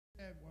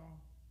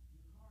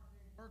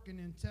working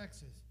in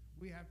Texas.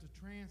 We have to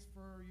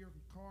transfer your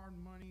card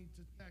money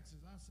to Texas.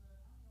 I said,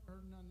 I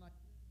heard nothing like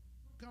that.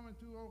 Coming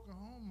through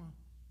Oklahoma,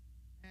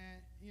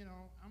 and, you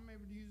know, I'm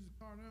able to use the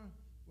card.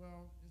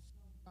 Well, it's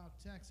about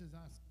Texas.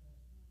 I said,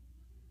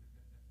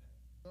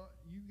 so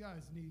you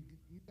guys need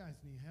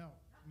help.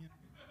 You know,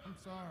 I'm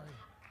sorry.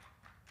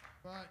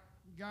 But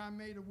God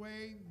made a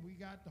way. We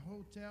got the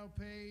hotel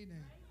paid,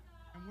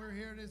 and we're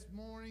here this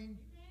morning,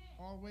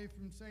 all the way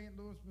from St.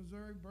 Louis,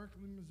 Missouri,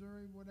 Berkeley,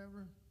 Missouri,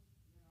 whatever.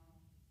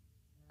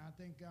 I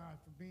thank God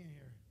for being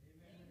here.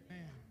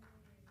 Amen.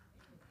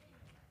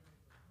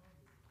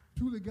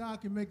 Truly, God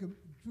can make a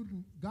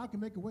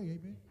way.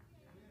 Amen.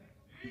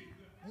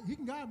 He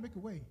can God make a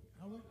way.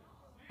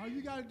 All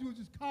you got to do is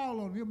just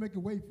call on him. He'll make a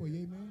way for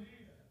you. Amen.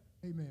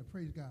 Amen.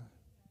 Praise God.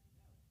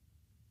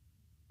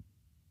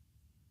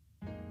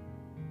 I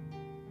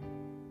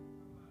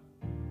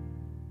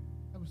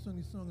haven't sung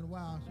this song in a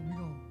while, so we're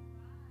going.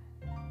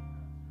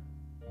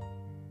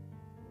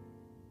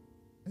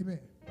 Amen.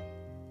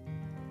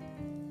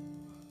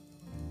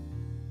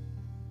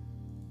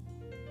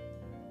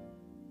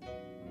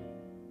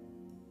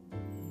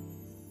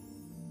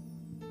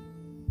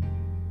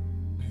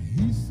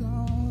 He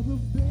saw the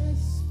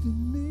best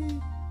in me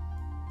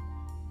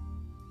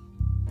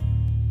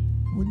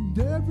when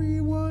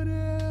everyone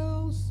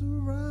else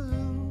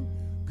around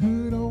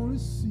could only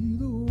see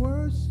the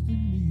worst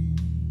in me.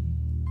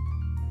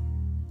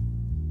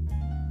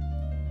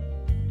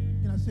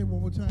 Can I say it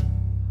one more time?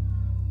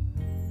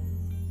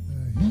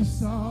 He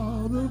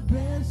saw the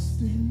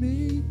best in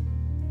me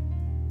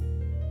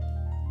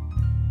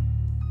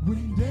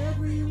when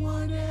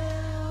everyone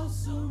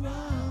else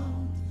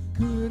around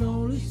could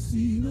only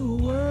see the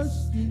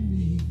worst in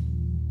me.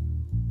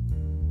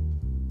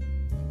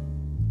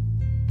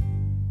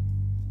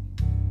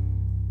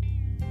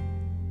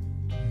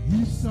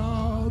 He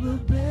saw the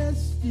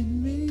best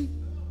in me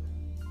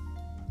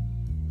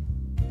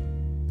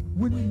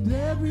when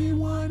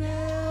everyone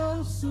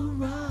else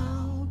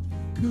around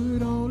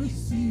could only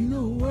see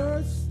the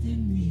worst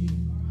in me.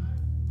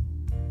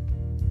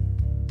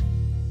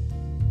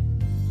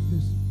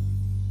 Listen.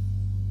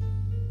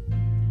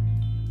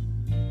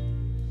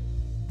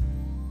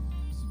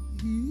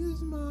 He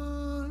is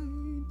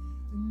mine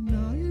and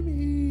I am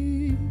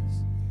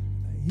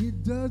his.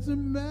 It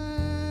doesn't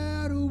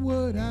matter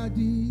what I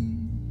did,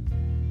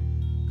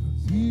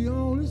 'cause he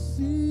only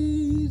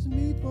sees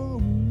me for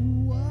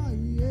who I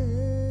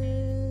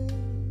am.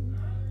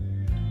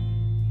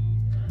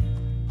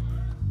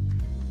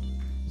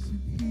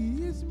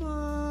 He is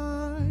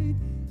mine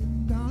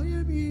and I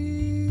am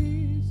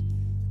his.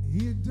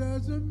 It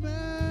doesn't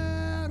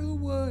matter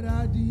what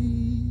I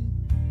did,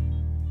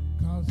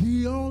 'cause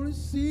he only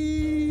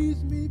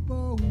sees me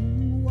for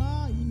who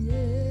I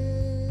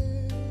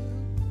am.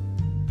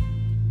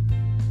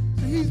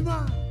 So he's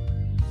mine.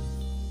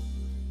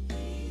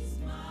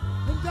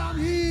 And I'm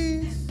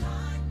his.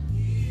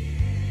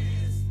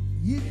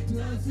 It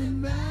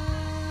doesn't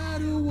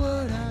matter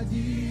what I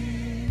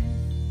did,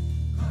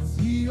 'cause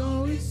he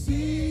only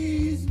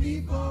sees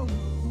me for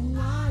who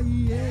I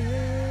am.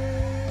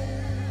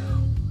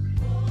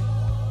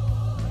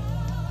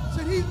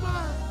 Said he's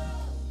mine.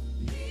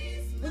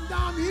 And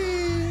I'm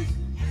his.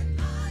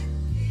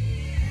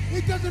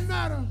 It doesn't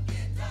matter.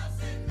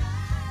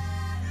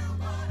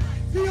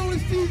 He only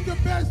sees the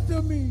best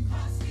of me.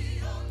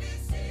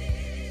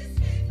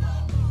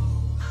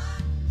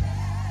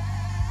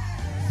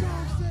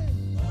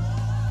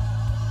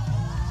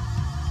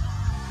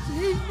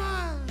 He's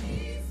mine,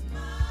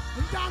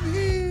 and I'm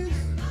his.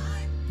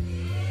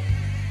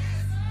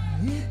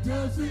 It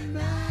doesn't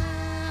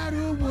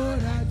matter what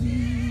I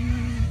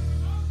did,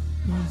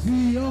 'cause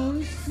he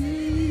only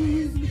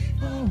sees me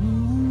for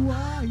who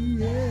I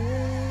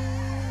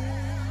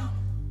am.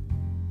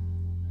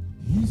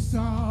 He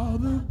saw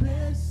the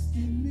best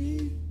in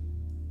me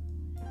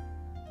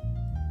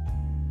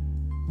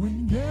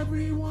when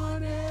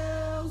everyone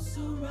else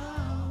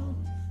around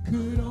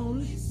could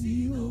only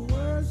see the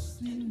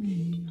worst in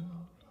me.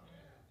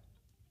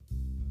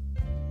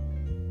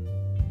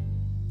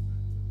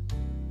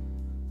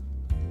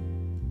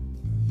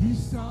 He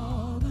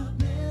saw the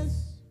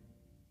best.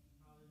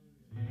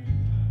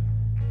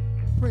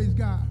 Praise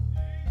God.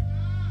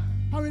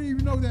 How many of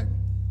you know that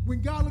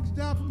when God looks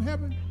down from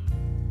heaven,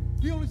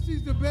 he only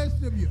sees the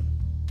best of you?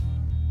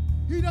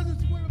 He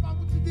doesn't worry about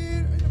what you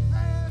did in the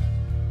past,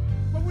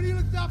 but when he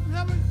looks down from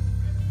heaven,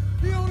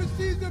 he only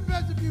sees the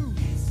best of you.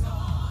 He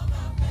saw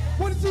the best.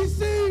 What does he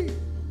see?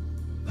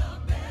 The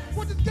best.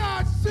 What does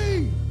God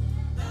see?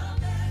 The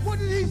best. What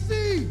did he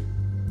see?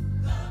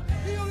 The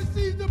best. He only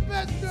sees the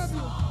best of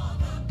you.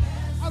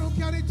 I don't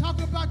care they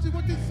talking about you,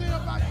 what they say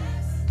about you.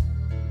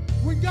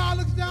 When God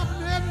looks down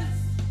from heaven,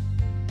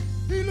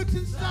 he looks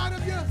inside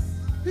of you.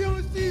 He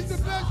only sees the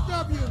best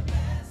of you.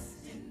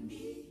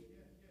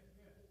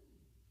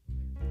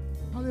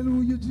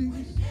 Hallelujah,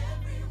 Jesus.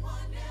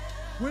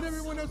 When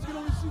everyone else can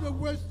only see the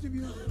worst of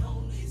you,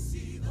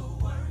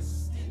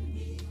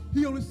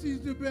 he only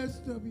sees the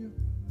best of you.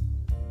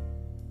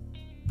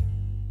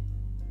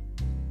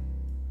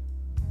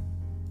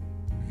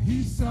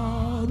 he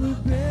saw the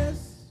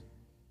best.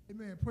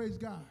 Amen. Praise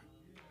God.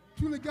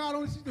 Truly, God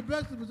only sees the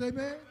best of us.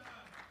 Amen.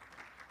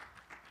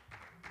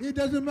 It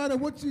doesn't matter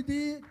what you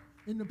did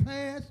in the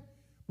past,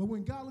 but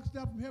when God looks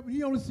down from heaven,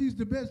 he only sees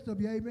the best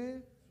of you.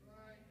 Amen.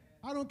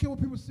 I don't care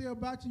what people say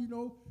about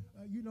you,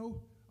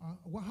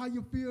 how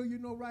you feel,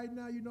 right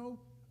now,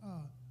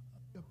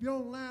 if you're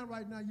online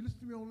right now, you listen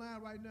to me online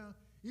right now,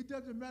 it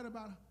doesn't matter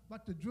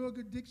about the drug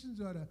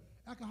addictions or the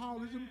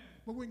alcoholism,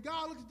 but when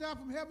God looks down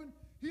from heaven,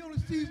 he only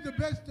sees the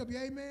best of you,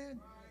 amen?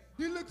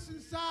 He looks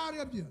inside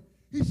of you.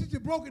 He sees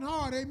your broken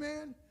heart,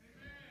 amen?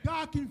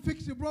 God can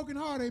fix your broken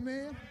heart,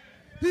 amen?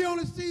 He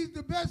only sees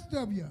the best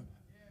of you.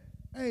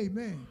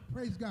 Amen.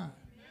 Praise God.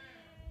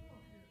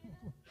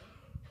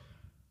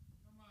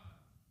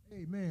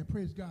 Amen.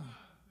 Praise God.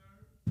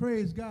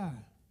 Praise God.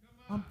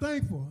 I'm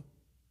thankful.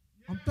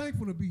 I'm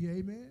thankful to be here,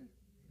 amen?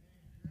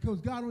 Because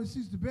God only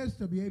sees the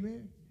best of you,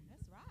 amen?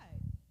 That's right.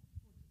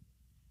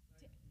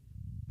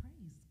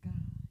 Praise God.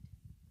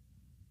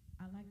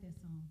 I like that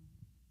song.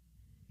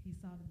 He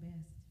saw the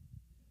best.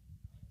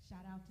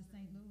 Shout out to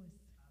St. Louis.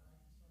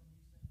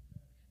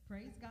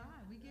 Praise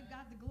God. We give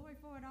God the glory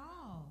for it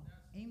all.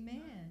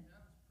 Amen.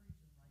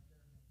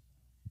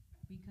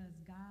 Because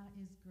God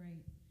is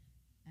great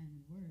and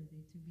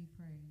worthy to be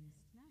praised.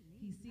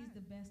 He sees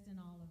the best in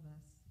all of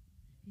us.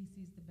 He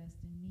sees the best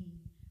in me.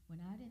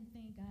 When I didn't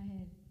think I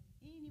had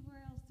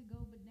anywhere else to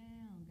go but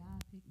down,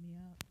 God picked me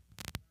up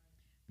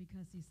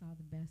because he saw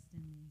the best in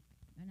me.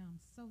 And I'm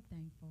so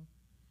thankful.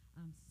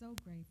 I'm so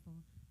grateful.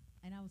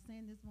 And I was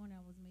saying this morning,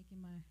 I was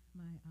making my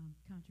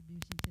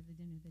contribution to the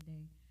dinner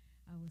today.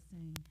 I was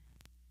saying,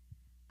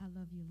 I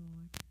love you,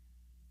 Lord.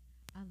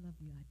 I love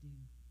you, I do.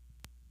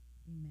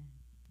 Amen.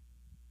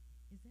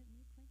 Is that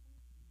me, Clayton?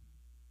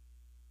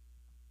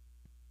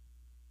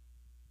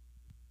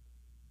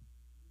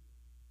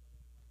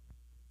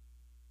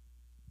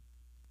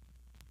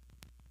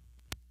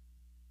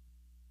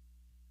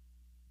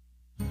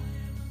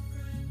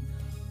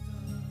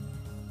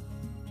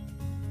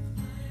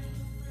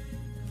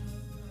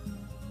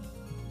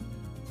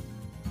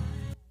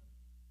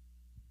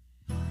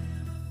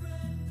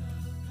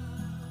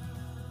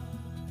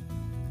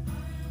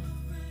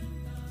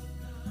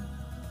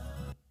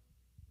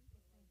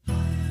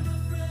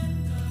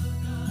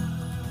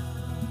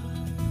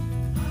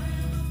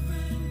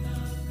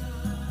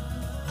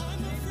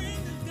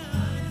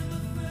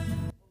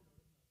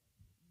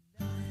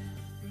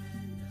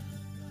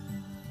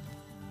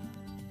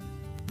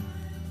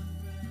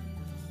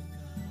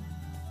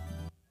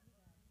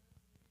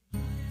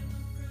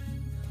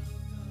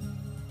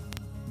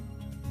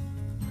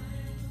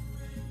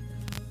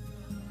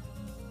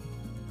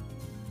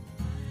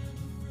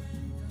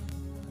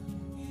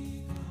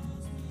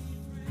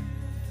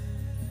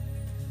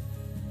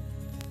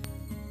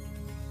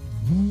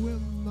 Who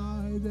am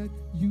I that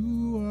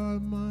you are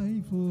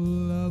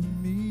mindful of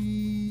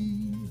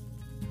me,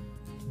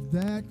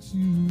 that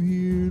you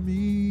hear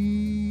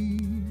me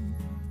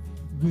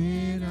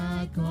when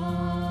I call?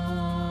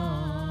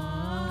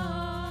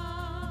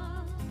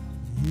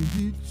 Is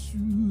it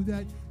true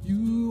that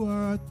you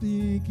are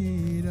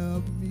thinking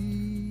of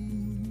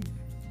me?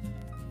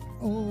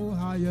 Oh,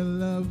 how you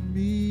love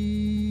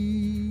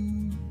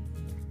me.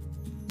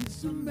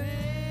 It's amazing.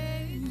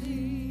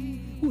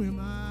 Who am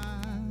I?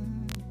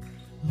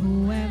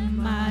 Who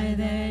am I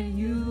that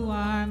you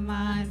are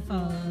mindful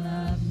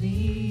of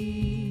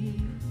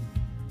me,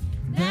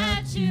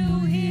 that you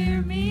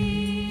hear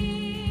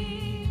me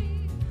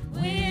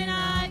when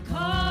I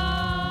call?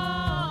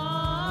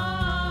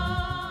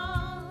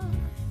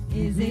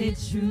 Is it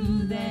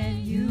true that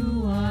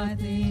you are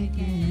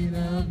thinking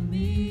of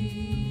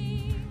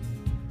me?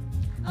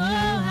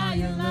 Oh, how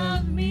you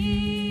love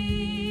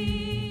me.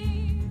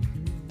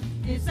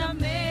 It's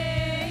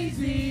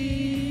amazing.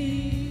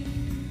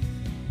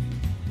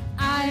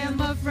 I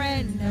am a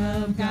friend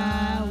of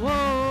God.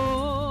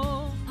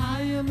 Whoa.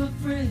 I am a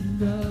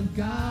friend of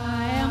God.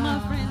 I am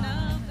a friend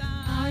of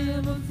God. I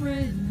am a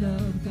friend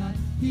of God.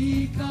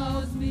 He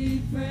calls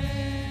me friend.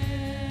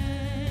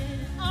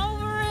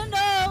 Over and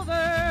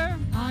over.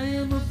 I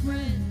am a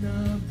friend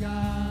of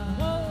God.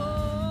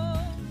 Whoa.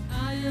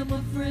 I am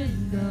a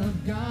friend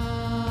of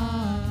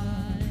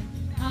God.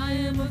 I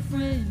am a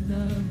friend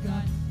of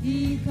God.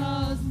 He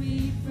calls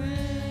me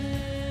friend.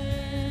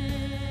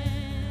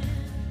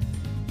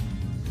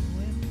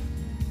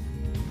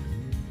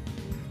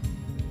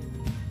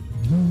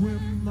 Who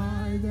am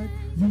I that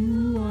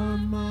you are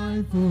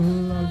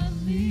mindful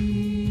of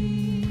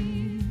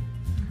me,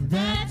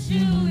 That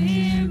you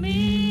hear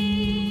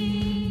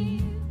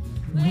me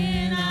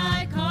when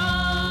I call.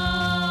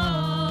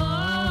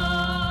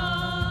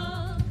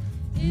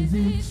 Is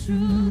it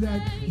true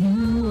that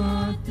you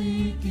are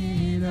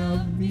thinking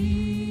of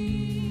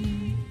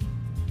me?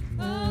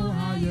 Oh,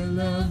 how you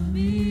love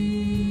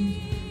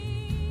me.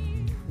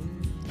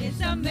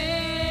 It's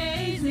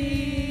amazing.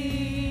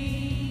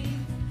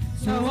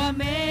 So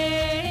amazing.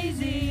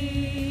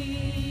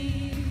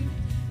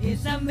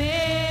 It's amazing.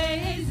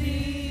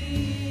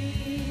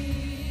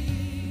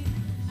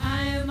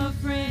 I am a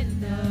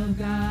friend of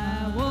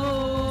God. Whoa.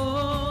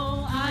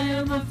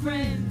 a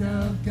friend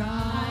of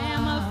God. I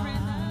am a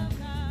friend of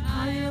God.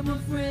 I am a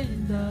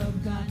friend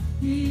of God.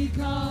 He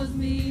calls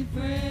me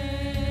friend.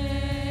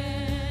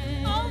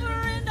 Over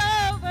and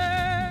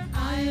over.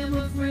 I am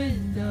a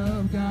friend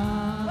of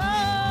God.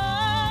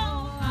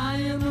 Oh, I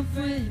am a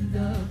friend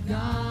of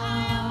God.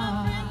 I am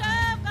a friend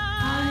of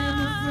God. I am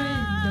a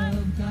friend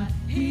of God.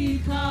 He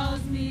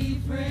calls me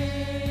friend.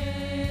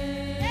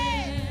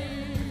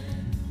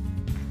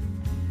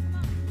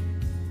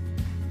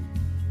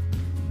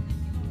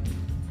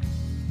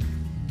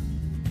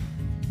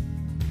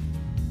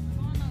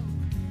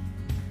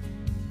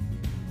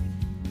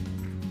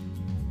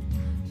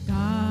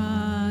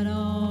 God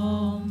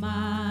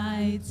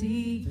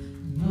Almighty,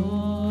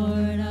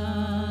 Lord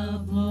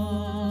of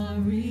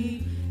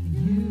glory,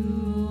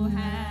 you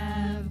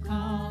have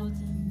called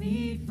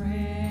me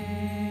friend.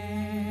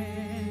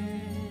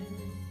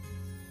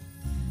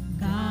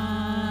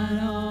 God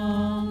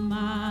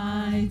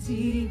Almighty,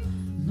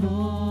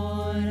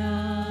 Lord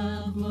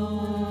of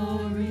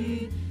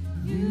glory,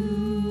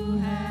 you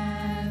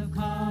have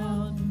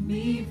called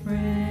me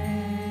friend.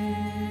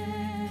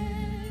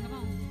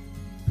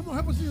 Come on,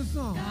 help us sing a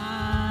song.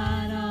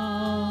 God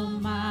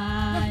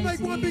Almighty. Let's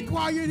make one be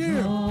quiet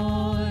here.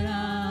 Lord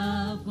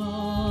of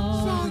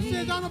glory. Song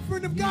says, I'm a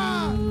friend of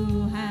God.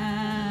 You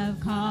have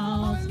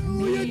called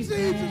Hallelujah, me Jesus.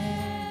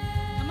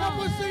 friend. Help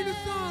us sing the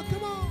song.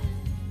 Come on.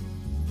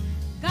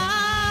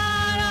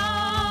 God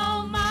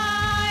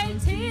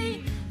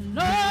Almighty,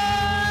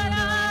 Lord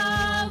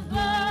of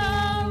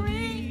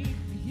glory,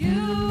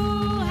 you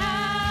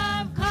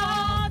have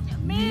called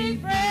me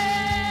friend.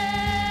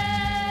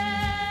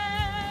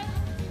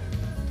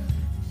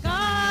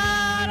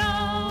 God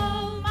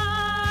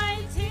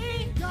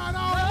Almighty, God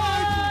Lord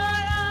Almighty,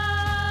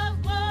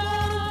 of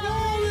Lord of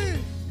glory, glory.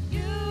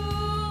 you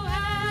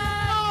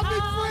have Call me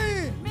called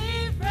friend. me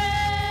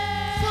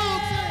friend. Song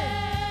says,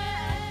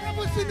 help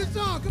us sing the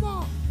song. Come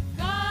on.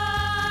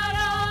 God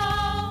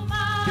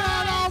Almighty,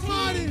 God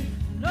Almighty,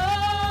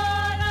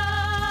 Lord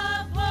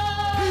of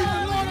glory, He's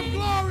the Lord of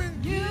glory.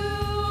 you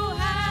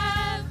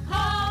have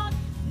called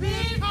me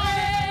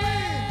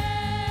friend.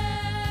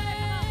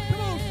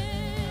 Come on,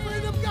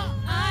 friend of God.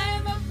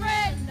 I'm a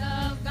friend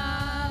of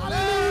God.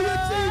 Hallelujah,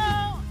 Jesus.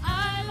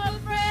 I'm a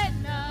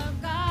friend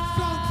of God.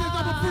 Song says,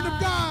 I'm a friend of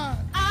God.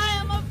 I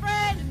am a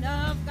friend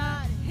of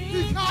God.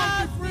 He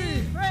calls me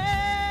friend.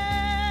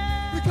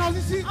 friend. Because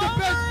he sees the Over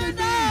best in and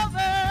me.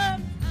 over.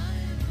 I'm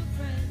a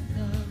friend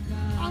of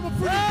God. I'm a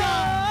friend of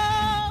God.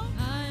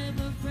 I'm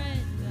a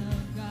friend of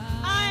God.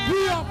 I am We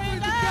a are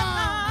friends of God.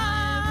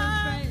 I'm a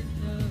friend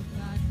of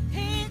God.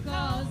 He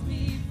calls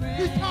me friend.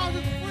 He calls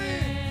us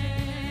friend.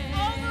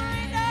 Over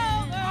and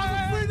over. I'm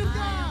a friend of God.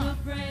 I am a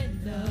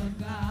friend of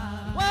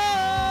God.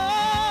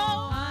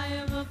 Whoa. I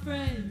am a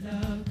friend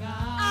of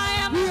God. I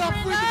am We a are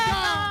friend friends of of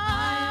God. God.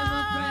 I am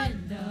a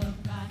friend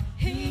of God.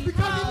 He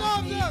Because he calls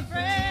loves me us.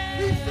 friend.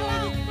 He shows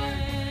us friend.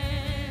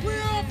 We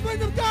are a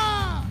friend of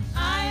God. I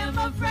am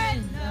a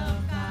friend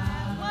of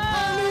God. Whoa.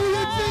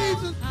 Hallelujah,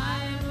 Jesus. I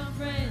am a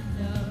friend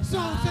of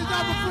Song God. says,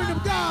 I'm a friend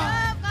of God.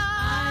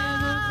 I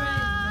am a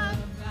friend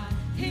of God.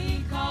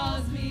 He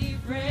calls me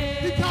friend.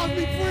 He calls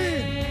me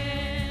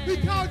friend. He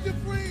calls you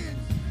friends.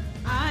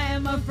 I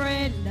am a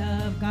friend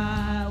of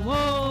God.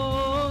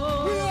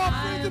 Whoa. We are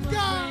friends of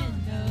God.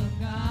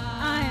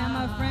 I am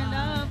a friend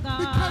of God.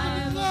 Because of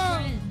his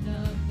love.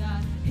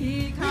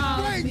 He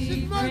calls grace, me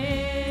his mercy.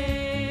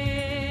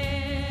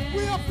 friend.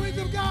 We are friends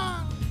of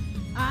God.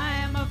 I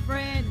am a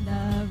friend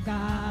of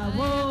God.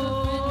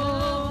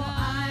 Whoa.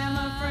 I am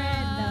a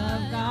friend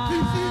of God. He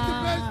sees the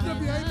best of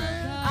you.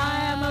 Amen. I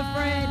am a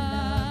friend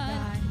of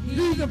God.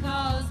 He's He a-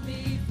 calls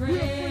me We are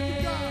friends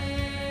of God.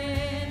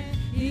 friend.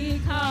 He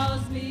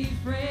calls me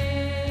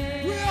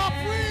friend. We are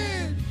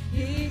friends.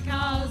 He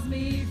calls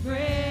me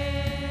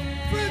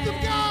friend. Friends of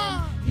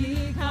God.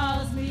 He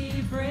calls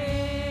me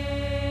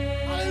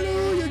friend.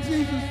 Hallelujah,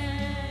 Jesus.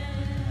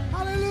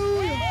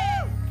 Hallelujah.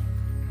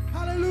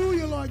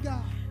 Hallelujah, Lord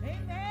God.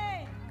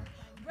 Amen.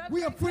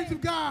 We are friends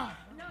of God.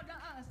 No, stay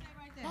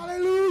right there.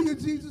 Hallelujah,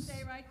 Jesus.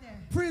 Stay right there.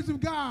 Friends of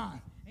God.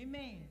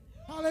 Amen.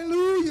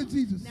 Hallelujah,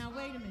 Jesus. Now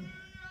wait a minute.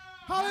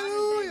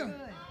 Hallelujah. God is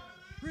that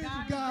good. Friends God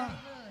of is God. that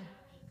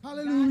good.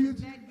 Hallelujah. God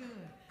is that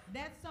good.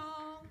 That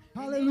song,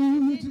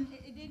 Hallelujah,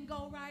 it didn't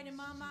go right in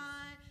my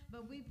mind,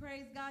 but we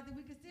praise God that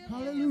we can still give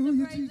him Hallelujah,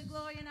 the praise, Jesus. the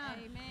glory, and honor.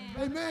 Amen.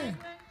 Brother Amen.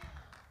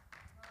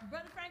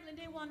 Brother Franklin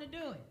didn't want to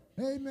do it,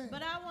 Amen.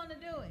 but I want to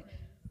do it.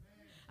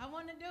 I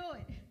want to do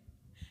it.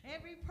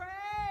 Every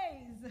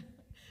praise,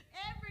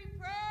 every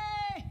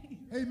praise,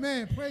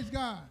 Amen. Praise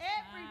God.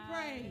 every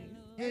praise.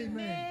 Amen.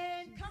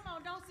 Amen. Come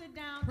on, don't sit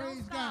down. Praise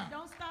Don't stop. God.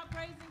 Don't stop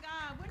praising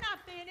God. We're not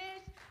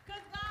finished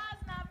because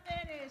God's not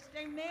finished.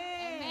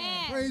 Amen.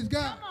 Amen. Praise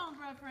God. Come on,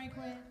 Brother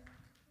Franklin.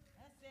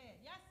 That's it.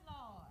 Yes,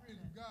 Lord.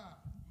 Praise God.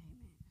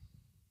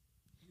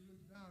 He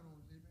looks down on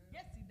us. Amen.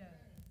 Yes, he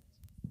does.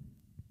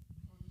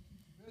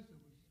 Best of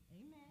us.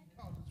 Amen.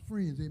 Calls us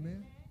friends.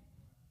 Amen.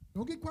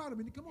 Don't get quiet a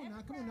minute. Come on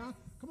now. Come on now.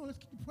 Come on. Let's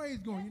keep the praise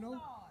going. You know.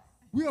 Lord.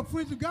 We are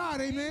friends of God.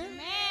 Amen.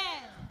 Amen.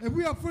 If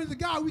we are friends of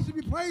God, we should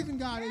be praising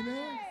God.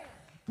 Amen.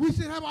 We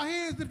should have our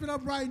hands lifted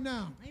up right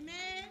now.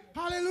 Amen.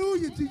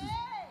 Hallelujah, Jesus.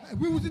 If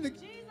we was in the,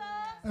 Jesus.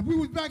 if we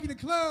was back in the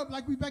club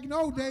like we back in the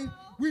old days,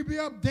 we'd be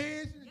up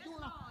dancing and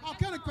doing all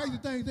kind of crazy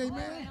things,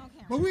 amen.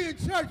 But we in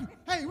church,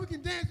 hey, we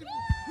can dance.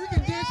 We can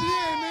dance in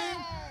here, amen.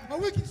 Or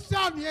we can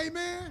shout in here,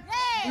 amen.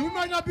 And we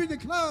might not be in the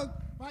club,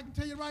 but I can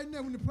tell you right now,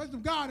 we're in the presence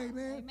of God,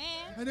 amen.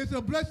 And it's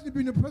a blessing to be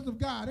in the presence of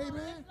God,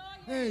 amen.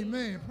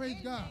 Amen. Praise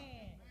God.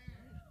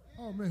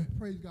 Oh man,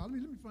 praise God.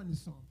 Let me find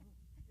this song.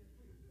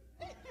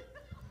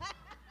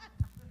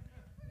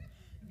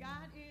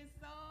 God is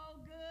so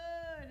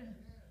good.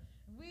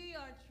 We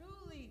are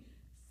truly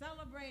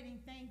celebrating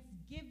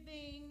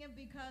Thanksgiving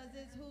because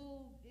it's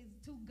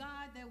to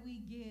God that we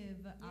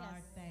give our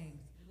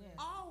thanks. Yes.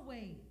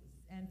 Always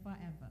and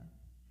forever.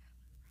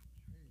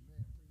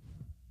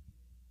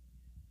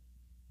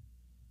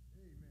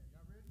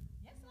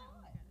 Yes,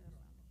 Lord.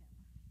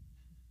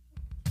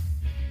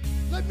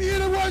 Let me hear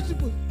the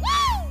worshipers.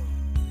 Woo!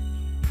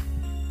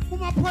 Where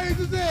my praise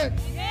is at?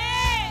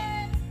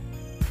 Yes.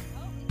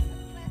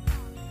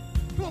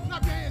 Come on,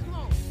 clap your hands, come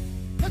on.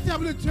 Let's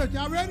have a little church.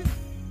 Y'all ready?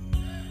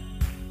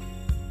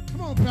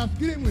 Come on, Pastor,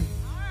 get in with it.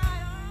 All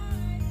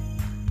right.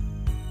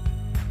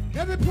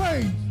 Every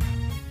praise.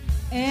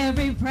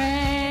 Every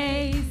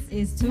praise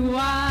is to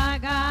our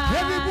God.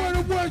 Every word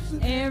of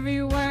worship.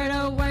 Every word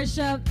of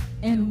worship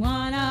in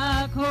one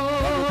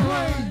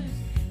accord.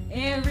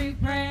 Every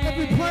praise.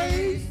 Every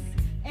praise.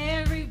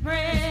 Every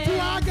praise to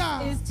our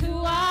God. Is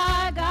to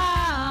our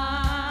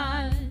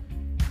God.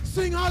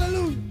 Sing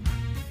hallelujah.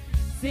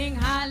 Sing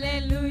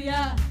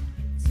hallelujah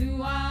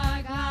to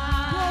our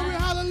God. Glory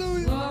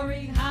hallelujah.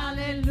 Glory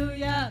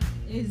hallelujah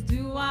is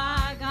to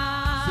our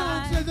God.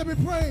 Song says every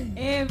praise.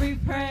 Every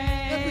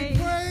praise. Every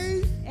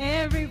praise.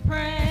 Every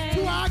praise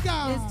to our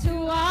God. Is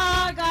to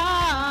our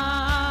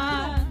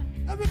God.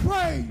 Every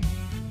praise.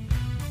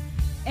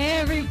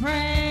 Every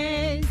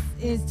praise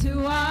is to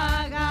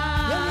our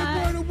God.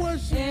 Every word of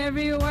worship.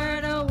 Every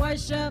word of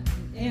worship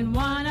in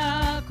one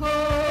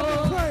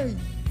accord.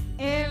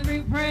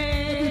 Every praise. Every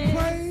praise. Every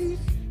praise.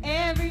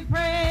 Every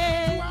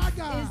praise to our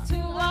God. Is to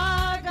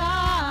our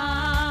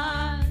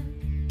God.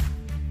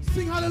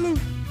 Sing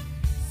hallelujah.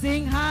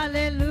 Sing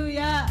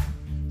hallelujah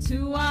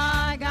to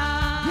our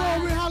God.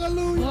 Glory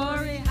hallelujah.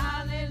 Glory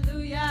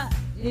hallelujah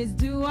is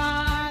to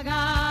our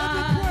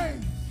God.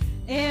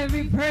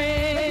 Every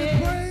praise. Every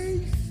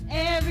praise.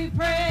 Every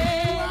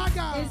praise to our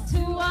God. Is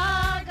to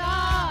our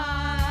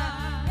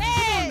God.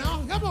 Hey. Come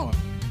on now, come on.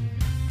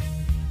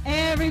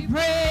 Every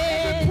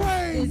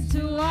praise, is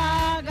to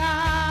our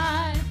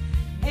God.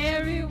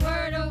 Every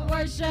word of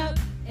worship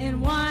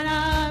in one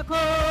accord.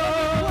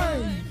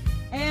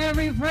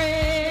 Every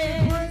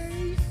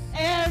praise,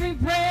 every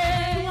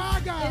praise to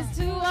our God. Is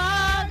to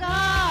our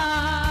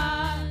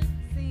God.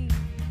 Sing.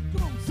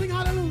 Come on, sing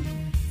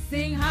hallelujah.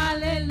 Sing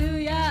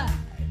hallelujah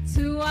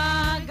to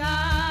our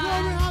God.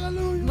 Glory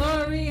hallelujah.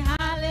 Glory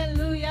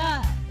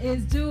hallelujah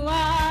is to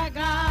our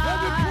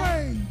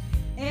God.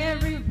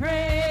 Every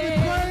praise. Every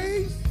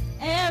praise.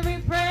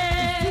 Every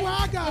praise to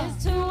our God.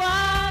 Is to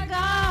our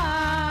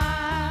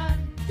God.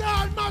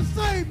 God, my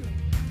Savior.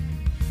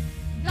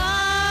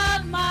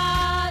 God,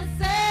 my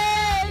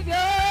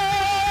Savior.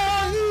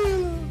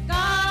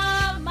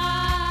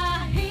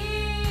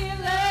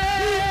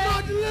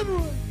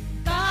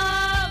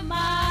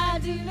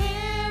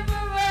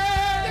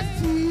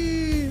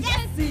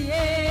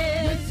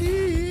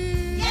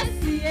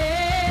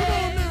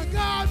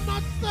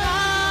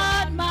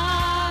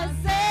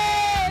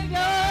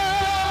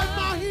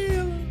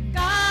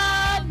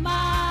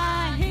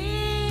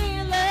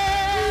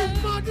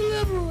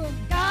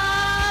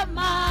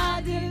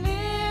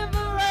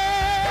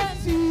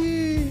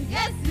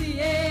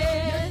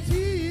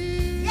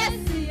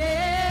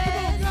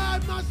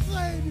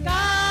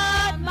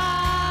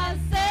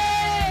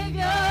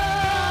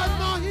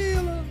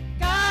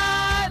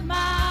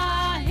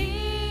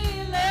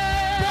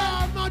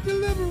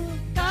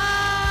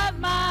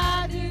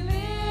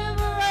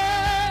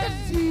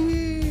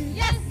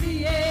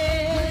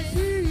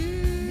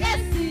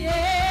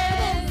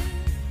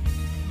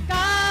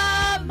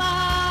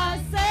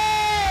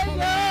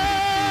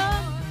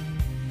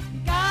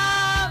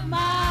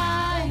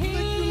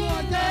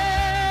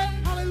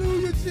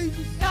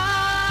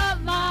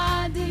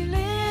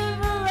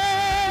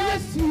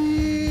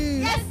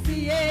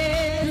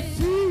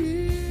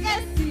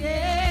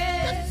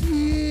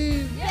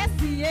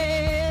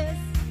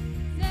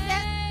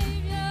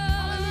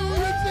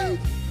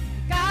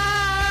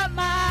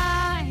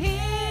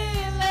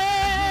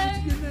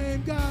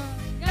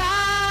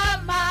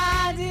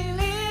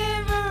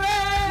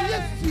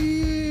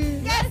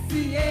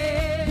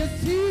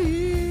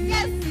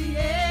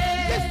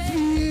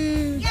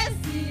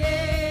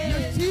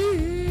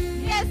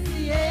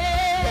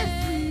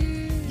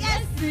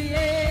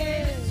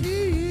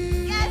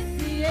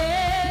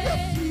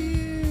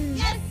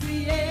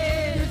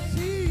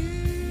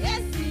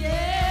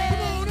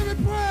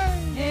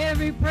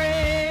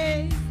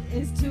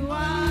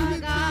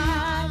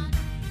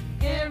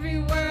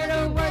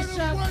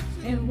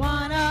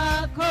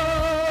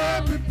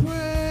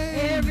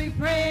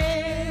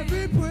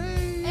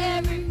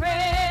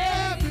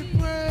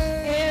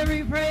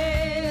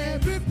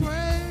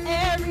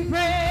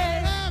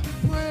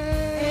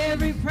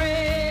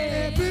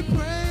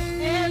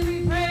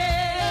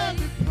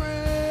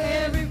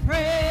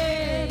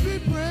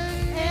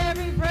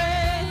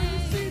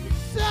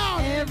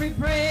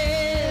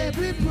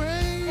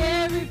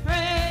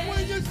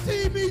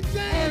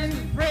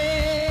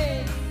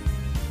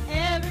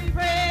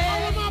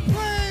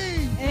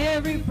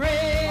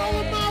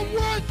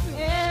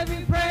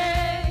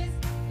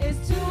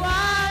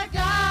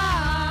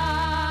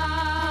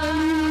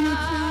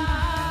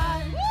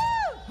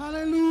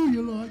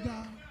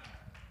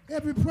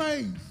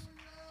 praise,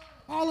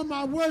 all of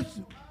my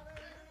worship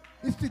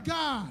is to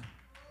God.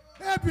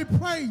 Every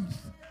praise.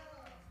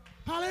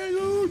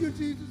 Hallelujah,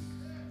 Jesus.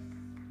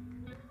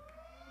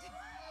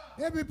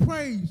 Every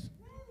praise.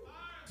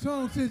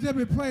 Song says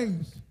every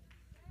praise.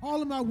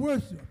 All of my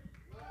worship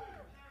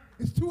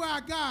is to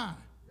our God.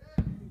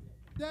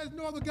 There's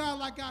no other God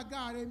like our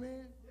God,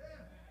 amen.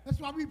 That's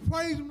why we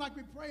praise him like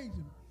we praise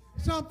him.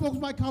 Some folks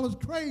might call us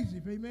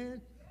crazy,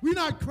 amen. We're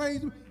not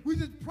crazy. We're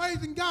just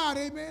praising God,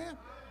 amen.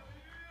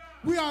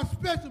 We are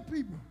special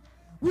people.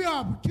 We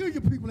are peculiar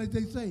people, as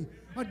they say.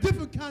 A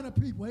different kind of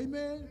people,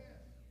 amen.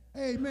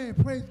 Amen.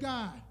 Praise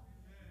God.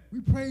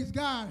 We praise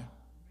God.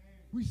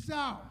 We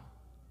shout.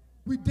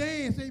 We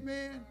dance,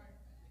 amen.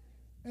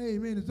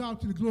 Amen. It's all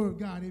to the glory of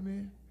God,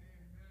 amen.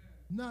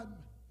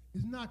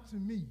 It's not to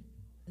me,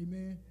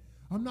 amen.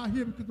 I'm not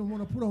here because I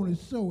want to put on a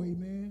show,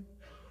 amen.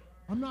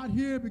 I'm not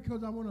here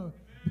because I want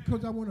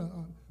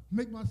to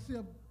make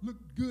myself look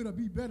good or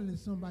be better than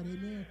somebody,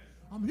 amen.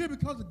 I'm here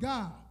because of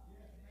God.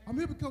 I'm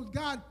here because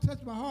God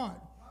touched my heart.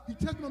 He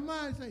touched my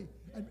mind,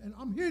 and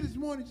I'm here this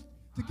morning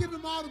to give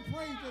him all the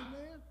praise,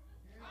 amen.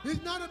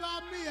 It's not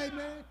about me,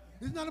 amen.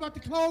 It's not about the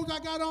clothes I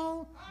got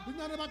on. It's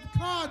not about the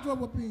car I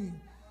drove up in.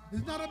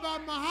 It's not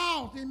about my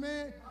house,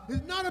 amen.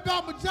 It's not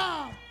about my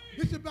job.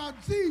 It's about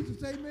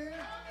Jesus, amen.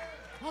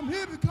 I'm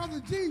here because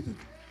of Jesus.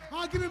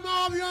 I'll give him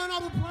all the honor,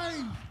 all the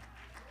praise.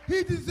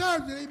 He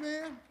deserves it,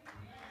 amen.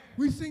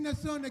 We sing that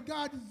song that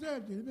God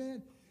deserves it,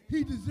 amen.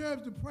 He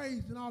deserves the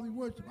praise and all the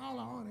worship, all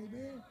the honor,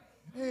 amen.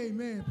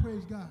 Amen,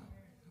 praise God.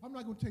 I'm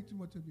not going to take too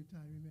much of your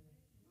time, amen.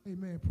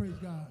 Amen, praise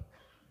God.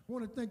 I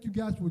want to thank you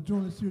guys for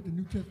joining us here at the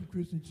New Testament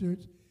Christian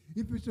Church.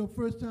 If it's your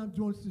first time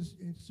joining us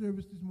in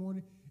service this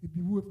morning, if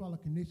you would file a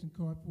connection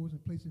card for us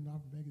and place it in the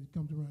offering bag as it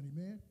comes around,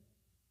 amen.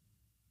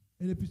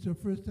 And if it's your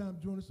first time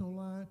joining us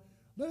online,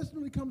 let us know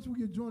in the comments where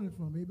you're joining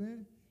from,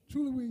 amen.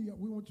 Truly,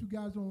 we want you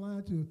guys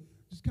online to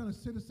just kind of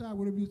set aside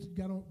whatever it is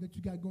that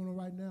you got going on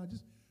right now.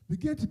 Just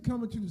begin to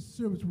come into the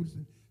service with us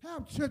and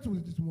have church with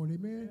us this morning,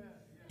 amen.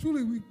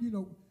 Truly,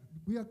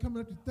 we are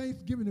coming up to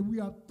Thanksgiving and we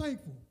are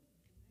thankful.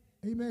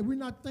 Amen. We're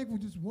not thankful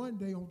just one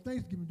day on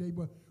Thanksgiving Day,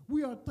 but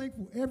we are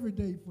thankful every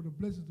day for the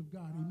blessings of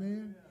God.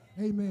 Amen.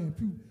 Amen.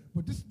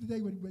 But this is the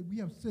day we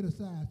have set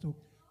aside. So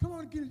come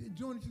on and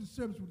join into the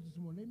service with us this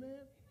morning. Amen.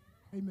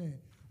 Amen.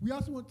 We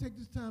also want to take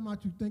this time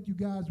out to thank you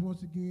guys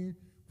once again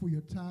for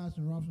your tithes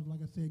and offerings. Like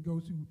I said, it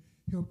goes to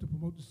help to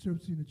promote the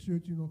service in the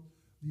church.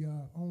 The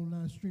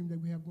online stream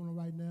that we have going on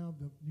right now,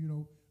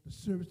 the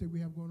service that we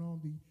have going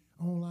on, the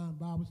online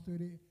Bible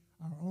study,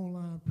 our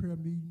online prayer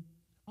meeting.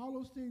 All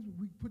those things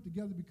we put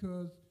together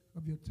because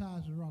of your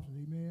tithes and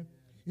offerings, amen.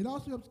 It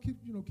also helps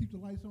keep the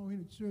lights on in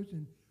the church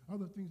and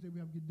other things that we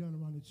have to get done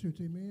around the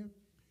church, amen.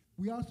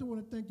 We also want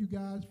to thank you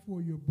guys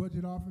for your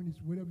budget offering. It's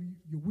whatever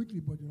your weekly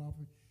budget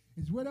offering.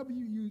 It's whatever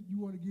you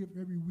want to give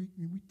every week,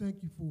 and we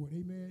thank you for it,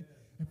 amen.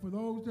 And for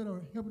those that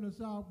are helping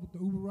us out with the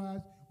Uber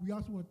rides, we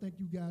also want to thank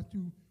you guys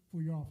too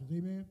for your offerings,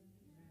 amen.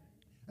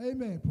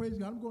 Amen. Praise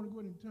God. I'm going to go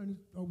ahead and turn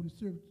this over to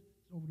service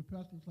over to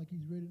Pastor. Looks like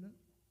he's ready now.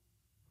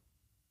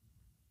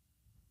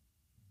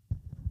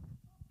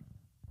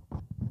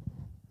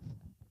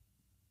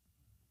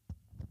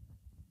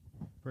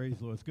 Praise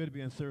the Lord. It's good to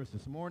be in service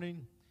this morning.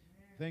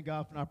 Amen. Thank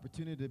God for an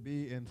opportunity to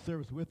be in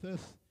service with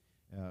us,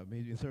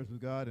 maybe in service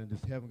with God and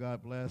just having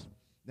God bless.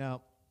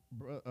 Now,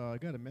 I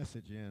got a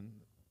message in.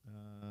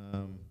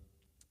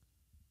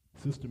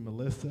 Sister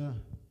Melissa,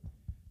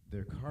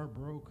 their car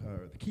broke,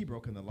 the key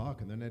broke in the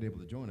lock, and they're not able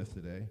to join us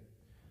today.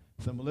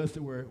 So,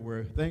 Melissa,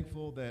 we're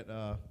thankful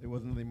that it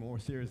wasn't anything more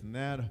serious than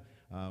that.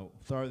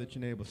 Sorry that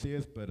you're not able to see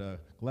us, but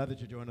glad that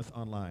you joined us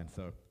online.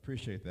 So,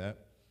 appreciate that.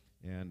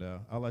 And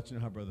I'll let you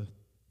know how Brother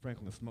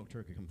Franklin, the smoked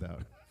turkey comes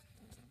out.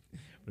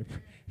 But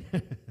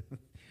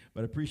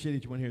I appreciate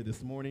each one here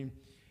this morning.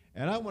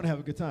 And I want to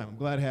have a good time. I'm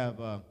glad to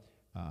have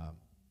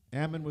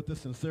Ammon with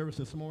us in service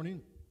this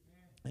morning.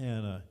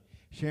 And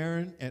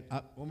Sharon, and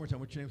one more time,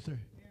 what's your name, sir?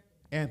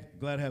 And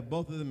glad to have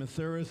both of them in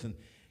service. And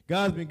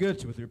God's been good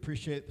to us. We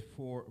appreciate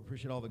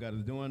all that God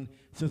is doing.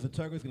 Sister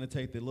Tucker is going to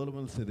take the little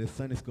ones to the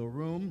Sunday school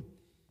room.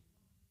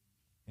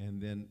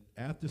 And then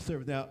after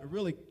service, now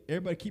really,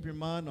 everybody keep your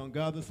mind on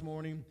God this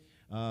morning.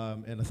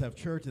 And let's have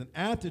church. And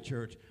after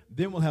church,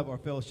 then we'll have our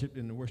fellowship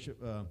in the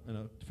worship, and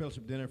a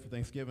fellowship dinner for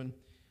Thanksgiving.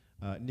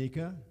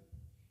 Nika,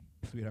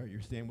 sweetheart,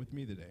 you're staying with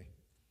me today.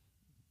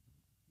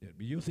 Yeah,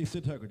 but you'll see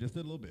Sister Tucker just a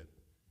little bit.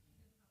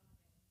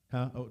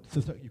 Huh? Oh,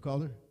 Sister, you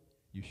called her?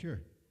 You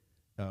sure?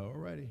 All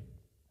righty.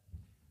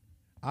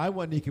 I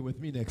want Nika with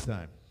me next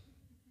time.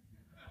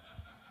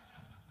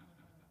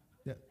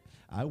 Yeah,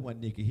 I want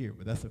Nika here,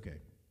 but that's okay.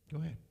 Go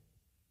ahead.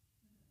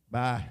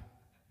 Bye.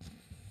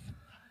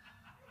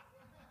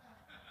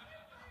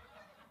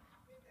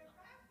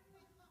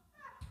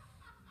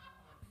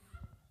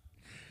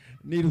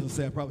 Needless to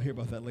say, I'll probably hear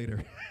about that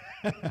later.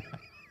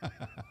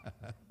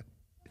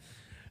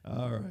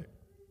 All right.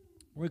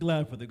 We're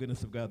glad for the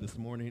goodness of God this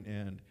morning,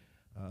 and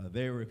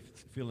they were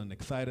feeling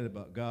excited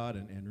about God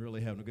and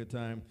really having a good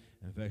time.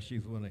 In fact,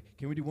 she's willing to,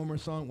 can we do one more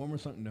song? One more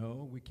song?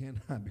 No, we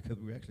cannot because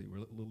we're a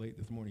little late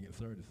this morning getting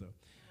started. So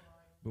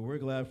But we're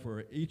glad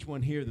for each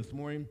one here this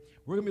morning.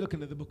 We're going to be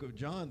looking at the book of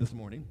John this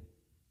morning.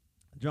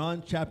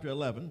 John chapter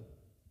 11.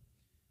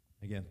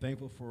 Again,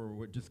 thankful for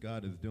what just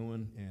God is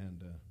doing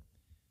and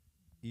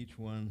each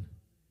one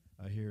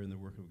here in the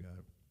work of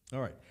God. All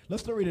right,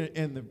 let's start reading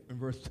in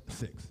verse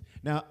 6.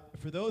 Now,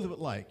 for those that would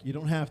like, you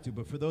don't have to,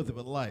 but for those that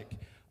would like,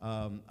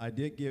 I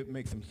did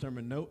make some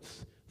sermon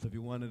notes. So if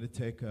you wanted to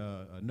take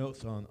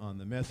notes on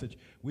the message,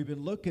 we've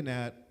been looking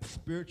at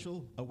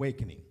spiritual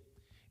awakening.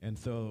 And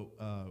so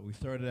we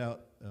started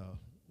out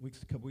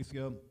a couple weeks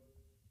ago,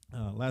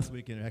 last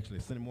week, and actually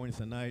Sunday morning,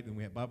 Sunday night, and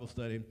we had Bible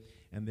study,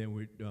 and then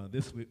we're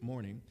this week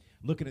morning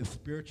looking at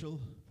spiritual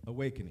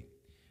awakening.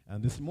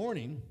 And this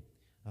morning,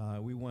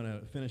 we want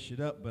to finish it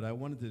up, but I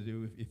wanted to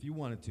do, if you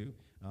wanted to,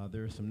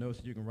 there are some notes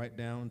that you can write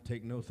down,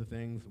 take notes of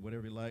things,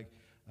 whatever you like.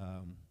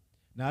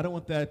 Now, I don't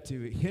want that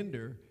to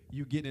hinder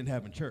you getting into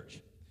having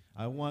church.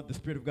 I want the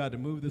Spirit of God to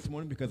move this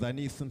morning because I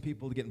need some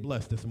people to get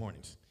blessed this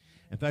morning.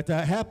 In fact,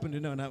 I happen to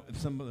know now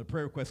some of the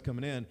prayer requests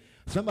coming in,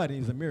 somebody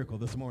needs a miracle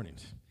this morning.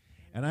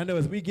 And I know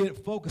as we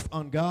get focused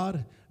on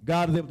God,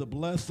 God is able to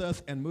bless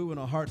us and move in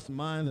our hearts and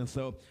minds. And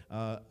so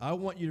I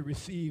want you to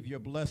receive your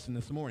blessing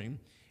this morning.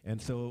 And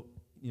so,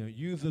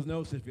 use those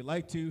notes if you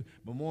like to,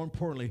 but more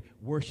importantly,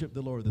 worship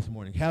the Lord this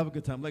morning. Have a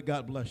good time. Let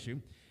God bless you.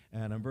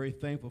 And I'm very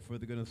thankful for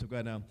the goodness of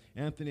God. Now,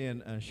 Anthony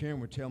and Sharon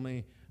were telling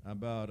me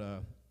about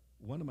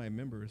one of my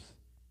members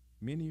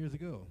many years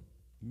ago.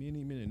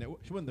 Many. Now,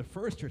 she wasn't the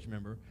first church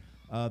member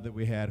that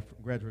we had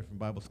graduated from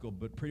Bible school,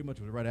 but pretty much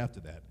was right after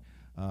that.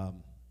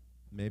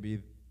 Maybe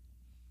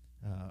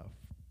a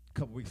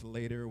couple weeks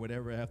later or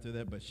whatever after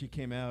that, but she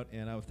came out,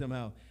 and I was telling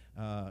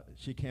how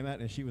she came out,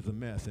 and she was a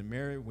mess. And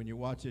Mary, when you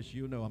watch this,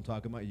 you know I'm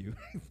talking about you.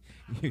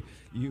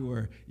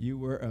 you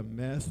were a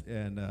mess,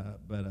 and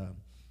but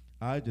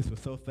I just was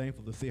so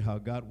thankful to see how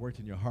God worked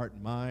in your heart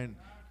and mind.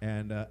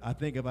 And I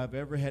think if I've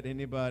ever had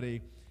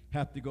anybody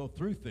have to go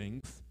through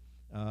things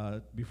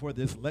before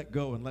this, let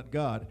go and let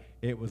God,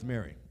 it was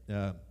Mary.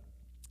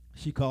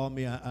 She called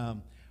me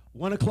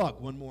 1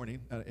 o'clock one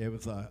morning. It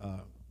was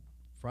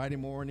Friday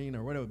morning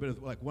or whatever, but it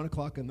was like 1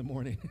 o'clock in the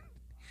morning.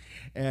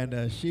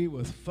 And she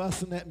was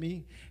fussing at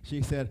me.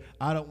 She said,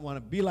 I don't want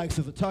to be like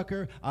Sister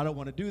Tucker. I don't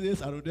want to do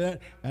this. I don't do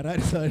that. And I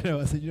decided,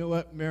 I said, you know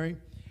what, Mary?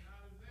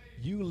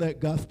 You let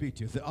God speak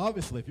to you. So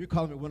obviously, if you're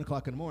calling me at 1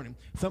 o'clock in the morning,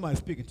 somebody's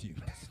speaking to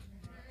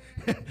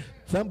you.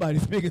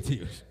 Somebody's speaking to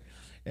you.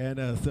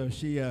 And so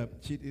she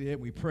did.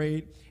 We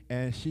prayed,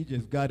 and she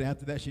just got,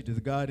 after that, she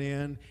just got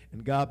in,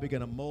 and God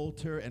began to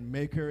mold her and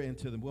make her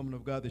into the woman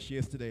of God that she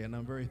is today. And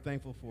I'm very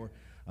thankful for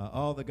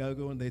all the God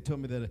going. They told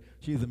me that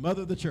she's the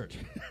mother of the church.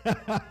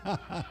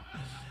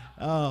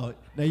 Oh,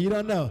 now you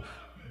don't know.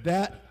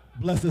 That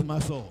blesses my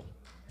soul.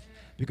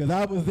 Because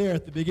I was there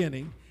at the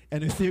beginning,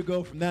 and to see her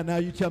go from that, now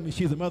you tell me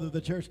she's the mother of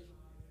the church.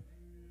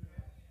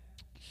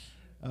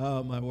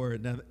 Oh, my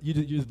word. Now, you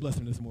just blessed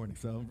me this morning,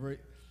 so I'm very,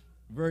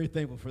 very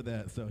thankful for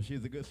that. So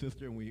she's a good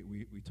sister, and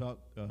we talk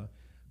a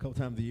couple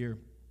times a year.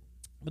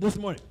 But this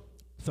morning,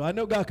 so I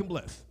know God can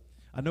bless.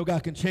 I know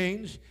God can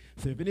change.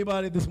 So if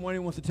anybody this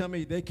morning wants to tell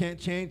me they can't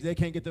change, they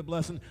can't get the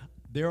blessing,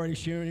 they're already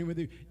sharing with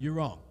you, you're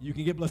wrong. You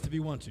can get blessed if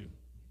you want to.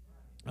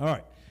 All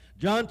right.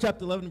 John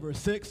chapter 11, verse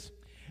 6.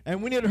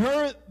 And when he had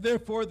heard,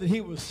 therefore, that he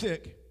was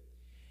sick,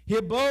 he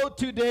abode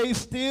 2 days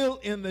still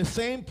in the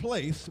same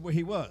place where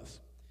he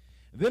was.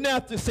 Then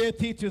after saith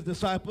he to his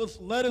disciples,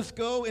 let us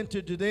go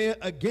into Judea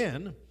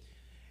again.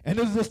 And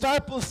his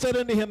disciples said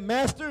unto him,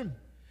 Master,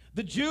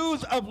 the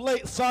Jews of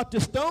late sought to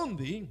stone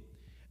thee,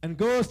 and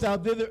goest thou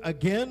thither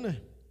again?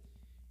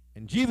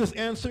 And Jesus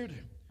answered,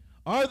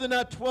 Are there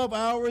not 12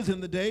 hours in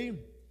the day?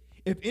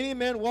 If any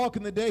man walk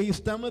in the day, he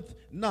stumbleth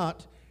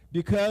not,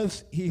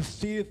 because he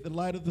seeth the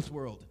light of this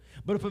world.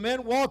 But if a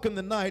man walk in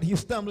the night, he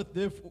stumbleth,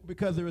 therefore,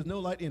 because there is no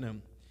light in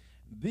him.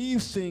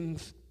 These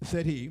things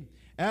said he,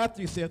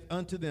 after he saith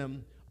unto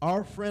them,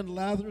 Our friend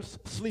Lazarus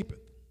sleepeth,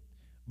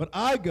 but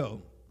I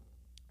go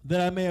that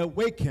I may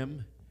awake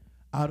him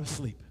out of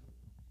sleep.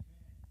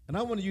 And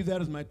I want to use that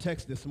as my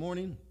text this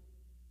morning.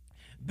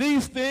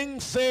 These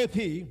things saith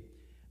he,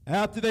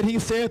 after that he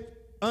saith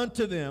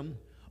unto them,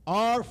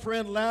 Our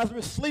friend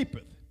Lazarus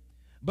sleepeth,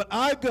 but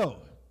I go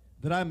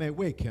that I may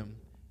wake him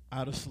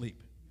out of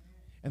sleep.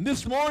 And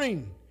this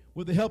morning,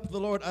 with the help of the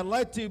Lord, I'd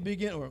like to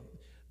begin or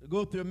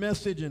go through a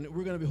message, and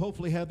we're going to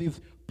hopefully have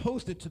these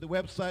posted to the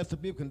website so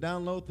people can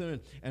download them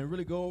and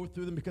really go over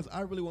through them, because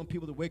I really want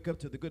people to wake up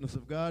to the goodness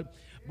of God.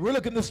 We're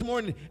looking this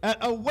morning at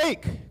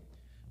awake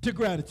to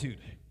gratitude.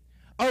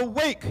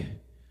 Awake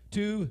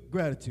to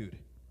gratitude.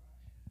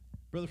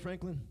 Brother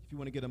Franklin, if you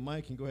want to get a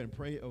mic, and go ahead and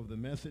pray over the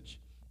message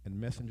and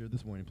messenger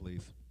this morning,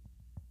 please.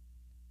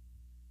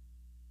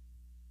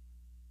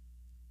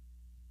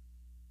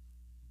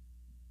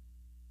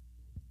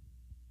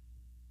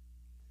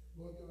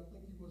 Lord God,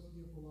 thank you once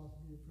again for allowing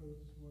me to pray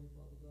this morning,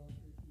 Father God.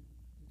 Thank you.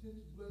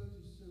 Continue to bless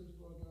this service,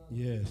 Lord God.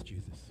 Yes,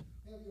 Jesus.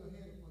 Have your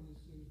hand upon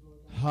this service,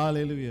 Lord God.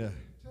 Hallelujah.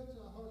 Touch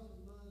our hearts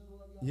and minds,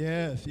 Lord God.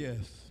 Yes,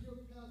 yes.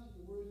 Give Pastor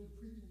the words to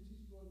preach and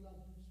teach, Lord God,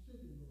 to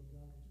distribute, Lord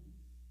God.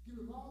 To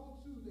give him all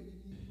the tools that he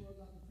needs, Lord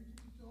God, to preach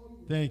and teach all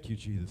the words. Thank you,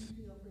 Jesus.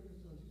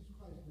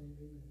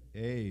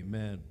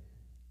 Amen.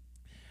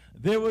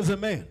 There was a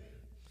man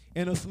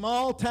in a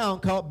small town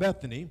called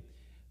Bethany,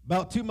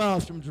 about 2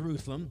 miles from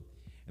Jerusalem,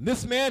 and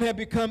this man had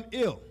become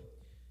ill.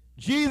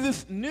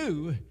 Jesus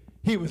knew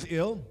he was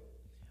ill,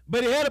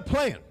 but he had a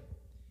plan.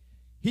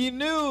 He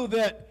knew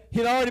that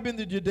he'd already been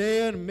to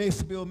Judea and made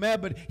some people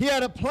mad, but he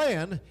had a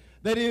plan,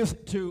 that is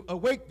to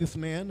awake this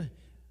man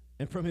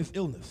and from his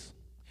illness.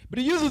 But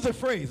he uses a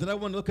phrase that I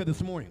want to look at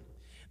this morning.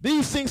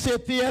 These things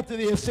saith he after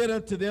they had said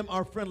unto them,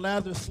 our friend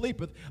Lazarus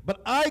sleepeth,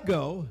 but I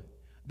go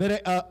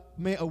that I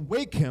may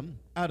awake him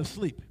out of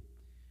sleep.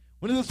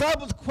 When the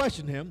disciples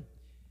questioned him,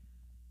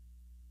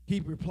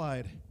 he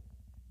replied,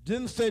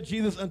 then said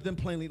Jesus unto them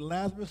plainly,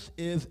 Lazarus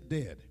is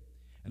dead.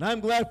 And I'm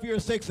glad for your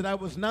sakes that I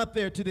was not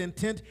there, to the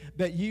intent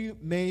that you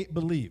may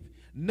believe.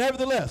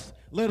 Nevertheless,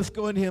 let us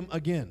go unto him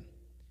again.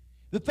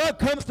 The thought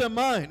comes to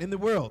mind in the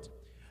world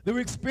that we're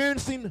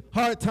experiencing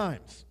hard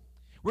times.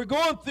 We're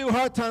going through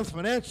hard times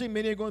financially.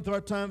 Many are going through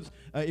hard times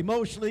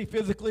emotionally,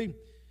 physically.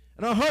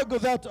 And our heart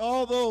goes out to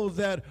all those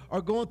that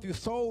are going through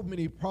so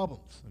many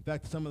problems. In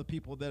fact, some of the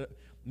people that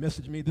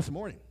messaged me this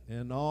morning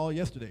and all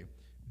yesterday,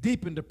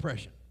 deep in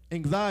depression,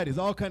 anxieties,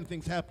 all kinds of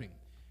things happening.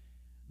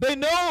 They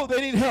know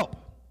they need help,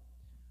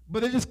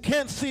 but they just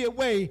can't see a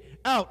way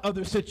out of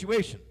their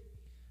situation.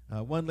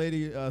 One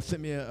lady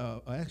sent me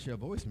actually a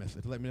voice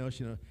message to let me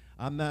know,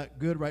 I'm not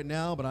good right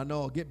now, but I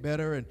know I'll get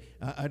better, and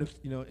I just,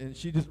 and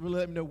she just really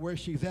let me know where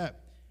she's at.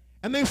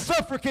 And they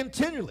suffer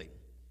continually.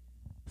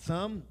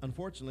 Some,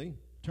 unfortunately,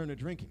 turn to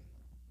drinking.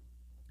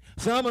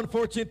 Some,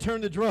 unfortunately,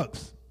 turn to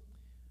drugs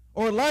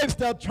or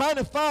lifestyle, trying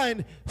to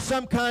find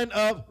some kind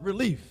of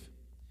relief.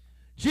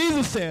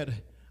 Jesus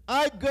said,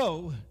 I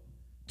go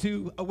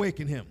to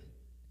awaken him.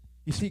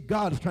 You see,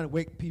 God is trying to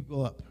wake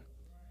people up.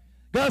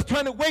 God's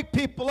trying to wake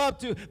people up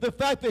to the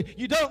fact that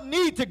you don't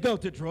need to go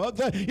to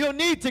drugs. You don't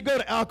need to go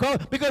to alcohol,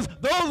 because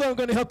those aren't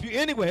going to help you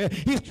anyway.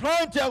 He's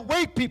trying to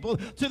awake people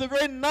to the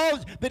very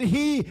knowledge that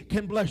he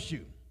can bless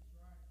you.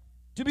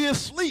 To be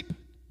asleep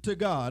to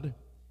God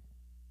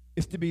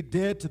is to be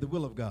dead to the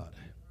will of God.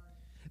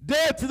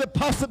 Dead to the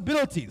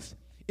possibilities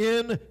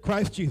in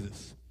Christ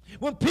Jesus.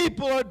 When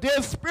people are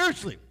dead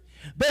spiritually,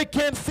 they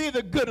can't see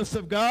the goodness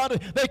of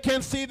God. They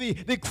can't see the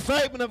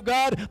excitement of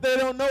God. They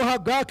don't know how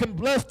God can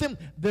bless them.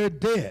 They're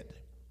dead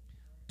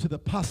to the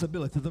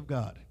possibilities of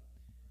God.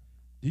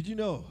 Did you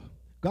know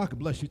God can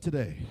bless you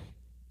today?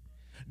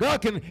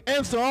 God can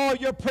answer all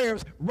your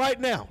prayers right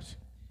now.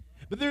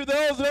 But there are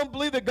those that don't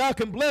believe that God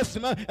can bless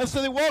them, and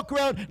so they walk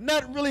around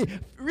not really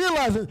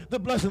realizing the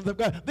blessings of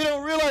God. They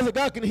don't realize that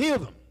God can heal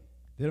them.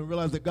 They don't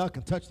realize that God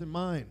can touch their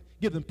mind,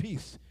 give them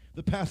peace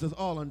that passes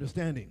all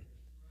understanding.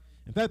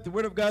 In fact, the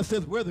Word of God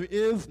says, where there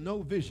is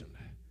no vision,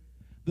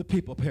 the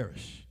people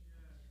perish.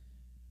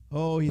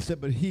 Oh, he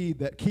said, but he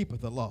that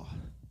keepeth the law,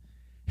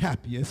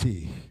 happy is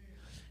he.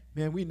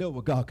 Man, we know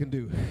what God can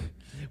do.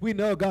 We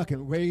know God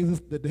can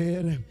raise the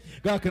dead.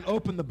 God can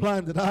open the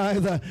blinded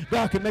eyes.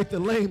 God can make the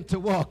lame to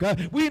walk.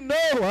 We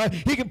know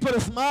he can put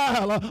a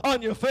smile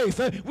on your face.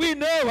 We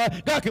know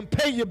God can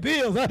pay your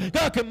bills.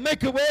 God can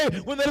make a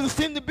way when there doesn't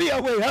seem to be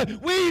a way.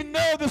 We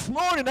know this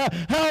morning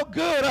how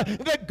good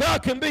that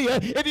God can be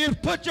if you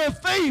put your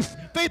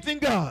faith in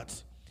God.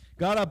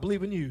 God, I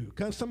believe in you.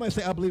 Can somebody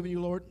say, I believe in you,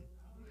 Lord?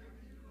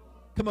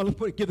 Come on,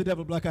 let's give the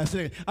devil a black eye.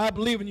 Say, I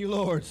believe in you,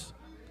 Lord.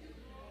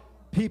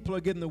 People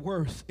are getting the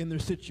worse in their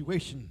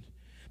situation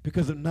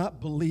because they're not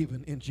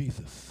believing in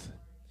Jesus.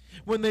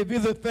 When they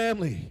visit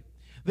family,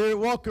 they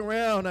walk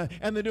around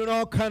and they're doing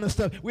all kind of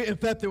stuff. In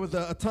fact, there was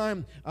a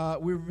time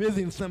we were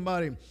visiting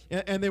somebody,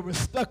 and they were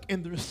stuck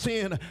in their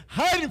sin,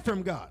 hiding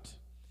from God.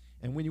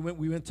 And when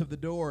we went to the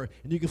door,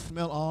 and you could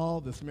smell all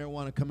this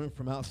marijuana coming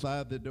from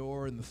outside the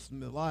door, and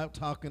the loud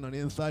talking on the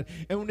inside.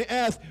 And when they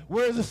asked,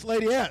 where is this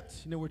lady at?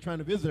 We're trying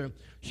to visit her.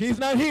 She's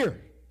not here.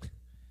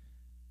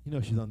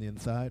 She's on the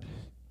inside.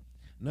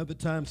 Another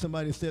time,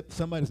 somebody said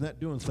somebody's not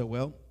doing so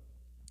well.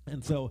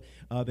 And so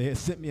they had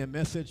sent me a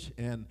message,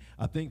 and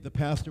I think the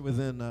pastor was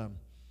in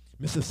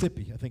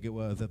Mississippi, I think it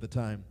was at the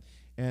time.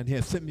 And he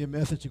had sent me a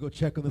message to go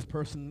check on this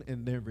person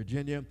in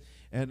Virginia.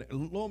 And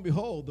lo and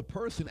behold, the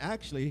person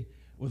actually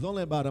was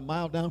only about a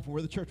mile down from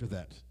where the church was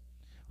at.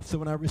 So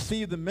when I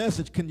received the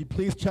message, can you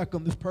please check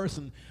on this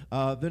person?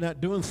 They're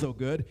not doing so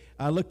good.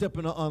 I looked up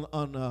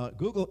on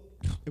Google.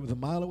 It was a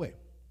mile away.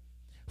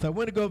 So I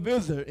went to go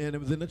visit, and it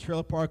was in the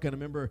trailer park, and I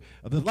remember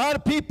there's a lot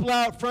of people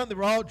out front. They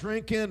were all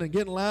drinking and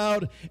getting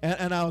loud,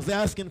 and I was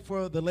asking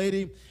for the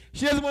lady.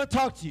 She doesn't want to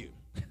talk to you.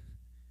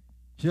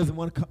 She doesn't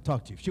want to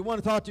talk to you. If she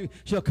wants to talk to you,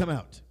 she'll come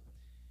out.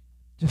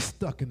 Just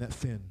stuck in that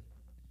sin.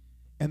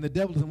 And the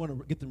devil doesn't want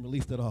to get them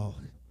released at all.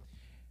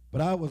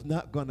 But I was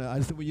not going to. I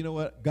said, well, you know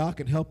what? God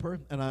can help her.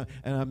 And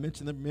I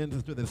mentioned the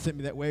minister that sent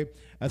me that way.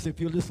 I said, if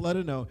you'll just let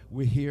her know,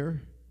 we're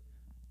here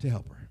to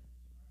help her.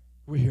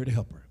 We're here to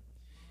help her.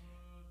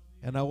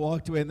 And I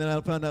walked away, and then I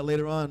found out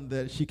later on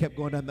that she kept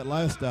going down that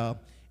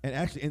lifestyle and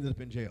actually ended up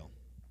in jail.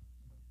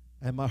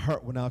 And my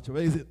heart went out to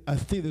her. I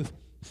see this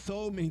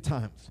so many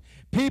times.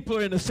 People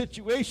are in a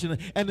situation,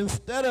 and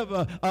instead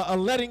of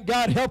letting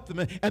God help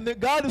them, and then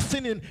God is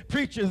sending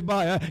preachers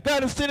by,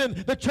 God is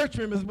sending the church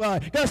members by,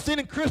 God is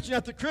sending Christian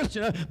after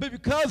Christian, but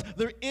because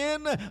they're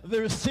in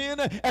their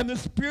sin and they're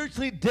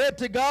spiritually dead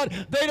to God,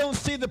 they don't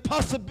see the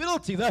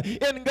possibilities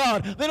in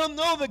God. They don't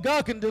know that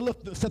God can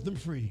set them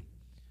free.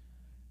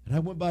 And I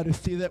went by to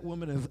see that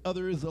woman as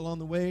others along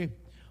the way,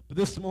 but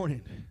this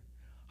morning,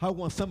 I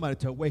want somebody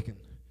to awaken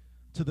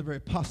to the very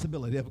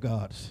possibility of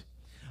God.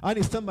 I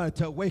need somebody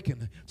to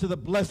awaken to the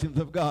blessings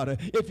of God.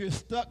 If you're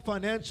stuck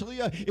financially,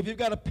 if you've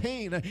got a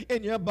pain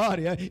in your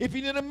body, if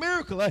you need a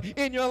miracle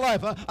in your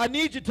life, I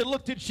need you to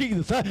look to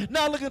Jesus.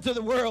 Not looking to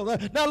the world,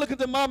 not looking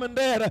to mom and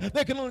dad.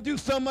 They can only do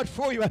so much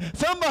for you.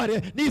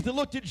 Somebody needs to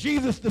look to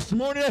Jesus this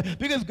morning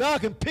because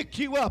God can pick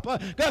you up.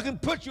 God can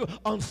put you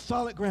on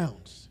solid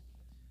grounds.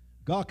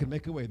 God can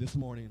make a way this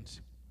morning.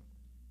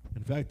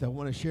 In fact, I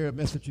want to share a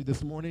message with you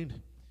this morning.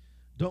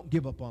 Don't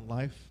give up on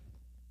life.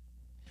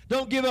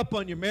 Don't give up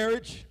on your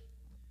marriage.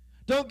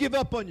 Don't give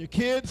up on your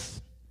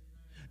kids.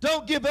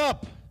 Don't give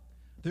up.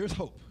 There's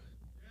hope.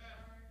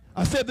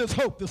 I said there's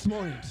hope this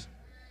morning.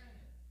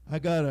 I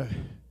got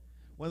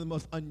one of the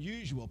most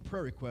unusual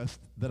prayer requests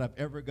that I've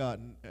ever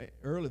gotten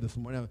early this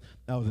morning.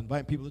 I was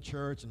inviting people to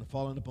church and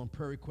following up on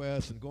prayer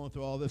requests and going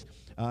through all this.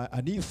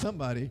 I need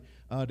somebody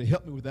to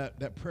help me with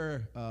that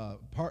prayer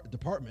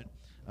department.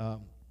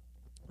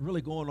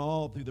 Really going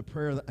all through the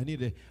prayer. I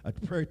need a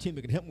prayer team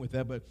that can help me with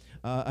that. But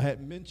I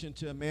had mentioned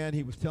to a man,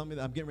 he was telling me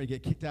that I'm getting ready to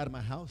get kicked out of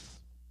my house.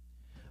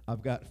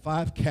 I've got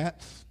 5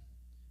 cats,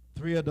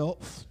 3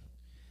 adults,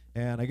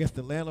 and I guess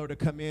the landlord had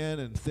come in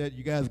and said,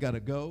 you guys got to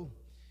go.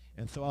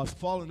 And so I was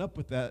following up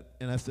with that,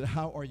 and I said,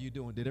 how are you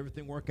doing? Did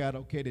everything work out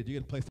okay? Did you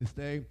get a place to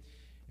stay?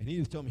 And he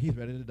just told me he's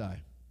ready to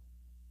die.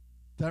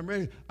 So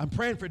I'm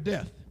praying for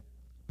death.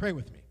 Pray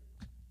with me.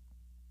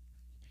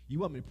 You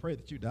want me to pray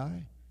that you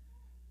die?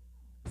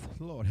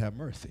 Lord have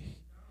mercy.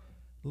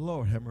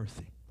 Lord have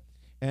mercy.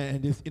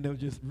 And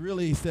just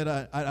really he said,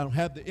 I don't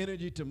have the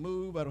energy to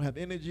move. I don't have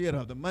the energy. I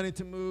don't have the money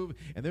to move.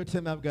 And they're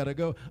telling me I've got to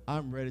go.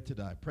 I'm ready to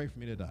die. Pray for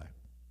me to die.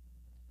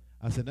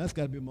 I said, that's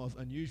got to be the most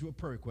unusual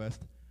prayer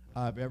request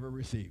I've ever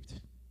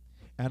received.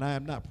 And I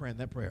am not praying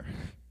that prayer.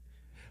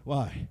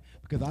 Why?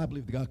 Because I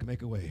believe that God can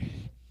make a way.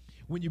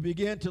 When you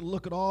begin to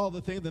look at all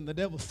the things and the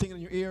devil's singing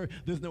in your ear,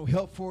 there's no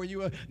help for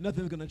you,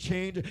 nothing's going to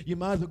change, you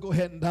might as well go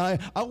ahead and die.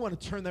 I want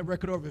to turn that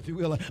record over, if you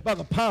will, by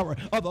the power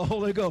of the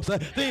Holy Ghost.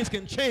 Things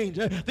can change.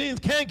 Things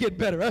can get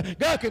better.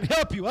 God can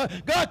help you.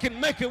 God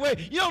can make a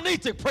way. You don't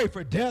need to pray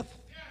for death.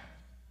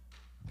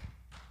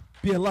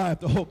 Be alive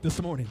to hope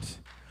this morning.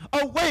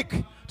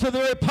 Awake to the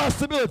very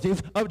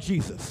possibilities of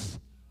Jesus.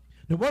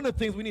 Now, one of the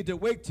things we need to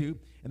awake to,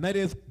 and that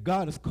is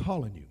God is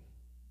calling you.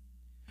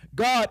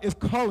 God is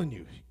calling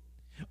you.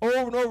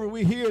 Over and over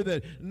we hear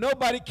that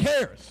nobody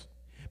cares.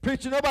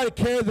 Preacher, nobody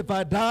cares if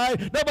I die.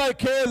 Nobody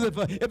cares if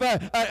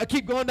I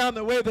keep going down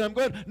the way that I'm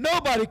going.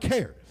 Nobody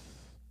cares.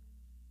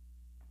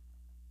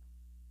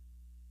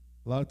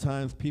 A lot of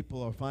times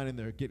people are finding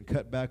they're getting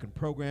cut back in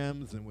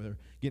programs and they're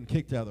getting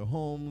kicked out of their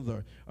homes,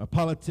 or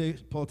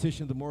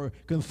politicians are more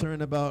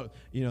concerned about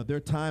their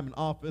time in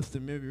office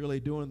than maybe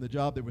really doing the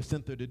job they were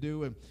sent there to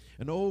do.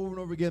 And over and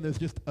over again there's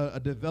just a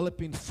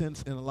developing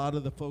sense in a lot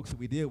of the folks that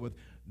we deal with,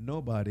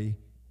 nobody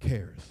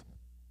cares.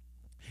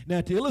 Now,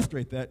 to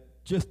illustrate that,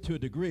 just to a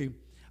degree,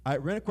 I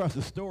ran across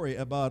a story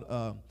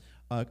about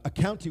a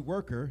county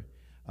worker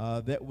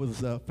that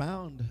was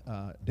found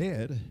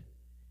dead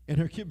in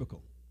her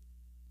cubicle.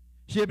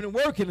 She had been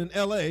working in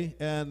L.A.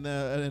 and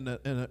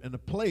in a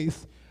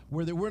place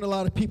where there weren't a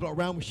lot of people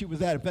around where she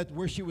was at. In fact,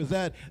 where she was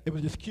at, it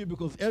was just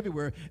cubicles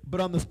everywhere.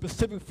 But on the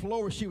specific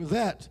floor where she was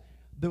at,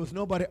 there was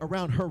nobody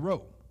around her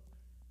row.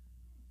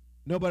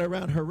 Nobody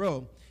around her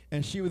row.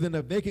 And she was in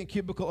a vacant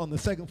cubicle on the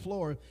 2nd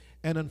floor,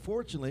 and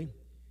unfortunately,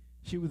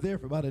 she was there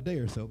for about a day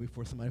or so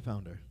before somebody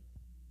found her.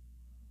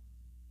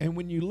 And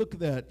when you look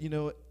at that,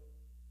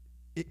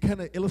 it kind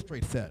of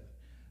illustrates that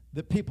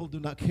people do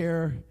not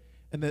care,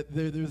 and that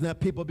there's not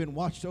people being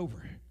watched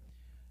over.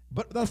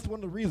 But that's one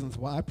of the reasons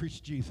why I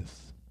preach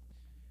Jesus.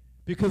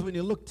 Because when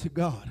you look to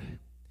God,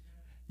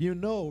 you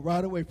know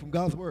right away from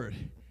God's word,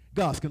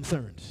 God's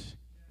concerned.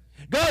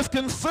 God's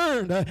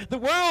concerned. The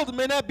world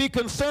may not be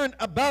concerned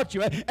about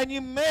you, and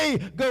you may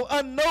go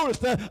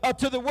unnoticed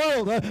to the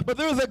world, but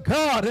there's a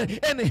God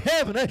in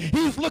heaven.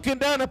 He's looking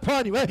down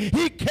upon you.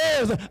 He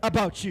cares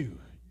about you.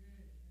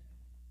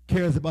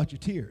 Cares about your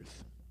tears.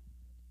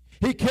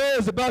 He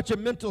cares about your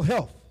mental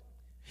health.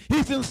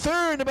 He's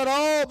concerned about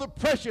all the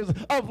pressures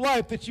of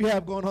life that you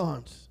have going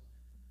on.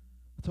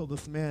 I told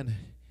this man,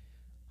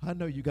 I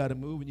know you got to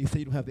move, and you say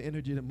you don't have the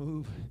energy to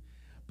move,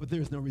 but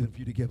there's no reason for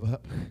you to give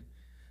up.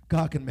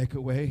 God can make a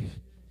way.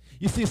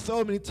 You see,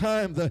 so many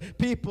times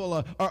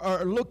people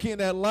are looking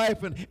at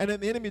life, and then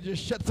the enemy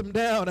just shuts them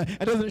down and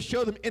doesn't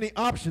show them any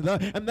options.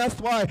 And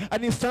that's why I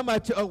need somebody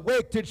to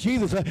awake to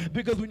Jesus,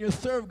 because when you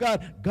serve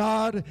God,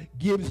 God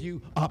gives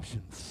you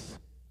options.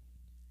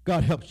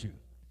 God helps you.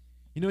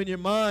 In your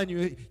mind,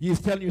 you're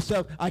telling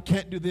yourself, I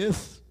can't do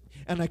this,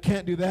 and I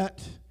can't do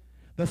that.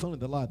 That's only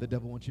the lie the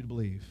devil wants you to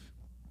believe.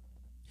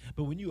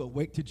 But when you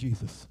awake to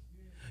Jesus,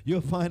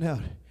 you'll find out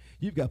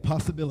you've got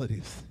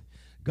possibilities.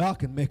 God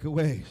can make a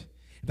way.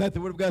 In fact,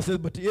 the Word of God says,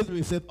 but to Israel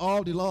he said,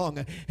 all day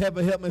long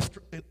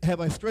have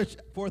I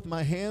stretched forth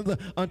my hands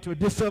unto a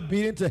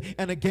disobedient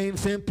and a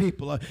gainsaying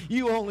people.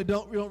 You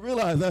don't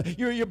realize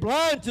you're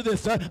blind to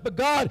this, but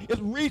God is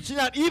reaching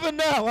out even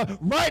now,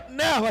 right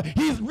now.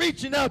 He's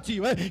reaching out to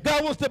you.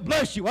 God wants to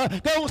bless you.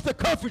 God wants to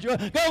comfort you.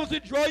 God wants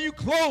to draw you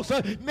close.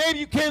 Maybe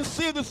you can't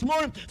see it this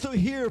morning, so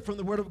hear from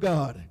the Word of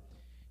God.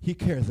 He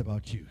cares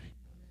about you.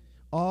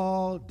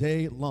 All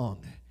day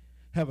long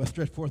have I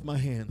stretched forth my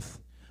hands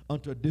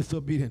unto a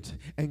disobedient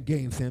and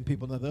gainsaying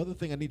people. Now, the other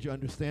thing I need you to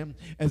understand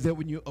is that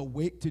when you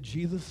awake to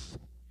Jesus,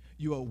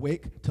 you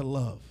awake to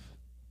love.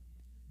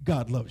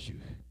 God loves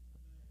you.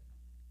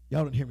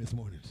 Y'all didn't hear me this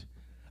morning.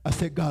 I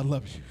said God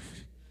loves you.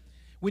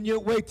 When you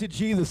awake to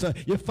Jesus,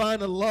 you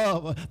find a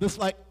love that's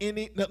like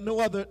no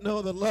other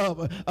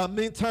love.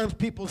 Many times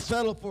people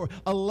settle for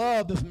a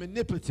love that's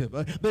manipulative.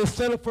 They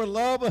settle for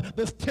love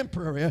that's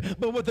temporary.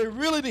 But what they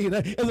really need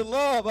is a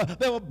love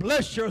that will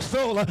bless your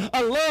soul.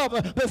 A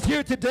love that's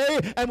here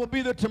today and will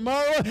be there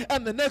tomorrow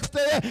and the next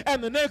day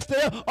and the next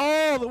day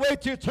all the way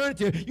to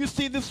eternity. You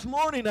see, this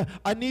morning,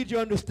 I need you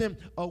to understand,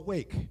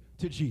 awake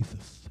to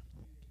Jesus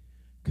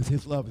because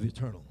his love is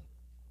eternal.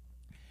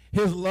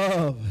 His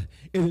love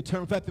is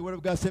eternal. In fact, the Word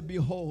of God said,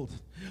 behold,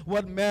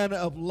 what manner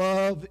of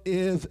love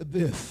is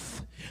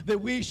this, that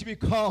we should be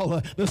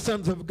called the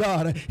sons of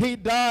God. He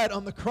died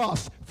on the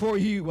cross for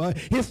you.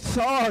 His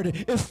heart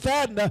is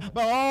saddened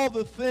by all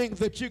the things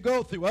that you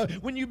go through.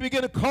 When you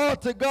begin to call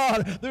to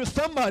God, there's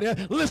somebody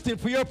listening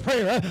for your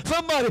prayer.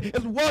 Somebody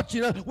is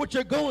watching what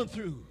you're going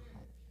through.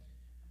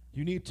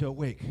 You need to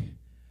awake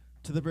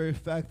to the very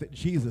fact that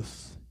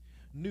Jesus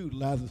knew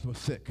Lazarus was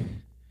sick.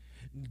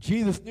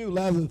 Jesus knew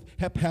Lazarus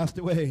had passed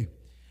away,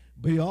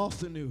 but he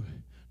also knew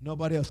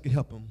nobody else could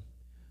help him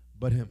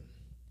but him.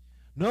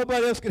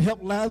 Nobody else could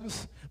help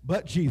Lazarus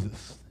but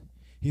Jesus.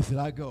 He said,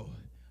 I go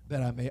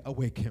that I may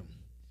awake him.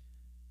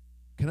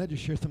 Can I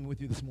just share something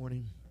with you this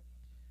morning?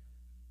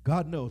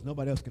 God knows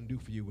nobody else can do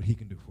for you what he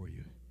can do for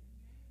you.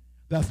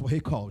 That's why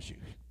he calls you.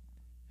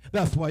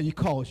 That's why he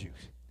calls you.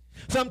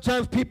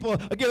 Sometimes people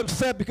get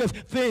upset because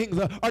things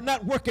are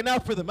not working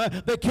out for them.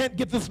 They can't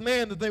get this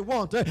man that they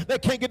want. They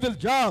can't get this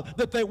job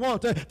that they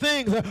want.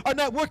 Things are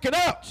not working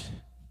out.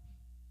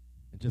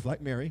 And just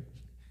like Mary,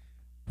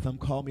 some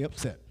call me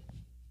upset.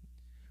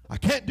 I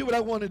can't do what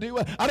I want to do.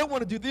 I don't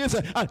want to do this.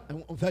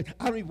 In fact,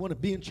 I don't even want to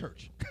be in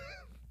church.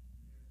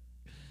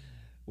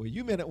 Well,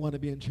 you may not want to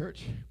be in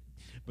church,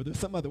 but there's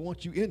somebody that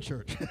wants you in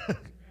church.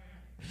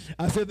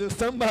 I said there's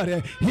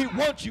somebody, he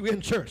wants you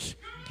in church.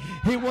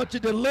 He wants you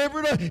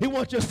delivered. He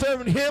wants you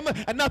serving him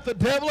and not the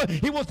devil.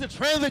 He wants to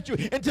translate you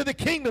into the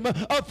kingdom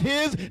of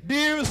his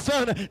dear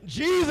son.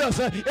 Jesus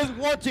is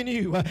wanting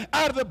you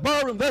out of the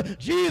barroom.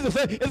 Jesus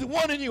is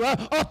wanting you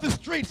off the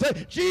streets.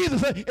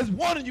 Jesus is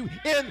wanting you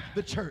in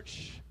the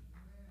church.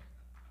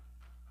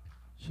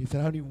 She said,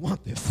 I don't even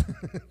want this.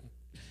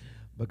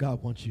 But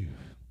God wants you.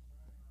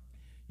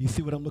 You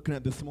see what I'm looking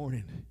at this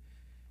morning?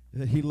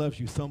 That he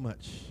loves you so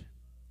much.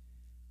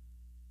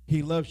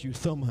 He loves you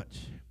so much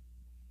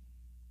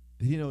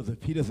that he knows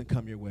if he doesn't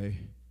come your way,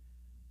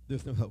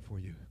 there's no help for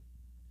you.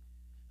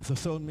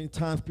 So many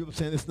times people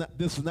saying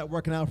this is not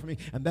working out for me,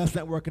 and that's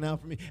not working out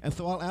for me. And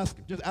so I'll ask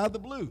just out of the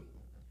blue,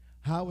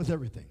 how is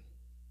everything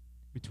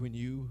between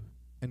you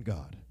and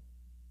God?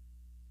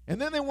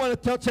 And then they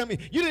want to tell me,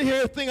 you didn't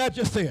hear a thing I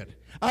just said.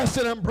 I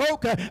said I'm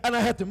broke and I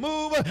had to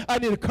move. I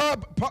need a car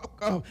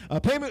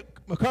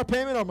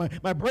payment, or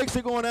my brakes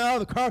are going out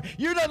of the car.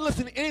 You're not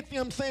listening to anything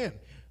I'm saying.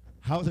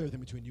 How's everything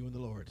between you and the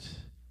Lord?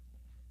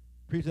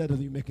 Preach, that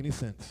doesn't even make any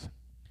sense.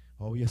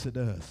 Oh, yes, it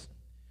does.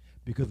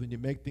 Because when you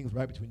make things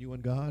right between you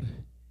and God,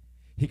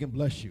 he can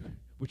bless you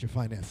with your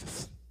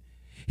finances.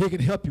 He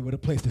can help you with a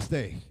place to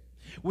stay.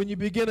 When you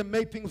begin to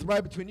make things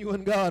right between you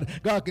and God,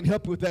 God can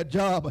help you with that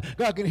job.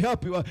 God can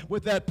help you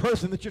with that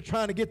person that you're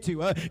trying to get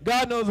to.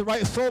 God knows the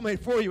right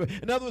soulmate for you.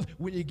 In other words,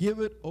 when you give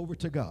it over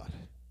to God,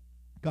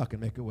 God can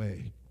make a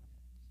way.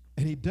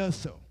 And he does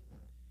so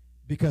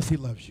because he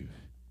loves you.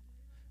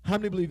 How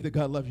many believe that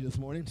God loves you this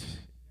morning?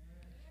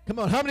 Come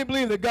on, how many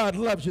believe that God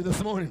loves you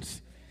this morning?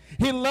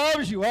 He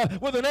loves you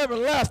with an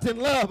everlasting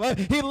love.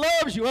 He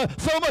loves you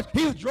so much.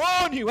 He's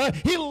drawn you.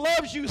 He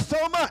loves you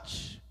so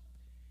much.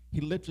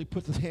 He literally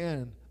puts his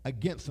hand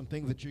against some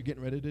things that you're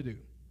getting ready to do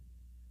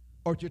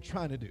or what you're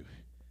trying to do.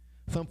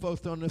 Some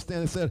folks don't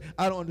understand. They said,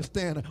 I don't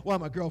understand why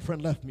my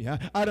girlfriend left me.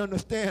 I don't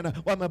understand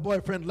why my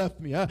boyfriend left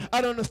me. I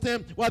don't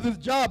understand why this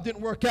job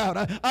didn't work out.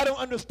 I don't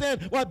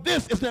understand why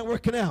this is not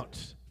working out.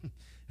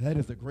 That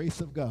is the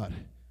grace of God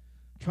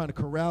trying to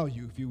corral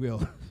you, if you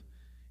will,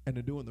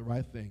 into doing the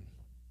right thing.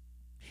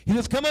 He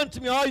says, come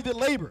unto me, all you that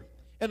labor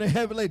and are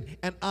heavy laden,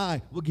 and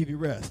I will give you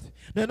rest.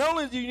 Now, not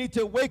only do you need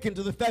to awaken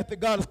to the fact that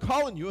God is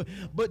calling you,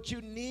 but you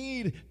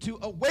need to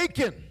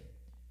awaken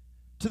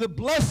to the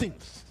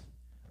blessings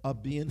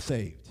of being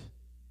saved.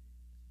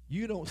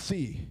 You don't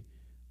see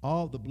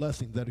all the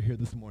blessings that are here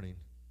this morning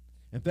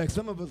In fact,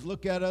 some of us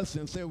look at us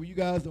and say, well, you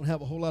guys don't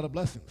have a whole lot of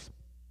blessings.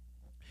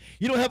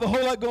 You don't have a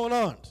whole lot going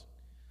on.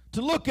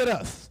 To look at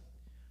us.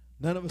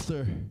 None of us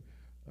are,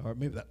 or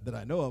maybe that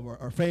I know of,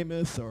 are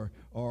famous or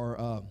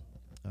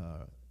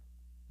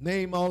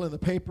name all in the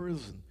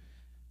papers.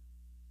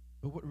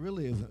 But what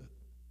really is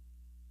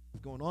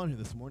going on here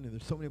this morning,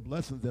 there's so many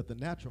blessings that the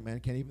natural man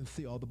can't even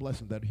see all the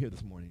blessings that are here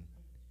this morning.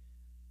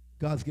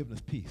 God's given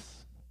us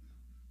peace.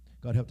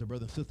 God helped our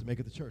brother and sister make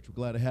it to church. We're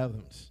glad to have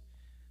them.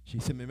 She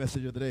sent me a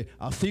message the other day.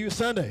 I'll see you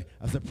Sunday.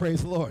 I said,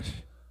 praise the Lord.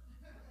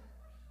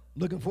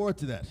 Looking forward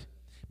to that.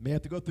 May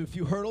have to go through a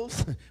few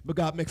hurdles, but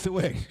God makes a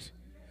way.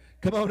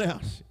 Come on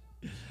out.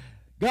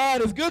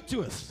 God is good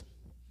to us.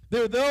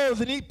 There are those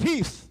that need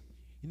peace.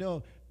 You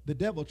know, the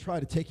devil tried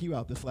to take you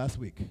out this last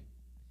week.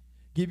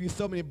 Give you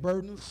so many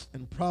burdens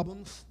and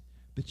problems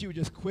that you would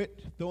just quit,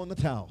 throw in the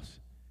towels.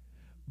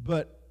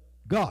 But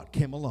God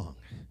came along.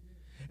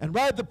 And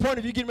right at the point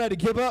of you getting ready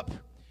to give up,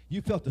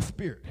 you felt the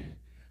Spirit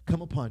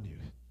come upon you.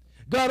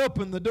 God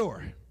opened the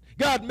door.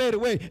 God made a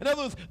way. In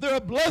other words, there are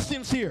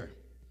blessings here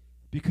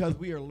because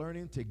we are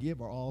learning to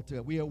give our all to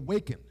God. We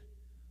awaken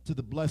to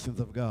the blessings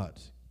of God.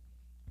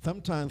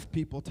 Sometimes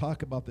people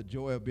talk about the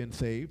joy of being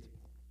saved,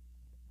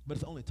 but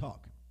it's only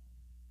talk.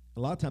 A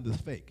lot of times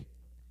it's fake.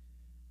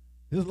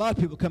 There's a lot of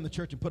people come to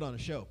church and put on a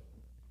show.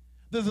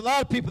 There's a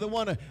lot of people that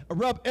want to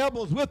rub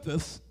elbows with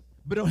us,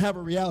 but don't have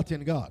a reality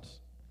in God.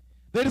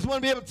 They just want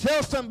to be able to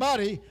tell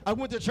somebody, I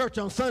went to church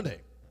on Sunday.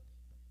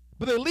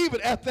 But they leave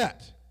it at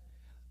that.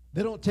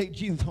 They don't take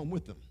Jesus home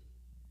with them.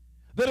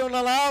 They don't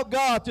allow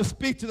God to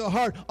speak to the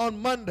heart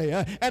on Monday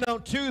and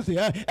on Tuesday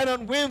and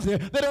on Wednesday.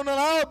 They don't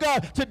allow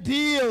God to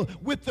deal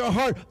with their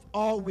heart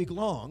all week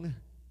long.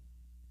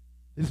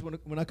 This is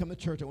when I come to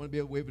church, I want to be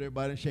able to wave at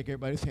everybody and shake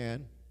everybody's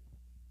hand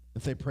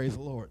and say, praise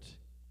the Lord.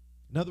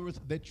 In other words,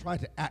 they try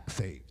to act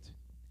saved.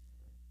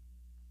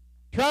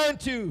 Trying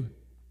to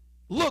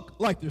look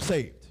like they're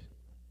saved.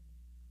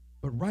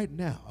 But right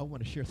now, I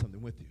want to share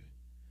something with you.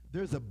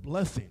 There's a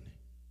blessing,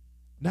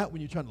 not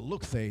when you're trying to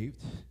look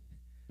saved,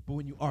 but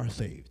when you are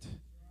saved.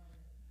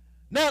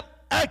 Not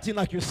acting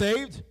like you're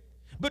saved,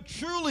 but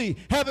truly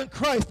having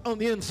Christ on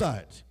the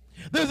inside.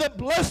 There's a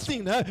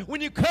blessing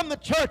when you come to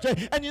church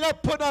and you're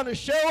not putting on a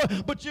show,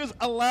 but you're just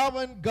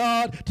allowing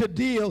God to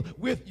deal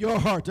with your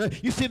heart.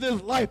 You see,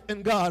 there's life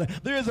in God.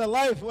 There is a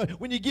life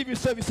when you give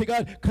yourself, you say,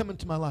 God, come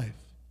into my life.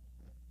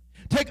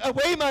 Take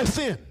away my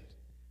sin.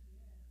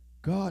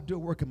 God, do a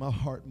work in my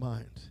heart and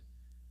mind.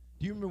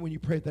 Do you remember when you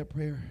prayed that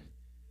prayer?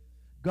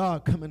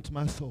 God, come into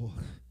my soul.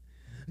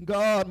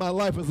 God, my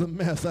life is a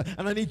mess,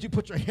 and I need you to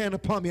put your hand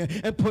upon me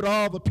and put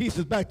all the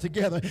pieces back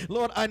together.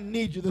 Lord, I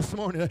need you this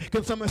morning.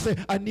 Can somebody say,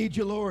 I need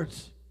you, Lord?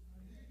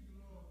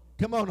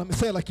 Come on, let me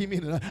say it like you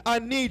mean it. I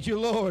need you,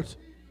 Lord.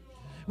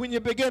 When you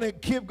begin to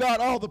give God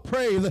all the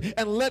praise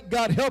and let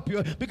God help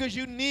you because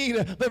you need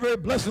the very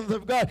blessings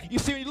of God. You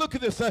see, when you look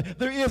at this,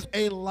 there is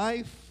a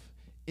life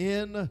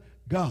in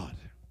God.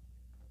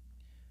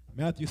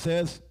 Matthew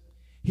says,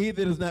 he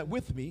that is not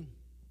with me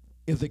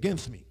is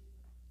against me.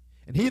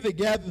 And he that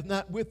gathereth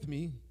not with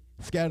me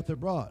scattereth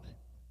abroad.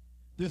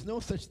 There's no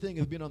such thing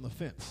as being on the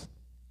fence.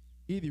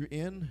 Either you're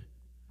in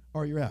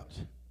or you're out.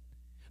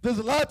 There's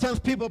a lot of times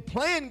people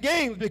playing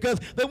games because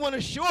they want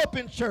to show up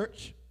in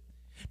church,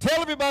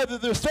 tell everybody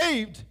that they're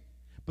saved,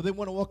 but they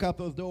want to walk out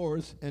those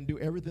doors and do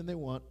everything they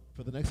want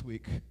for the next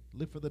week,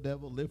 live for the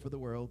devil, live for the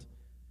world,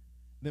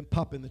 then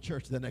pop in the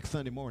church the next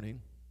Sunday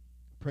morning.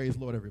 Praise the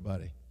Lord,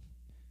 everybody.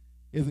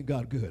 Isn't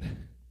God good?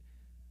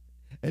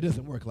 It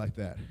doesn't work like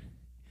that.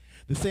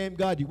 The same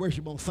God you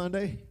worship on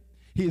Sunday,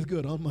 he is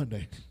good on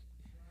Monday.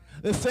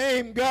 The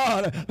same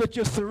God that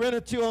you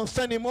surrender to on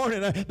Sunday morning,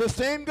 the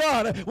same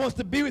God wants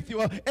to be with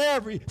you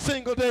every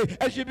single day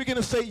as you begin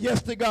to say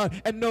yes to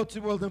God and no to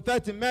the world. In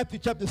fact, in Matthew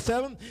chapter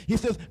 7, he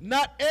says,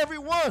 not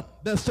everyone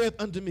that saith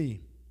unto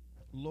me,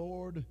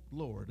 Lord,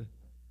 Lord,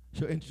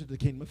 shall enter the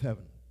kingdom of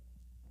heaven,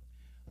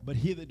 but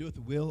he that doeth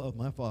the will of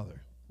my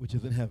Father, which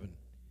is in heaven.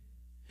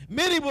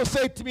 Many will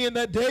say to me in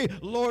that day,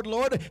 Lord,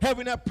 Lord, have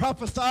we not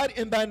prophesied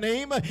in thy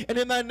name, and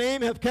in thy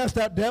name have cast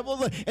out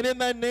devils, and in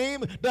thy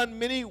name done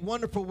many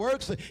wonderful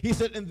works? He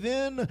said, and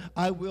then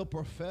I will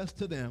profess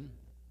to them,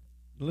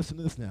 listen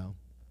to this now,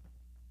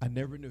 I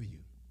never knew you.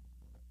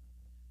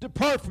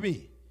 Depart from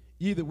me,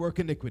 ye that work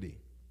iniquity.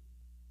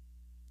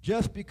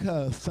 Just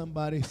because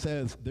somebody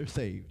says they're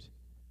saved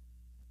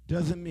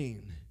doesn't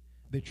mean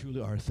they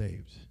truly are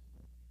saved.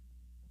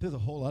 There's a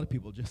whole lot of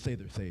people just say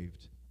they're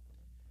saved.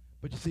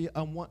 But you see,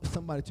 I want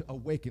somebody to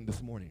awaken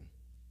this morning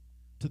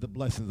to the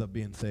blessings of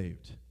being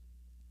saved.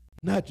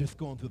 Not just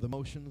going through the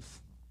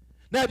motions,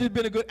 not just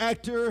being a good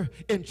actor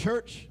in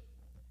church,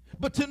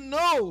 but to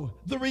know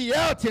the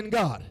reality in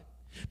God,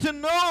 to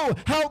know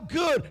how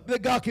good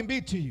that God can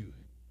be to you,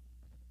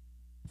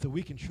 so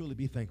we can truly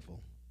be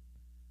thankful.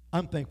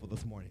 I'm thankful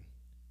this morning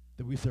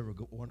that we serve a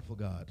good, wonderful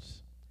God.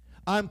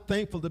 I'm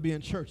thankful to be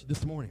in church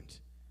this morning,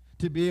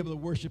 to be able to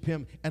worship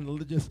him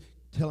and just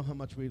tell him how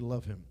much we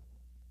love him.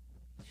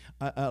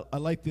 I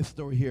like this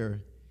story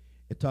here.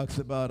 It talks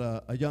about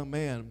a young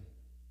man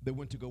that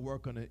went to go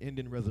work on an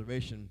Indian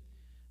reservation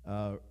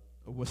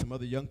with some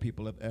other young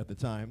people at the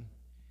time.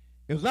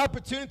 It was an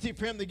opportunity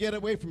for him to get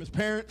away from his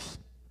parents,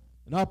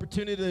 an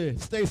opportunity to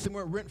stay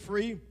somewhere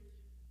rent-free,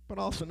 but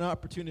also an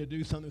opportunity to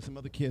do something with some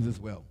other kids as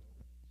well.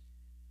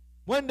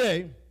 One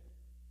day,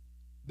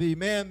 the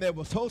man that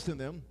was hosting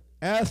them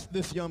asked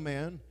this young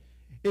man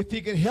if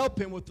he could help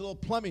him with a little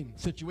plumbing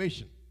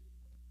situation.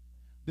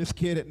 This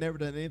kid had never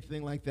done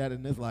anything like that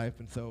in his life,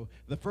 and so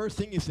the first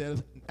thing he said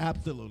is,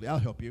 absolutely, I'll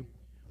help you.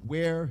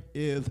 Where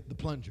is the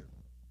plunger?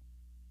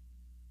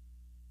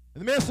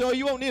 And the man said, oh,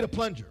 you won't need a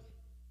plunger.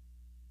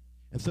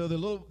 And so the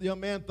little young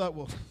man thought,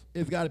 well,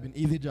 it's got to be an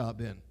easy job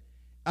then.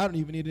 I don't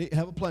even need to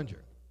have a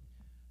plunger.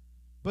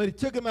 But he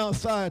took him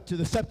outside to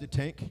the septic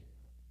tank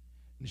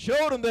and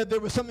showed him that there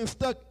was something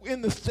stuck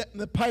in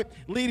the pipe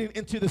leading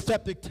into the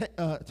septic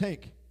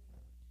tank.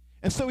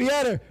 And so he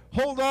had to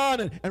hold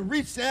on and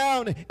reach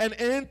down and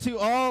into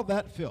all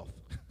that filth.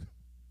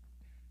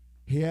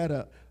 He had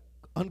to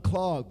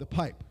unclog the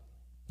pipe.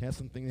 He had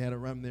something he had to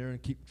run there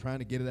and keep trying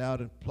to get it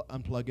out and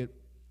unplug it.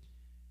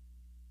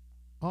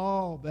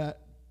 All that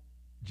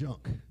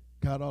junk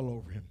got all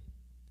over him.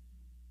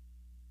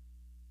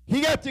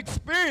 He got to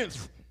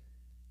experience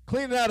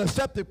cleaning out a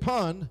septic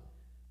pond,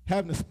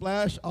 having a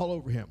splash all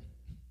over him.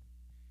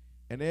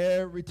 And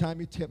every time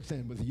he kept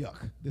saying, was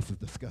yuck, this is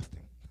disgusting.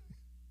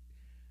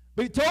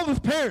 But he told his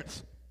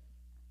parents,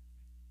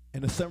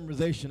 in a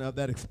summarization of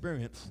that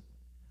experience,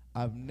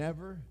 I've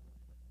never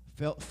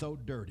felt so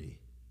dirty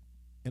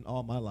in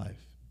all my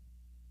life.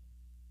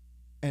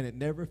 And it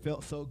never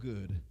felt so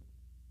good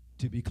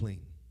to be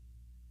clean.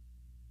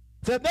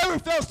 So I've never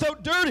felt so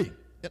dirty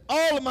in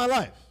all of my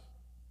life.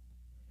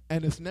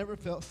 And it's never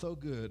felt so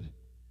good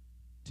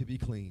to be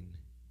clean.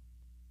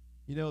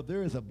 You know,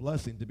 there is a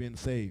blessing to being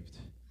saved.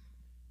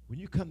 When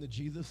you come to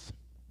Jesus,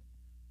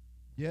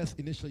 yes,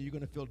 initially you're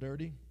going to feel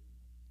dirty.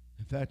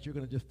 In fact, you're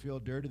going to just feel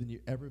dirtier than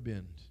you've ever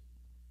been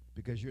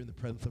because you're in the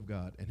presence of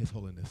God and his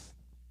holiness.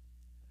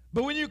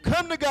 But when you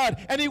come to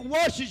God and he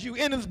washes you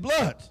in his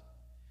blood,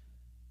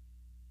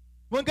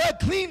 when God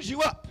cleans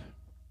you up,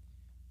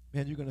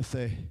 man, you're going to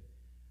say,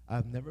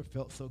 I've never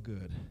felt so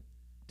good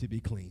to be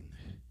clean.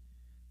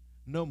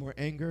 No more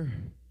anger,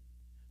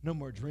 no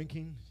more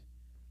drinking,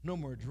 no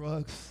more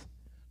drugs,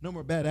 no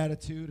more bad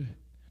attitude,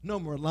 no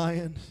more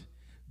lying.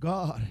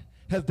 God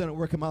has done a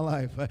work in my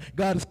life.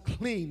 God has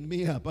cleaned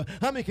me up.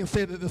 How many can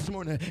say that this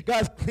morning?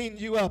 God's cleaned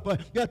you up.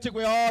 God took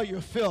away all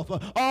your filth,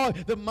 all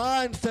the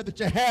mindset that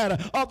you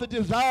had, all the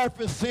desire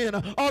for sin,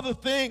 all the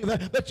things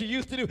that you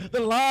used to do, the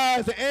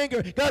lies, the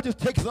anger. God just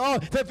takes it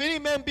all. So if any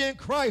man be in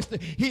Christ,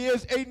 he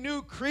is a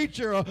new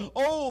creature.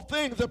 Old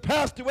things are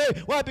passed away.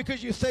 Why?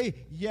 Because you say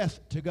yes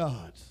to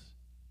God.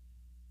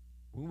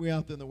 When we were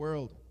out there in the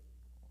world,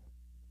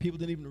 people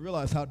didn't even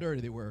realize how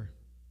dirty they were.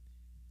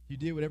 You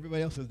did what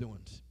everybody else was doing.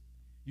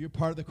 You're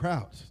part of the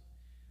crowd.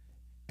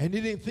 And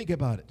you didn't think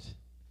about it.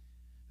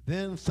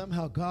 Then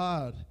somehow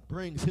God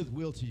brings his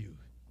will to you.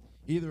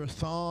 Either a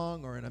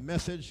song or in a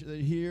message that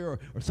you hear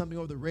or something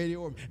over the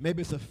radio, or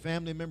maybe it's a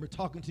family member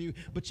talking to you,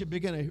 but you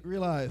begin to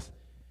realize,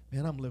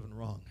 man, I'm living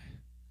wrong.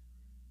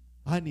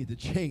 I need to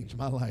change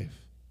my life.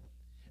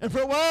 And for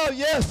a while,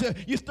 yes,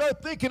 you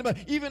start thinking about,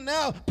 even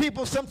now,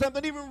 people sometimes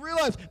don't even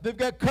realize they've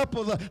got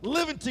couples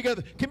living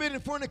together, committing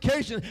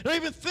fornication, don't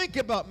even think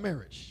about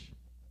marriage.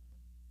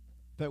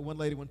 In fact, one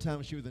lady one time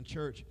when she was in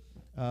church,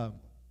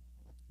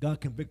 God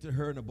convicted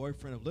her and her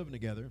boyfriend of living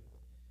together.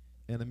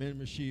 And I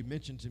remember she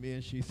mentioned to me,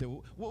 and she said,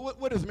 well,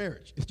 what is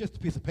marriage? It's just a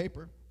piece of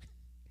paper.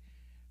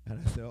 And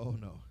I said, oh,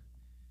 no.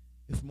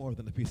 It's more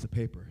than a piece of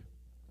paper.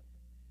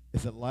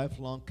 It's a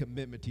lifelong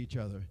commitment to each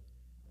other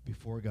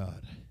before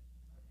God.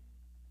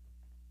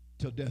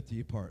 Till death do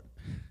you part.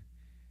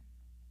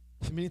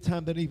 So many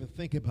times they don't even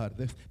think about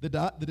it. The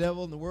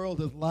devil in the world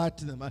has lied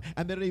to them,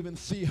 and they don't even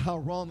see how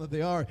wrong that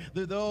they are.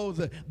 They're those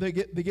that they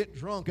get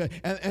drunk, and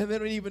they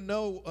don't even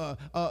know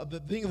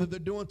the things that they're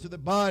doing to the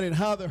body and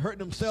how they're hurting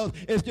themselves.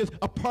 It's just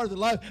a part of their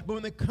life. But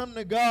when they come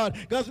to God,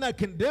 God's not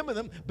condemning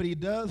them, but he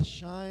does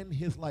shine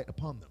his light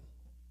upon them.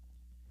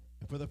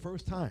 And for the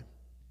first time,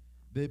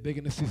 they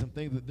begin to see some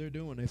things that they're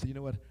doing. They say, you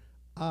know what?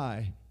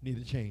 I need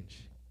to change.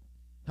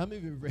 How many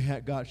of you have ever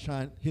had God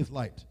shine his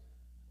light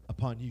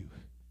upon you?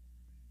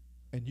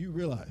 And you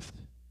realized,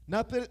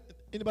 not that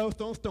anybody was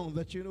throwing stones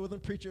at you, and it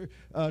wasn't a preacher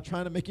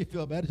trying to make you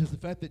feel bad, it's just the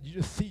fact that you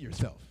just see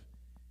yourself,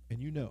 and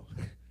you know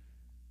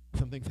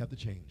some things have to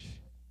change.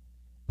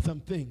 Some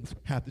things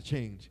have to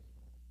change.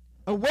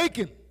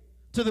 Awaken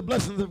to the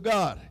blessings of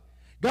God.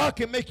 God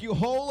can make you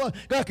whole.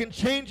 God can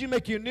change you,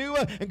 make you new,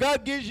 and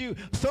God gives you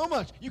so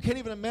much. You can't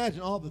even imagine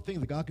all the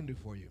things that God can do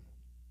for you.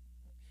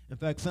 In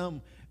fact,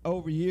 some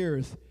over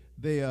years,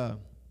 they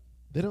don't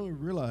even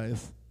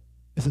realize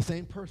it's the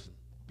same person.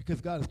 Because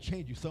God has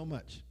changed you so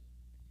much.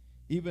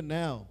 Even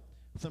now,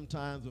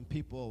 sometimes when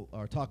people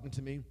are talking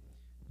to me,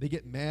 they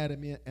get mad at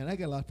me. And I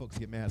get a lot of folks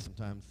get mad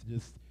sometimes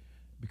just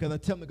because I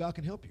tell them that God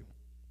can help you.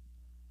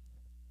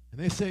 And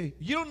they say,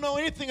 you don't know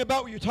anything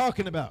about what you're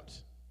talking about.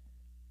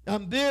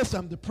 I'm this,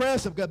 I'm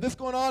depressed, I've got this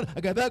going on, I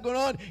got that going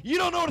on. You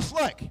don't know what it's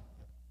like.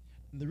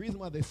 And the reason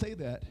why they say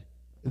that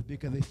is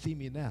because they see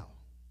me now.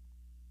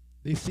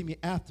 They see me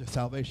after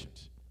salvation,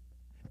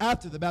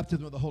 after the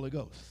baptism of the Holy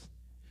Ghost.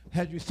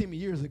 Had you seen me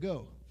years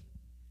ago,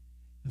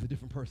 as a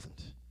different person.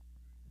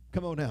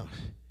 Come on now.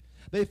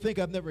 They think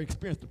I've never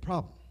experienced a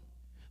problem.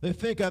 They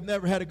think I've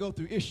never had to go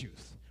through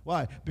issues.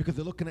 Why? Because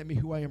they're looking at me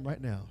who I am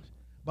right now,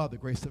 by the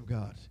grace of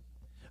God.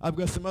 I've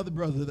got some other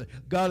brothers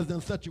that God has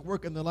done such a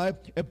work in their life.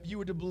 If you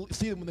were to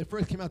see them when they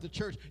first came out to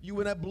church, you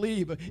would not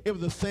believe it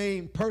was the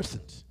same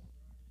person.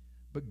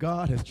 But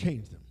God has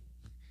changed them.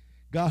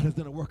 God has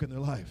done a work in their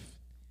life.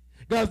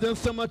 God's done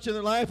so much in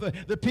their life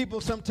that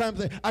people sometimes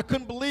say, I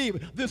couldn't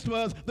believe this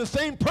was the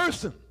same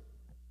person.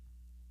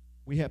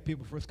 We have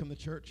people first come to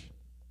church,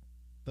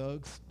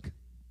 thugs,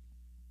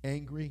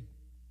 angry,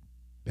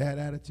 bad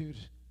attitude,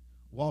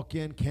 walk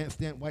in, can't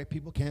stand white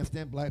people, can't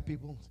stand black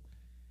people,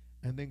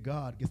 and then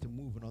God gets to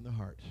moving on their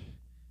heart,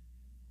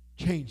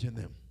 changing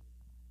them,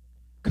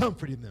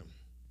 comforting them,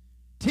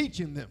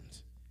 teaching them.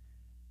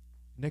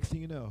 Next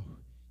thing you know,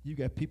 you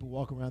got people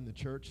walking around the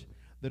church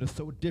that are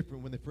so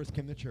different when they first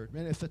came to church.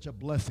 Man, it's such a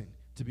blessing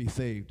to be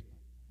saved.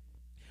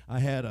 I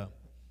had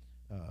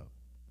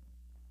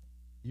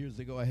years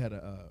ago,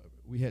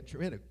 we had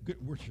a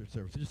good worship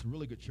service, just a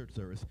really good church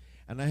service.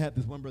 And I had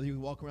this one brother, he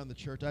would walk around the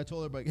church. I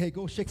told everybody, hey,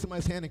 go shake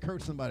somebody's hand and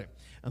encourage somebody.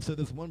 And so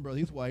this one brother,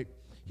 he's white,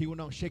 he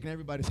went on shaking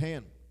everybody's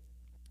hand.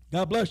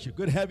 God bless you.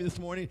 Good to have you this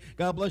morning.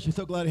 God bless you.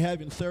 So glad to have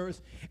you in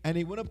service. And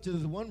he went up to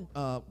this one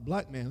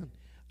black man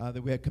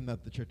that we had come out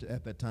to the church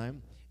at that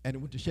time, and he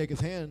went to shake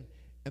his hand,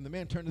 and the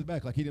man turned his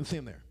back like he didn't see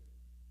him there.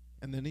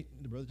 And then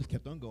the brother just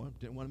kept on going,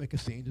 didn't want to make a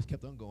scene, just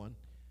kept on going.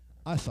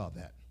 I saw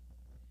that.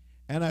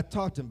 And I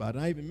talked to him about it,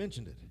 and I even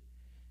mentioned it.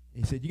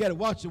 He said, you got to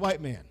watch the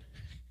white man.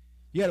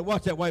 You got to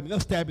watch that white man. They'll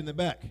stab you in the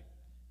back.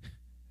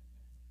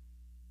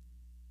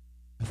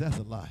 I said, that's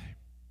a lie.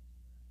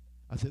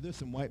 I said, there's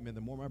some white men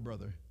that are more my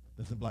brother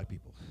than some black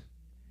people.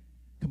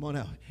 Come on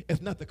out.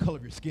 It's not the color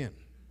of your skin.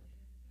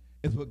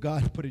 It's what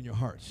God has put in your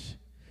hearts.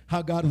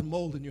 How God is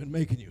molding you and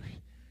making you.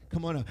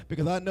 Come on out.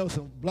 Because I know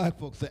some black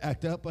folks that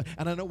act up,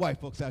 and I know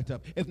white folks act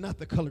up. It's not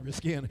the color of your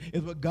skin.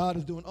 It's what God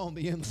is doing on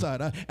the inside.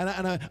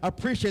 I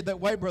appreciate that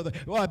white brother.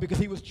 Why? Because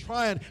he was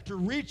trying to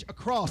reach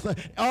across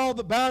all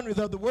the boundaries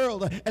of the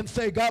world and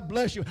say, God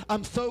bless you.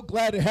 I'm so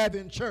glad to have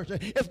you in church.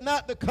 It's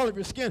not the color of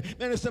your skin.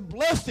 Man, it's a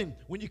blessing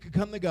when you can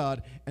come to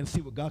God and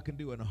see what God can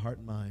do in a heart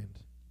and mind.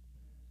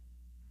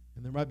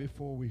 And then right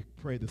before we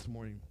pray this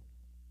morning,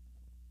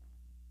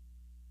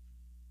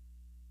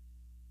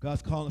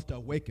 God's calling us to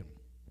awaken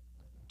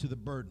to the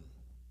burden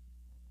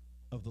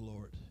of the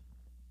Lord.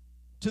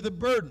 To the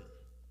burden.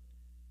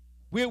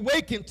 We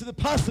awaken to the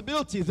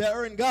possibilities that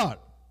are in God.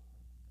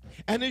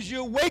 And as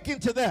you awaken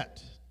to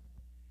that,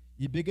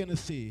 you begin to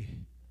see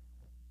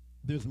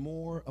there's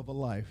more of a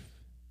life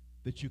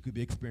that you could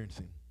be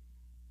experiencing.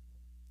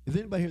 Is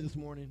anybody here this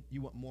morning,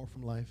 you want more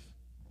from life?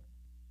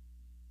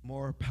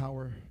 More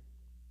power,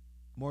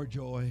 more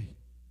joy,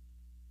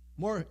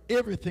 more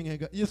everything in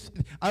God.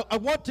 I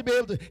want to be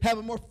able to have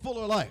a more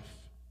fuller life.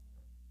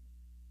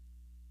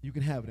 You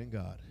can have it in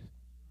God.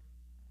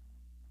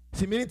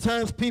 See, many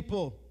times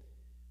people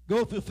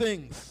go through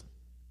things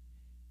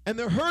and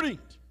they're hurting.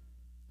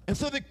 And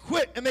so they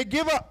quit and they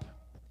give up,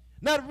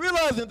 not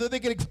realizing that they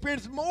can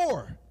experience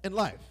more in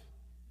life.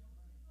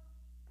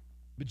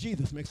 But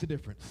Jesus makes a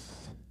difference.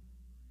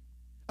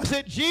 I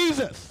said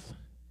Jesus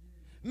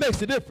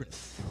makes a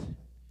difference.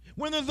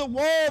 When there's a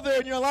wall there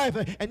in your life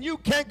and you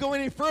can't go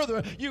any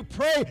further, you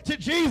pray to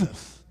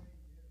Jesus.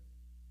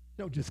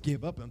 Don't just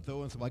give up and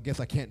throw in, so I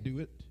guess I can't do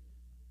it.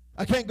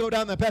 I can't go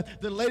down that path.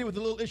 The lady with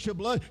the little issue of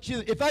blood, she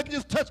said, if I can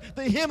just touch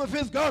the hem of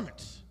his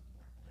garments,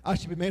 I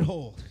should be made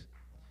whole.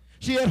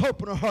 She had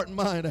hope in her heart and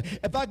mind.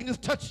 If I can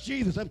just touch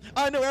Jesus,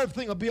 I know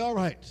everything will be all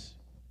right.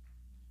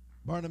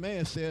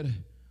 Bartimaeus said,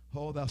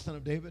 oh, thou son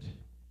of David,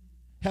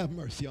 have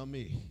mercy on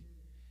me.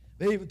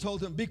 They even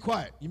told him, be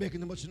quiet. You're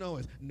making too much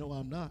noise. No,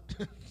 I'm not.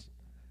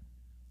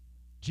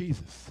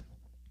 Jesus,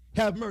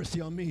 have mercy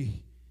on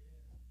me.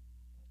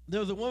 There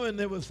was a woman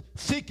that was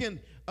seeking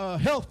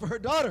health for her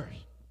daughter.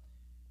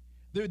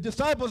 The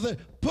disciples said,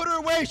 put her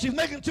away. She's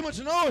making too much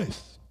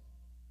noise.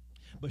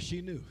 But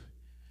she knew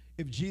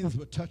if Jesus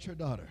would touch her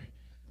daughter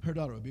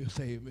would be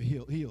saved and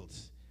healed.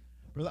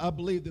 Brother, I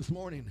believe this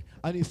morning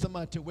I need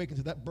somebody to awaken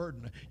to that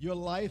burden. Your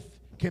life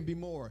can be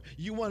more.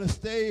 You want to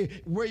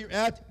stay where you're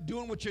at,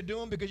 doing what you're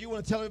doing because you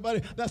want to tell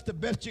everybody that's the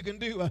best you can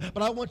do.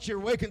 But I want you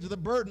to awaken to the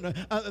burden,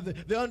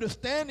 the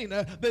understanding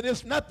that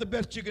it's not the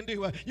best you can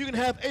do. You can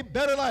have a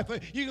better life.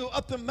 You can go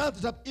up the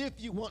mountaintop if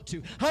you want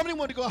to. How many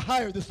want to go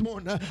higher this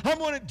morning? How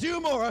many want to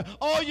do more?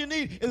 All you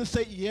need is to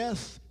say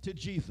yes to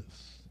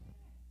Jesus.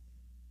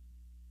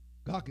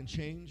 God can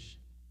change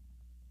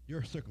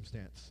your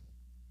circumstance.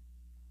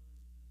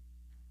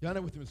 Y'all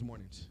know with me this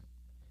morning.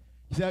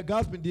 You see,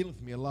 God's been dealing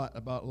with me a lot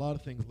about a lot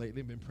of things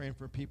lately. I've been praying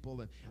for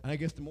people, and I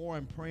guess the more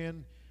I'm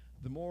praying,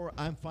 the more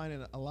I'm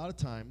finding a lot of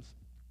times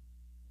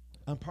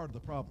I'm part of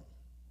the problem.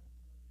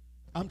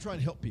 I'm trying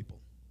to help people.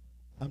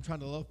 I'm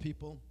trying to love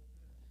people.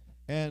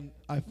 And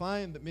I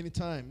find that many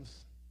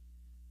times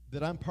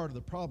that I'm part of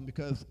the problem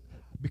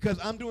because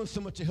I'm doing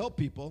so much to help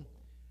people,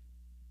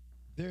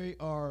 they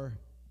are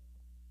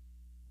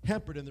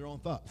hampered in their own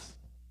thoughts.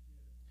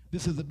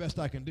 This is the best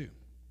I can do.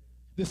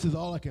 This is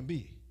all I can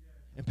be.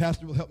 And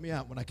pastor will help me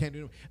out when I can't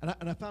do it.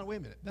 And I found, wait a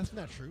minute, that's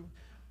not true.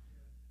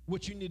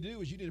 What you need to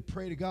do is you need to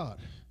pray to God.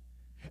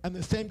 And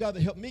the same God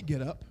that helped me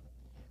get up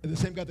is the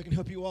same God that can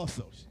help you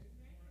also.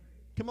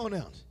 Come on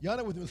out. Y'all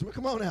know with me.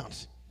 Come on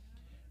out.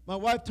 My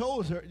wife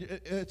told her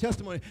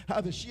testimony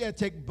how that she had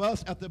to take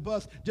bus after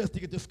bus just to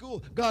get to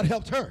school. God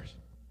helped her.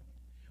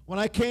 When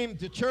I came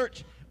to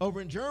church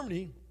over in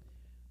Germany,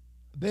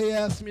 they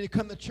asked me to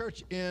come to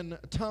church in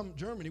Thun,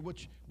 Germany,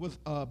 which was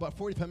about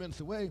 45 minutes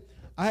away.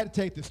 I had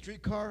to take the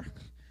streetcar,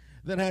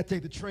 then I had to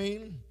take the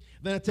train,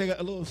 then I had to take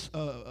a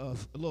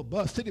little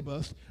bus, city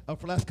bus, for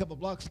the last couple of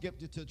blocks to get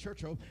to the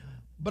church home.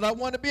 But I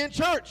wanted to be in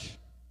church.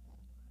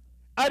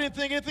 I didn't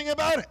think anything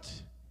about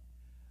it.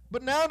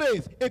 But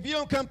nowadays, if you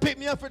don't come pick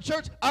me up for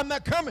church, I'm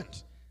not coming.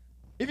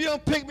 If you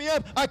don't pick me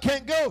up, I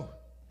can't go.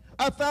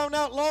 I found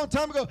out a long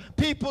time ago,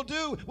 people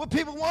do what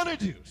people want to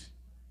do.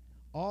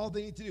 All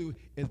they need to do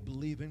is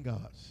believe in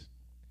God.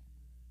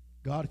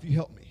 God, if you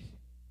help me.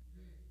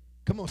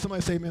 Come on,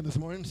 somebody say amen this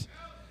morning.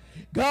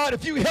 God,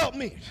 if you help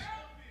me.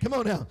 Come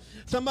on now.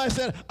 Somebody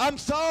said, I'm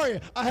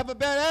sorry. I have a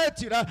bad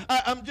attitude.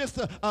 I'm just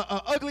an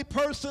ugly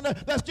person.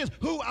 That's just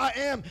who I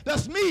am.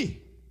 That's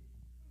me.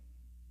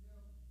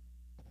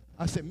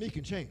 I said, me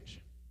can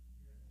change.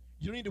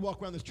 You don't need to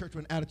walk around this church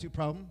with an attitude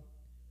problem.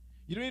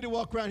 You don't need to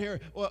walk around here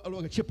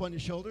with a chip on your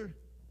shoulder.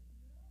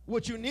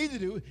 What you need to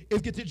do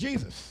is get to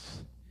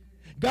Jesus.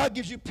 God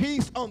gives you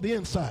peace on the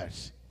inside.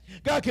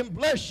 God can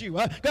bless you.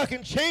 God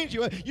can change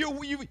you.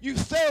 You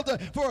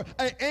settled for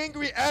an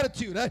angry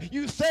attitude.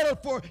 You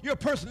settled for your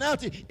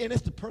personality, and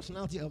it's the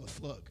personality of a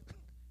slug.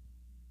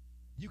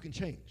 You can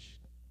change.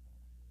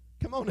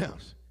 Come on now.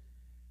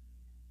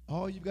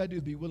 All you've got to do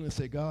is be willing to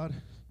say, God,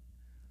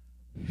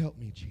 help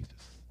me, Jesus.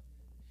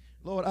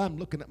 Lord, I'm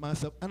looking at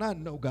myself, and I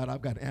know, God,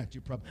 I've got an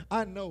attitude problem.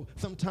 I know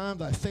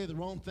sometimes I say the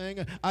wrong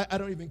thing. I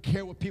don't even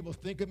care what people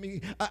think of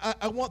me.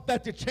 I want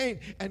that to change,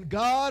 and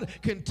God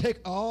can take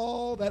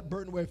all that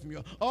burden away from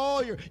you.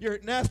 All your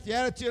nasty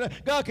attitude.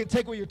 God can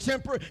take away your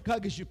temper.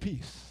 God gives you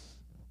peace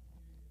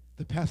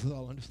that passes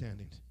all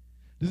understanding.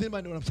 Does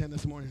anybody know what I'm saying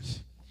this morning?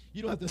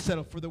 You don't have to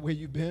settle for the way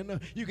you've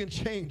been. You can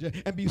change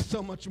and be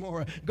so much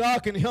more.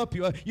 God can help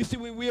you. You see,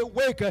 when we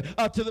awake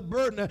to the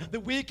burden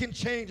that we can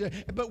change,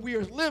 but we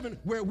are living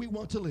where we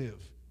want to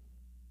live.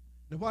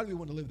 Now, why do we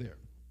want to live there?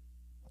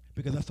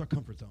 Because that's our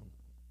comfort zone.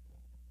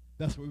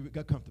 That's where we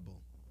got comfortable.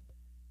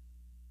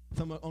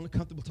 Some are only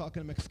comfortable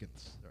talking to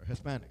Mexicans or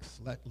Hispanics,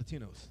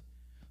 Latinos.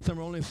 Some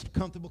are only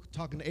comfortable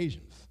talking to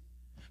Asians.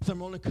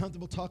 Some are only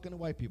comfortable talking to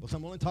white people.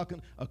 Some are only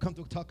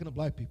comfortable talking to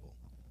black people.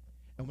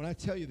 And when I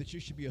tell you that you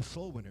should be a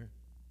soul winner,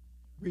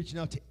 reaching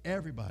out to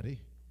everybody,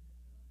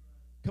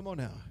 come on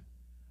now,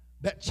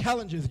 that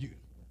challenges you.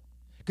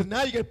 Because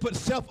now you got to put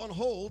self on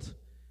hold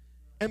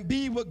and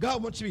be what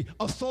God wants you to be,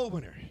 a soul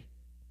winner.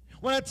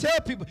 When I tell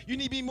people you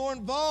need to be more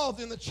involved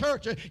in the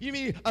church, you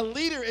need a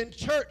leader in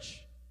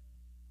church.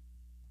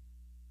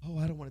 Oh,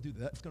 I don't want to do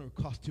that. That's going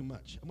to cost too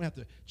much. I'm going to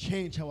have to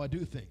change how I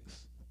do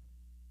things.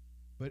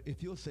 But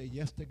if you'll say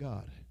yes to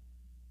God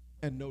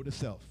and no to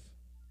self.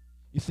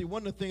 You see,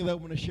 one of the things I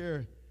want to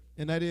share,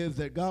 and that is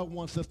that God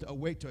wants us to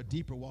awake to a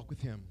deeper walk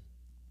with him.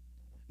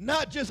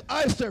 Not just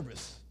eye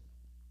service,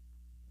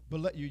 but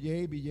let your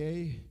yea be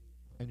yea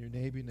and your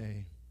nay be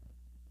nay.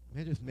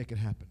 Man, just make it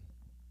happen.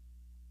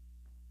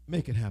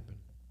 Make it happen.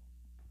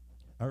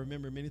 I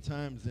remember many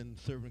times in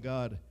serving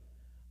God,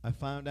 I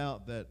found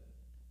out that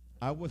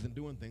I wasn't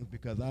doing things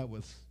because I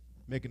was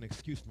making an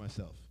excuse for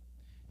myself.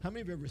 How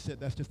many of you ever said,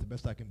 that's just the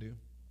best I can do?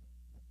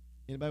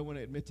 Anybody want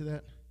to admit to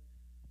that?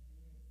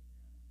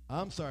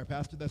 I'm sorry,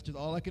 Pastor, that's just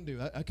all I can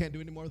do. I can't do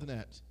any more than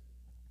that.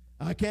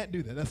 I can't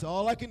do that. That's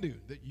all I can do.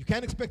 You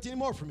can't expect any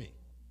more from me.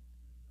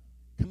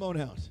 Come on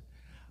out.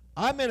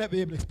 I may not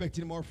be able to expect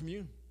any more from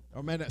you,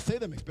 or may not say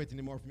that I'm expecting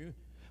any more from you,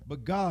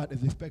 but God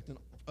is expecting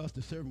us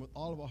to serve him with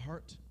all of our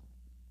heart,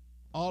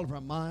 all of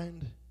our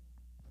mind,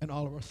 and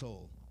all of our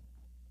soul.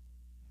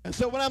 And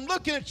so when I'm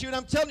looking at you and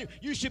I'm telling you,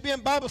 you should be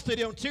in Bible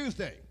study on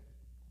Tuesday.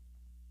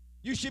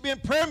 You should be in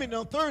prayer meeting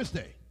on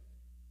Thursday.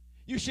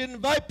 You should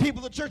invite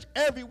people to church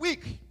every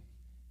week.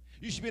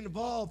 You should be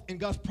involved in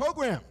God's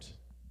programs.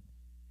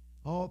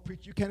 Oh,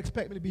 preacher, you can't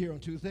expect me to be here on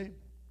Tuesday.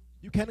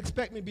 You can't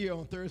expect me to be here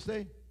on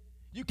Thursday.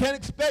 You can't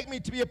expect me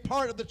to be a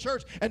part of the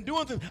church and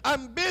doing things.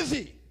 I'm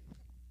busy.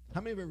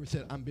 How many of you ever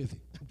said, I'm busy?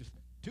 I'm just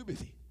too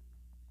busy.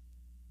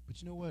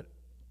 But you know what?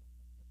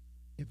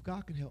 If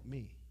God can help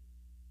me,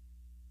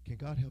 can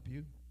God help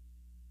you?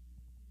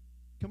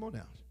 Come on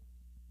now.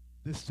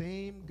 The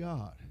same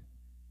God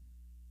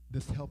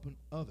that's helping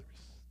others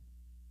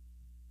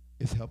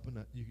is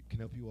helping, can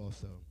help you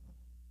also.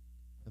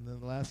 And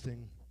then the last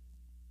thing,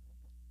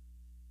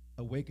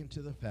 awaken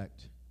to the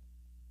fact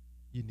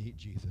you need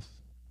Jesus.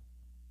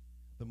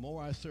 The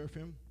more I serve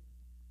him,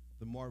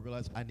 the more I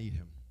realize I need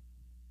him.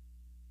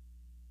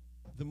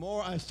 The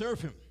more I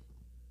serve him,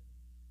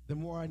 the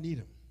more I need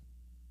him.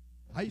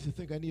 I used to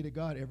think I needed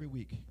God every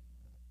week.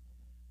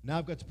 Now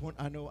I've got to the point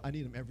I know I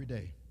need him every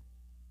day.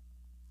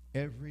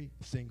 every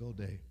single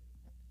day.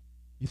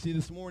 You see,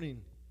 this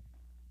morning,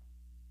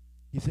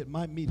 he said,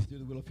 my meat is to do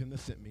the will of him that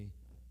sent me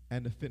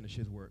and to finish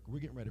his work. We're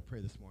getting ready to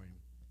pray this morning.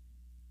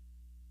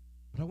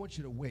 But I want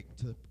you to wake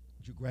to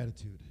your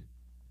gratitude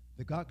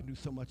that God can do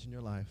so much in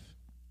your life.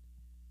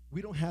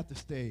 We don't have to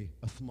stay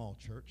a small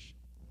church.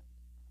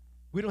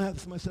 We don't have to,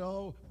 somebody say,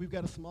 oh, we've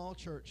got a small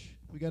church.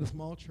 We got a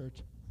small church.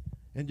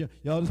 And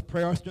y'all just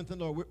pray our strength in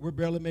the Lord. We're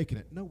barely making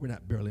it. No, we're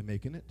not barely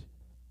making it.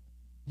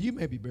 You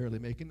may be barely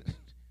making it.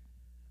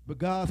 But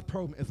God's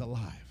program is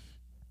alive.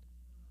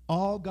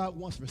 All God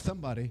wants for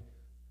somebody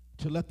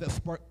to let that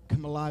spark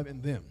come alive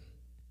in them.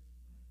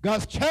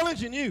 God's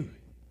challenging you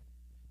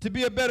to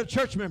be a better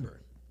church member.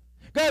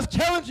 God's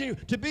challenging you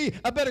to be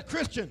a better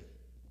Christian.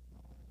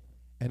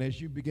 And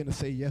as you begin to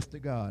say yes to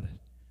God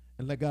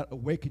and let God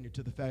awaken you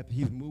to the fact that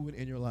he's moving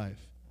in your life,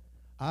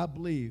 I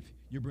believe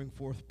you bring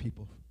forth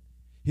people.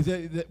 He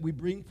said that we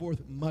bring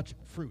forth much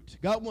fruit.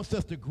 God wants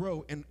us to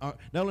grow in not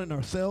only in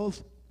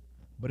ourselves,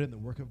 but in the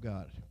work of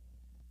God.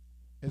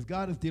 As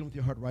God is dealing with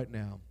your heart right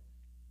now,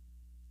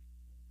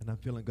 and I'm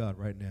feeling God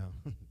right now,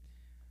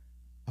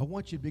 I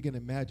want you to begin to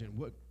imagine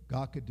what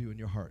God could do in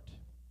your heart.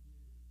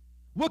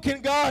 What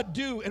can God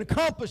do and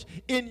accomplish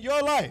in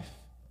your life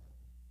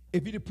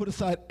if you to put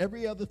aside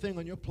every other thing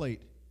on your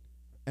plate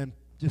and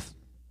just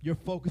your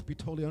focus be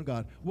totally on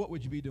God? What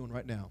would you be doing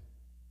right now?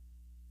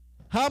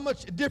 How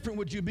much different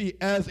would you be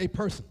as a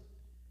person?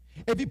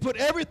 If you put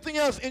everything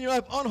else in your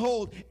life on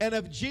hold, and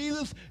if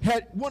Jesus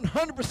had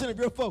 100% of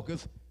your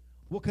focus,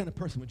 what kind of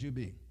person would you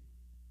be?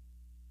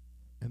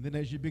 And then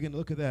as you begin to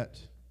look at that,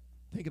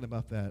 thinking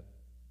about that,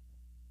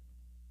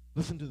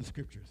 listen to the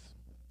scriptures.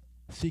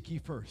 Seek ye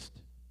first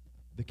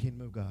the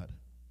kingdom of God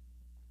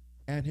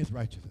and his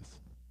righteousness.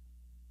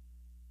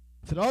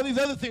 It said all these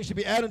other things should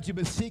be added to you,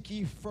 but seek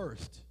ye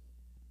first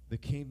the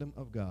kingdom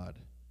of God.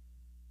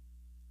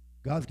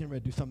 God's getting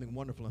ready to do something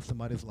wonderful in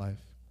somebody's life,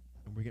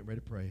 and we're getting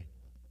ready to pray.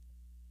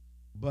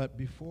 But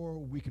before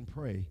we can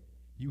pray,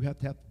 you have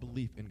to have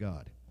belief in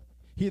God.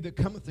 He that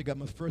cometh to God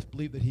must first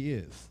believe that he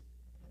is,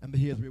 and that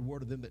he has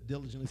rewarded them that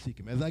diligently seek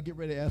him. As I get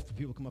ready to ask the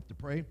people to come up to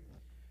pray,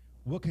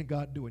 what can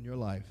God do in your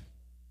life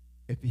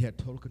if he had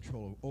total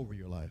control over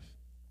your life?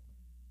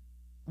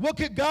 What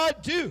could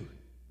God do?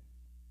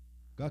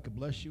 God could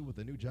bless you with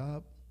a new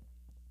job.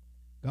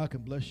 God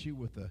can bless you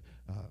with a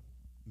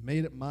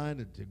made-up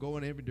mind to go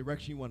in every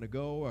direction you want to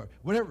go, or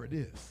whatever it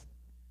is.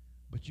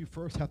 But you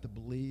first have to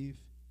believe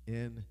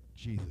in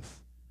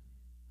Jesus.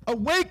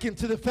 Awaken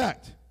to the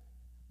fact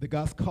that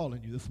God's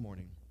calling you this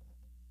morning.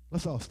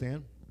 Let's all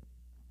stand.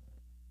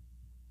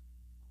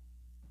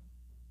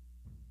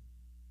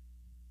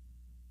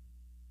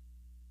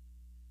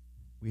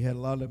 We had a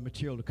lot of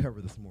material to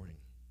cover this morning.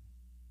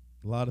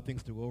 A lot of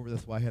things to go over.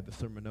 That's why I had the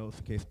sermon notes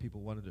in case people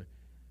wanted to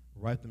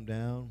write them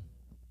down.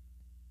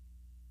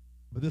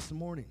 But this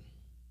morning,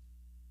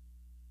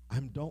 I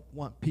don't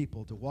want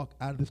people to walk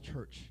out of this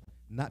church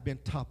not being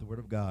taught the Word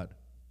of God,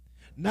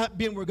 not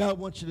being where God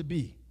wants you to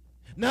be,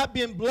 not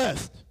being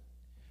blessed.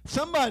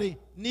 Somebody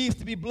needs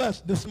to be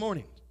blessed this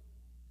morning.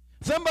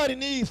 Somebody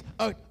needs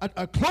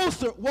a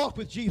closer walk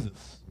with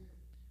Jesus.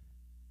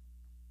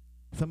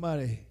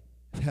 Somebody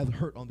has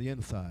hurt on the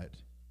inside.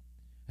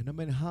 And no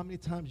matter how many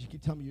times you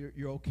keep telling me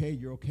you're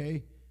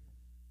okay,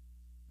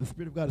 the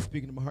Spirit of God is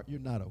speaking to my heart, you're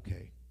not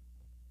okay.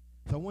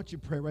 So I want you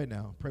to pray right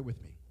now. Pray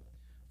with me.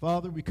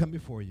 Father, we come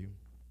before you.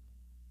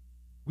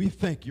 We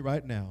thank you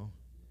right now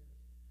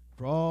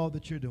for all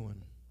that you're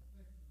doing.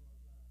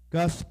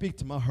 God, speak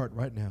to my heart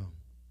right now.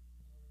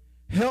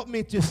 Help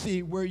me to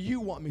see where you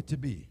want me to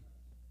be.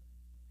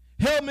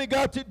 Help me,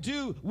 God, to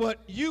do what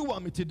you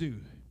want me to do.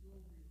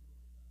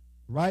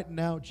 Right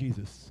now,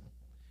 Jesus,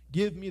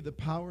 give me the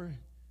power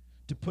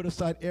to put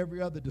aside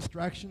every other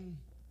distraction,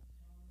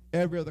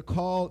 every other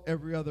call,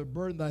 every other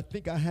burden that I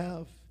think I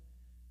have,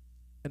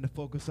 and to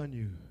focus on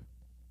you.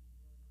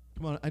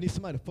 Come on, I need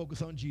somebody to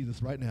focus on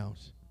Jesus right now.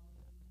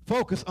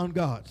 Focus on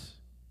God.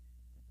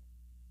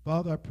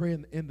 Father, I pray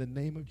in the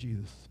name of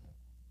Jesus.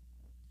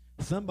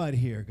 Somebody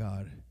here,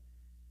 God,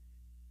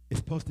 is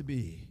supposed to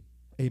be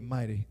a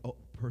mighty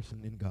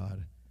person in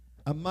God,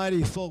 a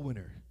mighty soul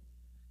winner.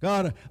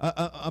 God,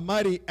 a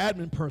mighty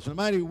admin person, a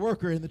mighty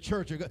worker in the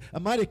church, a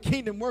mighty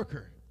kingdom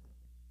worker.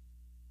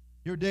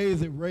 Your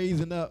days of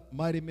raising up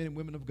mighty men and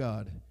women of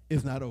God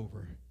is not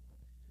over.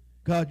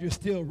 God, you're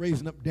still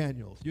raising up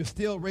Daniels. You're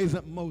still raising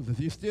up Moses.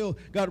 You're still,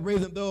 God,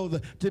 raising those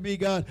to be,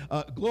 God,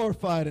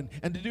 glorified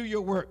and to do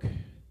your work.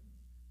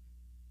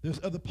 There's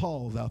other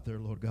Pauls out there,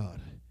 Lord God,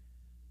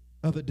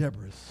 other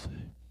Deborahs.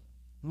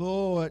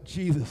 Lord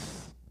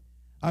Jesus,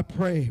 I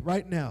pray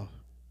right now,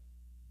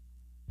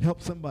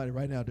 help somebody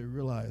right now to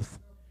realize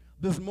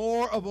there's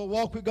more of a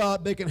walk with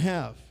God they can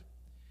have.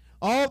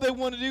 All they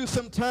want to do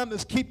sometimes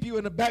is keep you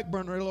in the back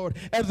burner, Lord,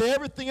 as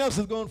everything else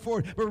is going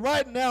forward. But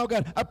right now,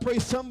 God, I pray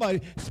somebody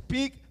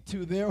speak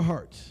to their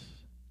hearts.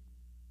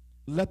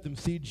 Let them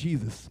see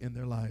Jesus in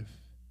their life.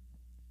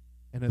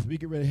 And as we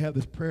get ready to have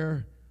this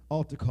prayer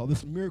altar call,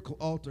 this miracle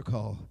altar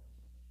call,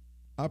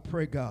 I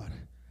pray, God,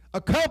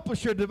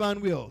 accomplish your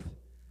divine will.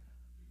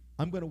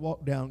 I'm going to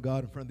walk down,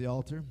 God, in front of the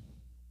altar,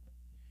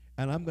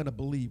 and I'm going to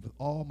believe with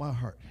all my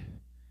heart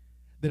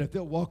that if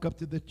they'll walk up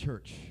to the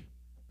church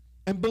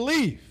and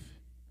believe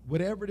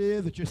whatever it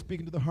is that you're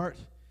speaking to the heart,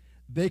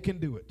 they can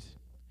do it.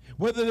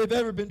 Whether they've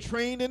ever been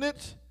trained in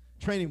it,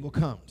 training will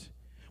come.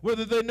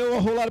 Whether they know a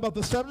whole lot about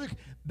the subject,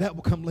 that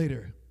will come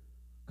later.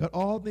 God,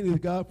 all they need is,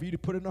 God, for you to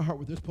put in their heart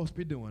what they're supposed to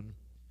be doing,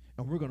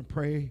 and we're going to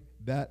pray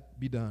that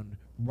be done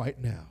right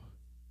now.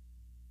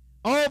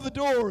 All the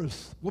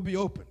doors will be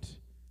opened.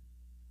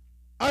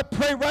 I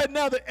pray right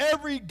now that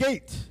every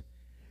gate,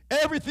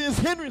 everything is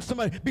hindering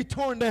somebody, be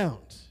torn down.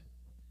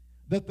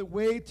 That the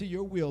way to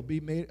your will be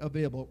made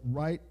available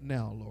right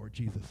now, Lord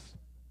Jesus.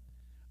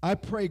 I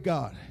pray,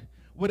 God,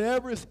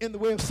 whatever is in the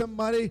way of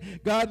somebody,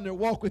 God, in their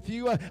walk with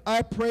you,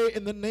 I pray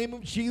in the name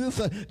of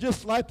Jesus,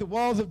 just like the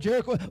walls of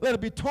Jericho, let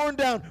it be torn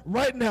down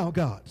right now,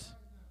 God.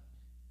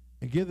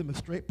 And give them a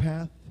straight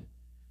path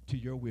to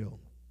your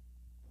will.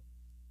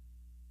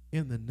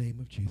 In the name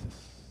of Jesus.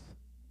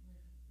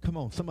 Come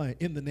on, somebody,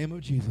 in the name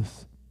of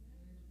Jesus.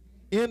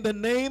 In the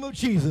name of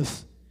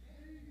Jesus.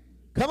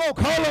 Come on,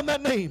 call on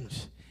that name.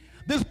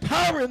 There's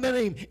power in the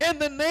name. In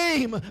the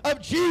name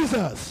of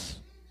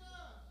Jesus.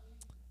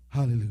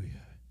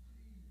 Hallelujah.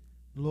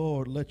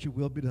 Lord, let your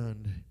will be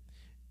done.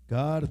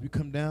 God, as we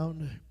come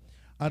down,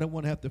 I don't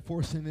want to have to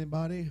force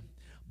anybody,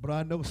 but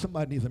I know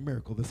somebody needs a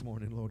miracle this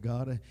morning, Lord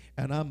God,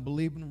 and I'm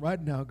believing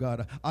right now,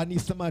 God, I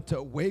need somebody to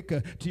awake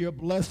to your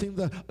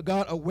blessings,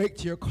 God, awake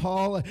to your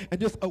call, and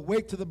just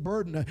awake to the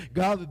burden,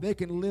 God, that they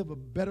can live a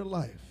better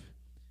life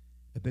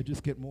if they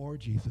just get more of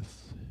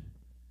Jesus.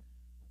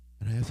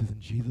 And I ask this in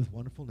Jesus'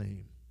 wonderful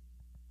name.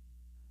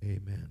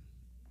 Amen.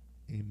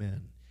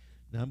 Amen.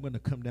 Now I'm going to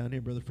come down here,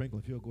 Brother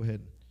Franklin, if you'll go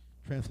ahead and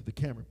transfer the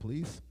camera,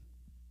 please.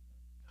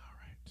 All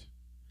right.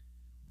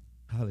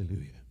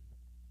 Hallelujah.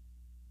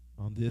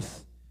 On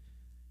this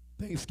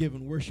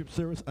Thanksgiving worship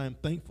service, I am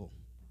thankful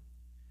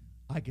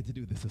I get to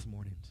do this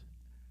morning.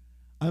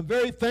 I'm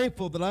very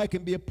thankful that I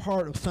can be a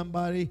part of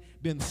somebody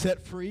being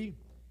set free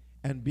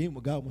and being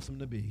what God wants them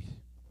to be.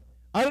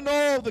 I don't know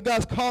all that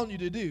God's calling you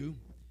to do,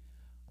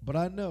 but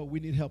I know we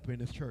need help here in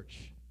this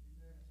church.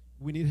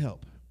 We need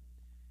help.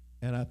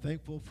 And I'm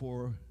thankful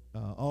for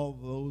all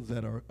those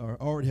that are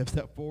already have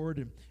stepped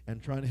forward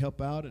and trying to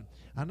help out. And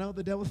I know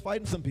the devil's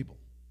fighting some people.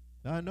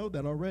 I know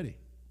that already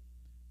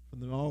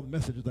from all the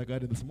messages I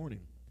got in this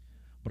morning.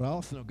 But I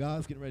also know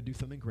God's getting ready to do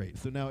something great.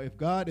 So now if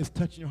God is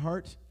touching your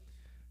heart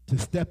to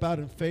step out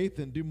in faith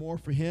and do more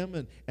for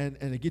him and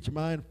to get your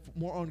mind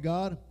more on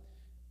God,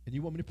 and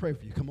you want me to pray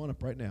for you, come on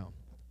up right now.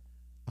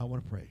 I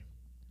want to pray.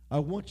 I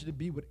want you to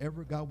be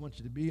whatever God wants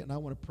you to be, and I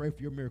want to pray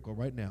for your miracle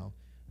right now.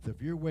 So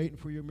if you're waiting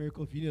for your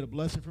miracle, if you need a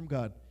blessing from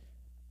God,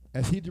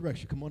 as he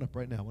directs you, come on up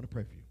right now. I want to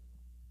pray for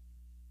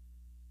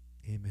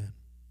you. Amen.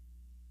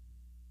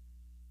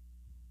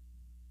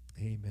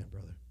 Amen,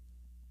 brother.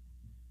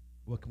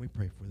 What can we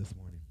pray for this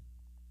morning?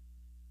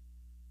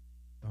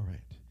 All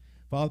right.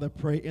 Father, I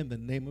pray in the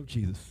name of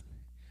Jesus.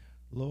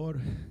 Lord,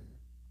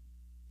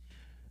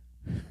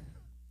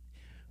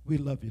 we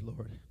love you,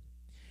 Lord.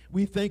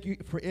 We thank you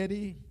for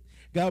Eddie.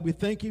 God, we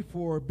thank you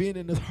for being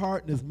in his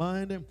heart and his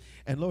mind.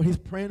 And Lord, he's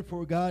praying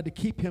for God to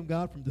keep him,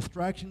 God, from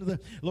distractions.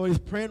 Lord, he's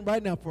praying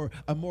right now for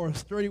a more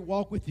sturdy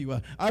walk with you.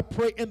 I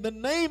pray in the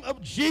name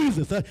of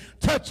Jesus,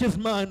 touch his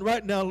mind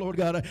right now, Lord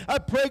God. I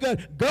pray,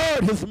 God,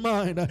 guard his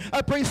mind.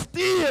 I pray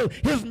steal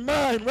his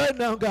mind right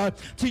now, God,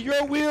 to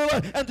your will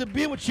and to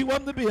be what you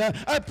want him to be.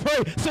 I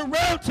pray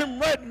surround him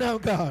right now,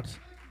 God.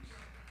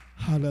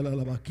 In the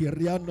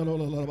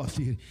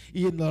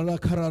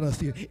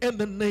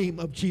name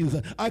of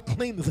Jesus, I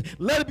claim this.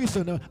 Let it be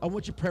so. Now, I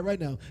want you to pray right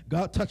now.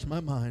 God, touch my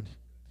mind.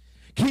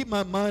 Keep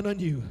my mind on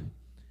you.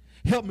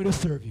 Help me to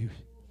serve you.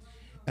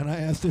 And I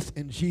ask this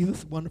in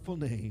Jesus' wonderful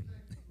name.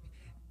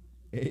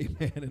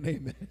 Amen and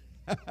amen.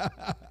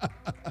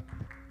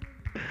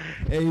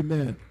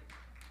 Amen.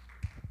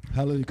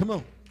 Hallelujah. Come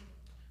on.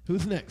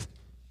 Who's next?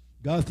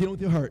 God's dealing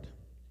with your heart.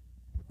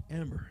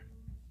 Amber.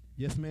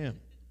 Yes, ma'am.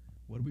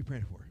 What are we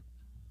praying for?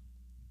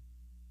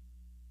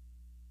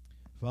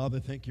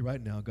 Father, thank you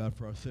right now, God,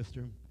 for our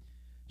sister.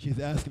 She's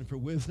asking for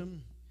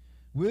wisdom.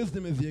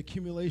 Wisdom is the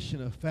accumulation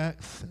of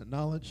facts and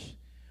knowledge.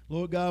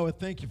 Lord God, I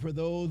thank you for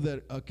those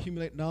that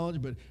accumulate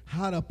knowledge, but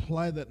how to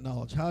apply that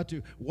knowledge, how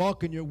to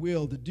walk in your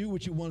will, to do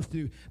what you want us to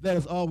do, that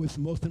is always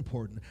most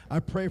important.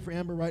 I pray for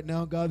Amber right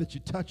now, God, that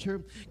you touch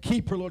her.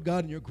 Keep her, Lord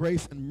God, in your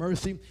grace and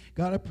mercy.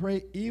 God, I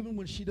pray even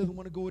when she doesn't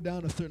want to go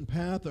down a certain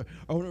path or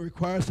when it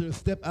requires her to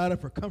step out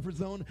of her comfort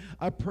zone,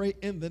 I pray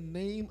in the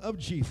name of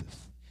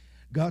Jesus.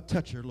 God,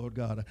 touch her, Lord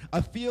God.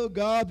 I feel,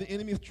 God, the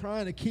enemy is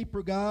trying to keep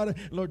her, God.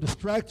 Lord,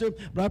 distract her.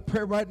 But I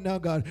pray right now,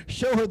 God,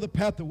 show her the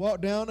path to walk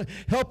down.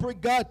 Help her,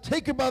 God.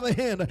 Take her by the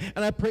hand.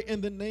 And I pray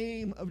in the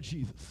name of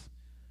Jesus.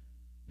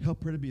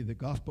 Help her to be the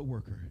gospel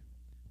worker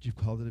that you've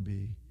called her to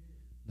be.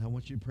 Now I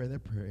want you to pray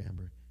that prayer,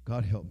 Amber.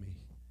 God, help me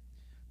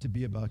to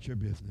be about your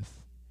business,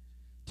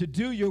 to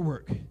do your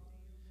work,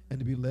 and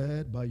to be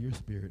led by your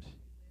Spirit.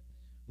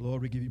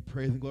 Lord, we give you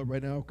praise and glory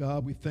right now,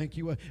 God. We thank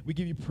you. We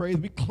give you praise.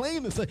 We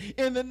claim this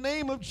in the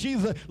name of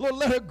Jesus. Lord,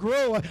 let her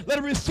grow. Let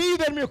her receive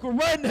that miracle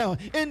right now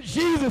in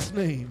Jesus'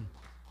 name.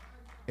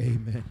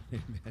 Amen.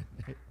 Amen.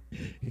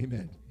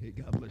 Amen. Hey,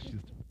 God bless you.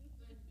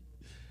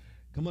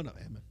 Come on up,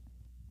 amen.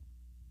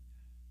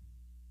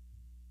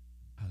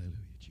 Hallelujah,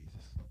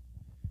 Jesus.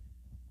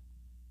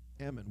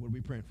 Amen. What are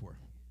we praying for?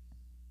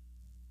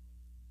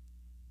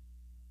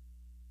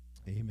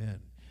 Amen.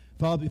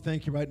 Father, we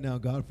thank you right now,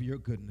 God, for your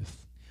goodness.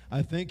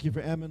 I thank you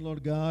for Ammon,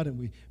 Lord God, and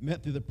we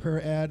met through the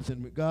prayer ads,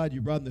 and God,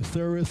 you brought in the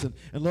service, and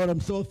Lord,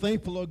 I'm so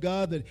thankful, Lord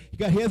God, that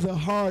God, he has a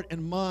heart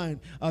and mind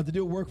to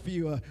do work for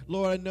you.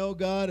 Lord, I know,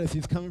 God, as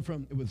he's coming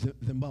from, it was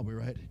Zimbabwe,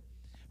 right?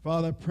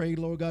 Father, I pray,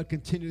 Lord God,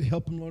 continue to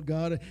help him, Lord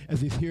God,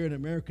 as he's here in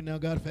America now,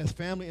 God, for his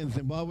family in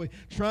Zimbabwe,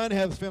 trying to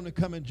have his family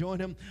come and join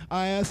him.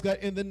 I ask, God,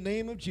 in the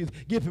name of Jesus,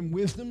 give him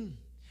wisdom.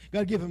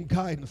 God, give him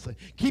guidance.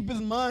 Keep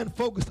his mind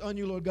focused on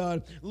you, Lord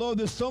God. Lord,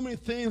 there's so many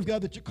things,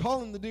 God, that you're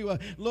calling him to do.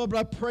 Lord, but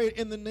I pray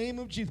in the name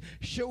of Jesus,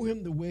 show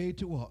him the way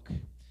to walk.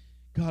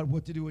 God,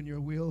 what to do in your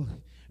will.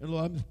 And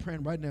Lord, I'm just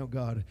praying right now,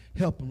 God,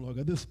 help him, Lord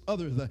God. There's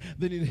others that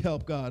need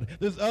help, God.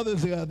 There's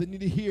others, God, that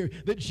need to hear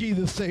that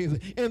Jesus saves.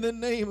 In the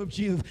name of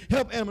Jesus,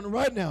 help Ammon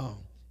right now.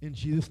 In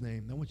Jesus'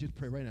 name. I want you to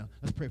pray right now.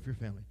 Let's pray for your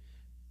family.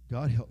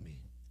 God, help me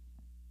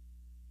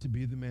to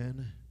be the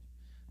man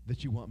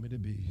that you want me to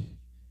be.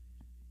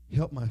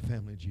 Help my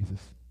family,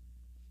 Jesus,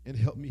 and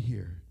help me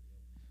here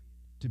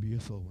to be a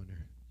soul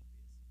winner.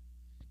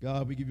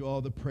 God, we give you all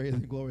the praise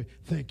and glory.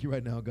 Thank you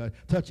right now, God.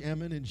 Touch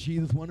Ammon in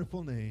Jesus'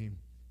 wonderful name.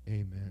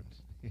 Amen.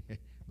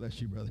 Bless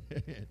you, brother.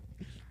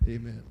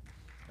 Amen.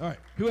 All right,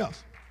 who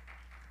else?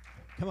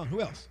 Come on,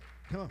 who else?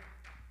 Come on.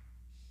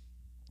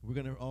 We're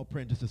going to all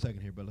pray in just a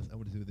second here, but I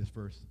want to do this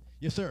first.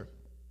 Yes, sir.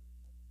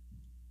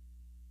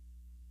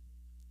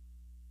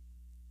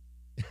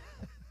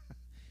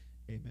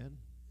 Amen.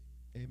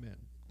 Amen.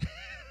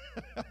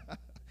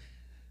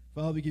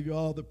 Father, we give you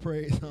all the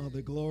praise and all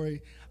the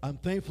glory. I'm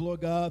thankful,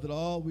 Lord God, that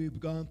all we've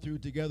gone through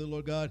together,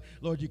 Lord God,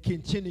 Lord, you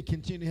continue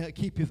to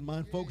keep his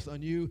mind focused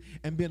on you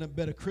and being a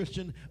better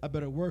Christian, a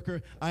better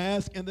worker. I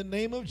ask in the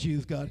name of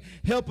Jesus, God,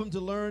 help him to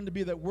learn to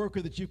be that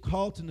worker that you've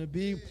called him to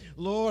be.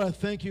 Lord, I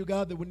thank you,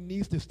 God, that when he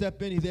needs to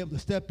step in, he's able to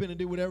step in and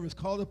do whatever is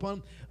called upon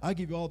him. I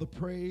give you all the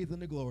praise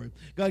and the glory.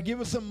 God,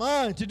 give us a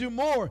mind to do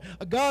more,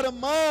 a God of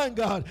mind,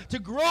 God, to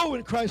grow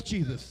in Christ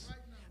Jesus.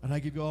 And I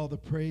give you all the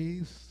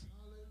praise,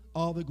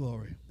 all the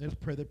glory. Let's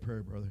pray that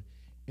prayer, brother.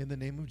 In the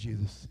name of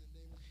Jesus,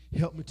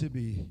 help me to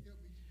be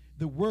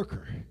the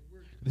worker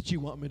that you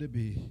want me to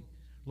be.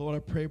 Lord, I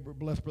pray,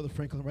 bless Brother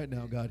Franklin right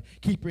now, God.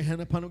 Keep your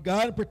hand upon him,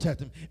 God, and protect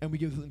him. And we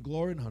give him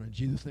glory and honor. In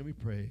Jesus' name we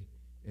pray.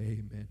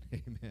 Amen.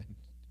 Amen.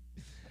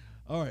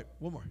 All right,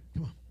 one more.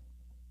 Come on.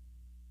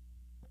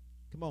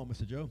 Come on,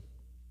 Mr. Joe.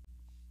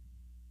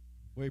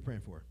 What are you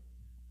praying for?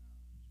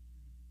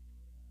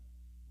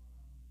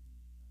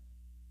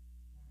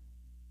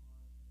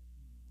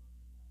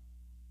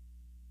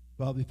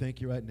 Father, we thank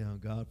you right now,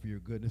 God, for your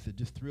goodness. It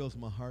just thrills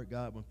my heart,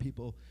 God, when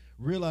people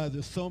realize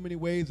there's so many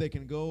ways they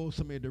can go,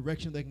 so many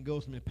directions they can go,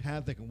 so many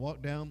paths they can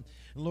walk down.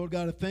 And Lord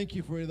God, I thank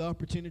you for the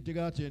opportunity,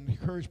 God, to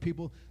encourage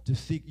people to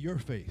seek your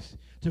face,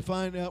 to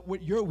find out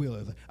what your will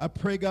is. I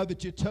pray, God,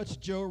 that you touch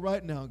Joe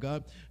right now,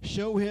 God.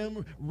 Show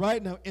him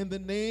right now in the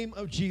name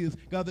of Jesus,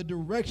 God, the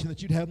direction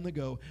that you'd have him to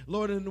go.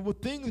 Lord, and the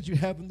things that you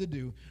have him to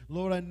do.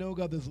 Lord, I know,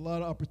 God, there's a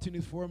lot of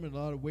opportunities for him and a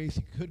lot of ways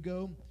he could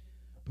go.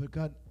 But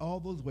God, all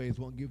those ways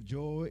won't give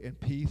joy and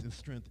peace and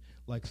strength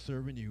like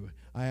serving you.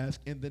 I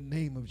ask in the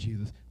name of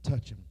Jesus,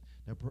 touch him.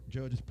 Now,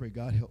 Joe, just pray,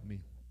 God, help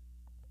me.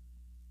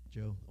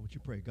 Joe, I want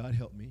you to pray, God,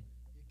 help me.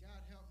 God,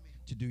 help me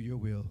to do your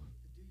will.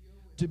 to do your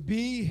will. To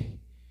be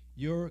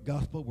your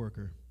gospel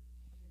worker.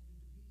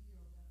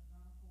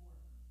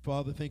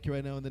 Father, thank you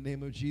right now in the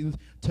name of Jesus.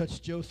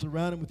 Touch Joe,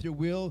 surround him with your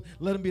will.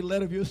 Let him be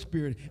led of your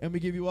spirit. And we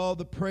give you all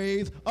the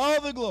praise, all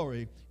the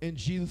glory in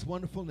Jesus'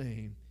 wonderful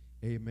name.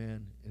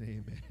 Amen and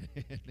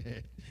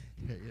amen.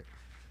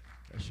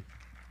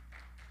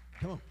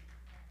 Come on.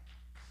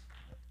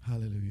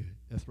 Hallelujah.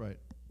 That's right.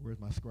 Where's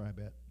my scribe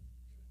at?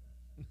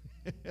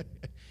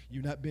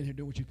 You've not been here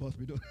doing what you're supposed to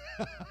be doing.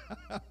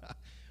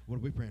 What are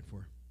we praying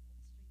for?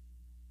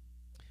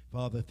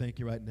 Father, thank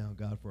you right now,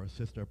 God, for our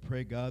sister. I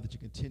pray, God, that you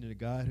continue to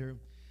guide her.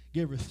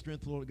 Give her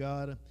strength, Lord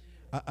God.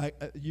 I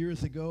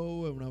years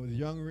ago, when I was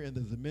younger and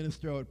as a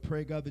minister, I would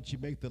pray, God, that you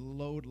make the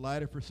load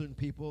lighter for certain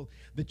people,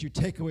 that you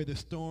take away the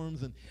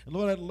storms. And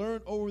Lord, I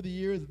learned over the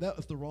years that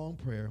was the wrong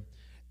prayer.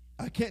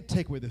 I can't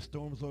take away the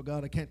storms, Lord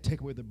God. I can't take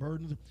away the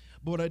burdens.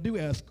 But what I do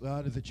ask,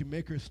 God, is that you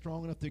make her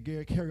strong enough to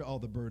carry all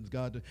the burdens,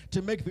 God,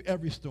 to make it through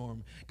every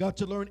storm. God,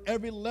 to learn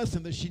every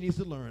lesson that she needs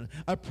to learn.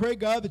 I pray,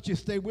 God, that you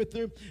stay with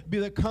her, be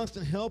that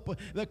constant help,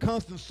 that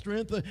constant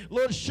strength.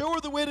 Lord, show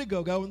her the way to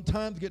go, God. When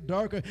times get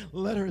darker,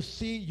 let her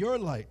see your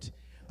light.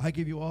 I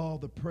give you all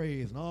the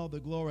praise and all the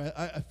glory.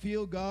 I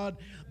feel, God,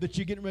 that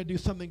you're getting ready to do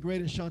something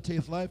great in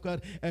Shantae's life,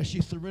 God, as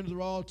she surrenders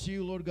her all to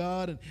you, Lord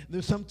God. And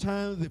there's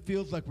sometimes it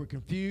feels like we're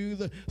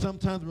confused.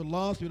 Sometimes we're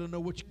lost. We don't know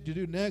what to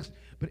do next.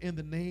 But in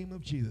the name of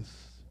Jesus,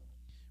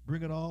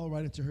 bring it all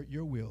right into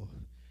your will.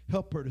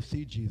 Help her to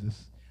see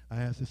Jesus.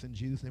 I ask this in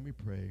Jesus' name we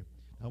pray.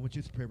 I want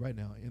you to pray right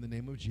now in the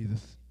name of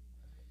Jesus.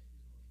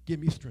 Give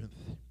me strength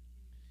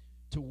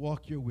to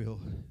walk your will.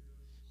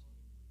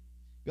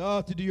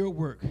 God, to do your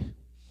work.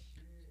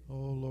 Oh,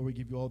 Lord, we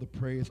give you all the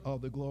praise, all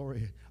the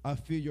glory. I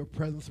feel your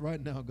presence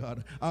right now,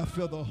 God. I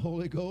feel the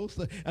Holy Ghost,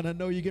 and I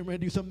know you're getting ready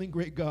to do something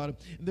great, God.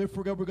 And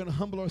therefore, God, we're going to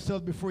humble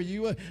ourselves before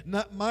you.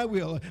 Not my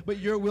will, but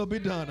your will be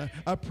done.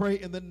 I pray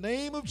in the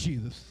name of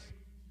Jesus.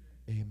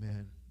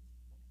 Amen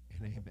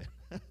and amen.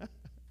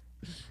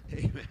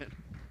 Amen.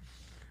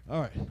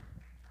 All right.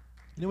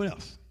 Anyone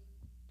else?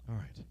 All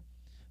right.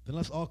 Then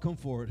let's all come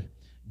forward.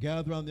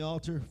 Gather around the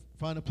altar.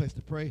 Find a place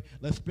to pray.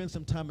 Let's spend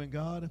some time in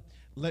God.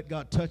 Let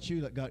God touch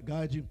you. Let God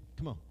guide you.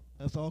 Come on.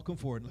 Let's all come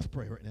forward and let's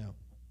pray right now.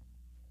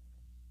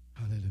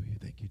 Hallelujah.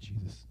 Thank you,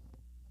 Jesus.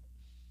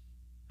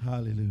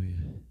 Hallelujah.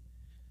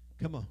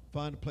 Come on.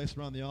 Find a place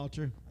around the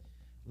altar.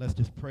 Let's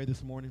just pray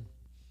this morning.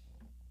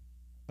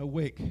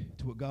 Awake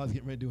to what God's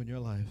getting ready to do in your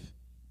life.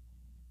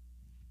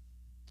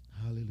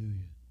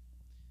 Hallelujah.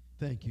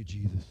 Thank you,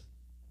 Jesus.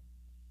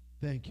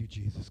 Thank you,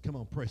 Jesus. Come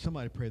on, pray.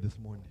 Somebody pray this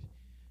morning.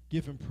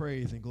 Give him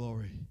praise and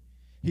glory.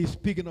 He's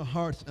speaking to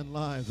hearts and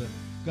lives.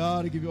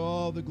 God, I give you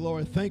all the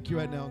glory. Thank you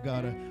right now,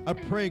 God. I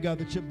pray, God,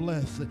 that you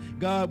bless.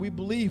 God, we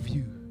believe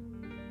you.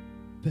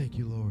 Thank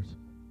you, Lord.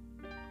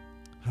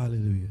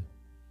 Hallelujah.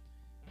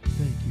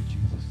 Thank you,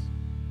 Jesus.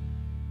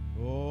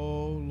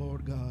 Oh,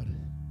 Lord God.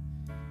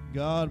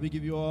 God, we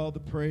give you all the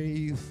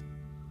praise,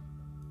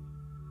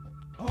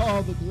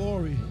 all the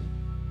glory.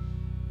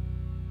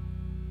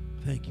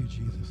 Thank you,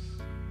 Jesus.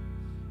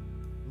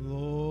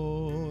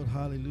 Lord,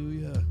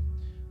 hallelujah.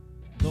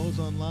 Those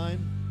online,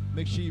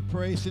 make sure you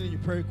pray. Send in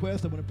your prayer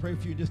request. I'm going to pray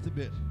for you in just a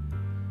bit.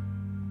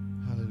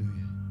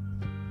 Hallelujah.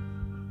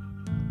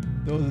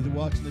 Those that are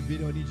watching the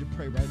video, I need you to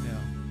pray right now.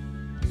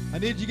 I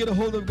need you to get a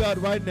hold of God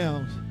right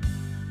now.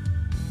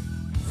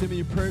 Send me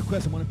your prayer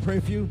request. I'm going to pray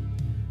for you.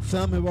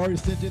 Some have already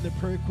sent in their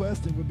prayer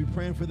request, and we'll be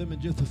praying for them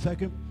in just a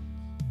second.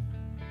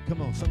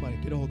 Come on, somebody,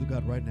 get a hold of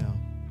God right now.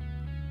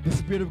 The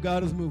Spirit of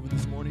God is moving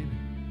this morning.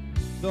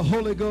 The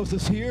Holy Ghost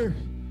is here.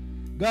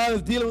 God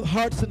is dealing with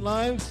hearts and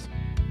lives.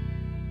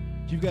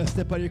 You've got to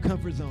step out of your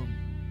comfort zone.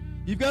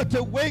 You've got to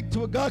awake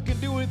to what God can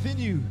do within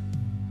you.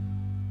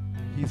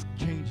 He's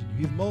changing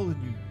you. He's molding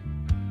you.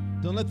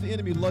 Don't let the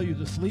enemy lull you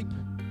to sleep.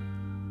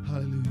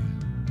 Hallelujah.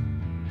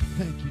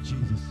 Thank you,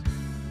 Jesus.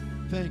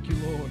 Thank you,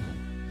 Lord.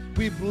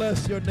 We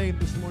bless your name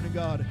this morning,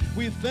 God.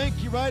 We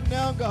thank you right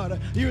now,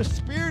 God. Your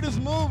Spirit is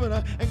moving,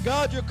 and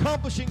God, you're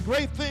accomplishing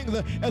great things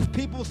as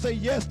people say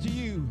yes to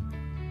you,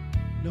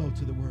 no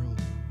to the world.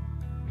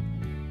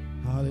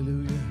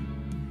 Hallelujah.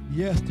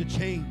 Yes to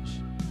change.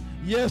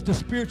 Yes to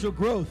spiritual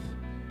growth.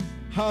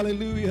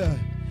 Hallelujah.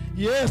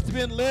 Yes to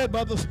being led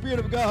by the Spirit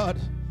of God.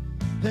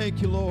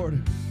 Thank you,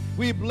 Lord.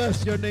 We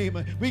bless your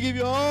name. We give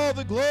you all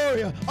the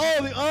glory, all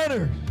the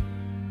honor.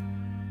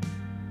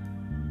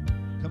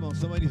 Come on,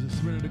 somebody needs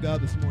to surrender to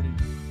God this morning.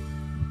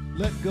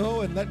 Let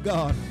go and let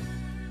God.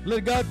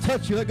 Let God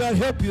touch you. Let God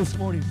help you this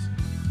morning.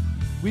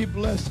 We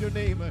bless your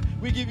name.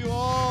 We give you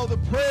all the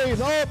praise,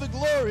 all the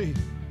glory.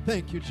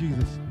 Thank you,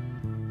 Jesus.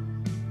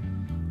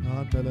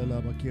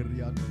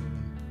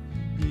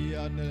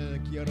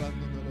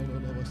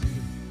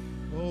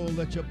 Oh,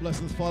 let your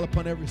blessings fall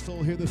upon every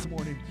soul here this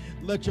morning.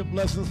 Let your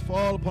blessings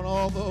fall upon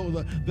all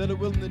those that are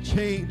willing to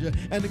change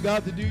and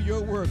God to do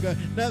your work.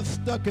 Not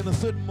stuck in a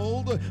certain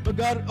mold, but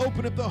God,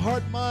 open up the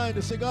heart and mind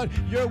to say, God,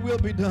 your will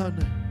be done.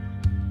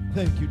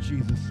 Thank you,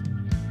 Jesus.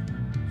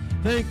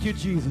 Thank you,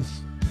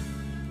 Jesus.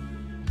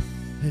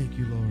 Thank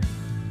you, Lord.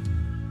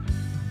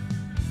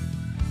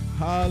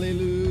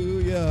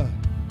 Hallelujah.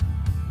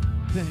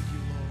 Thank you,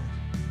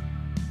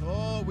 Lord.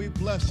 Oh, we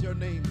bless your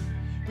name.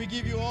 We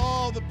give you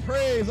all the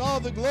praise, all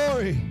the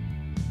glory.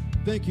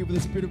 Thank you for the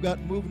Spirit of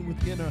God moving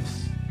within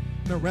us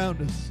and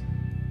around us.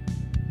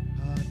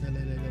 Thank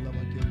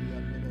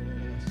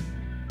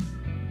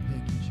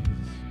you,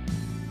 Jesus.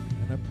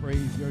 And I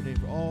praise your name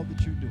for all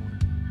that you're doing.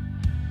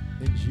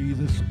 In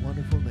Jesus'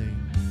 wonderful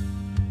name.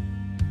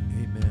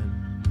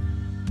 Amen.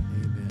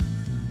 Amen.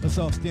 Let's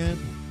all stand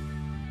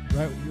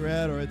right where you're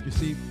at or at your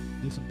seat.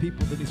 There's some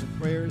people that need some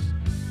prayers.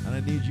 And I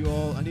need you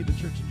all, I need the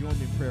church to join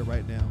me in prayer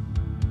right now.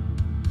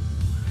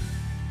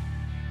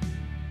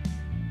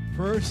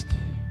 First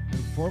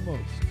and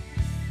foremost,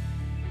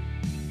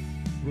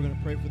 we're going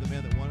to pray for the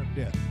man that wanted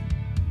death.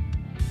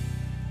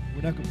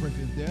 We're not going to pray for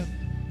his death.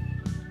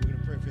 We're going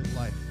to pray for his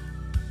life.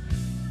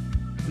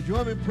 So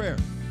join me in prayer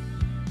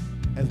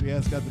as we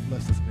ask God to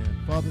bless this man.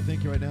 Father,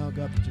 thank you right now,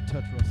 God, that you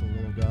touch Russell,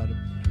 Lord God.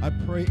 I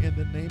pray in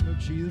the name of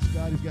Jesus,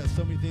 God, he's got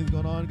so many things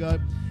going on,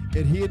 God,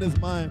 and he in his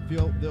mind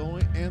feel the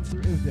only answer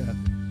is death.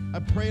 I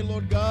pray,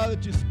 Lord God,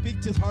 that you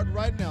speak to his heart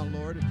right now,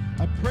 Lord.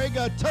 I pray,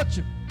 God, touch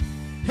him.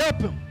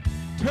 Help him.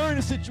 Turn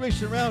the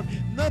situation around.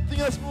 Nothing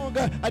else more,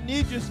 God. I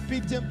need you to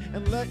speak to him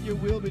and let your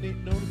will be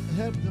known.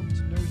 Help him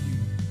to know you.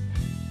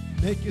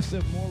 Make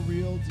yourself more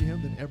real to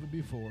him than ever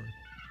before.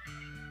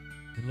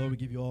 And Lord, we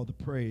give you all the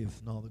praise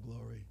and all the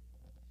glory.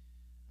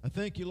 I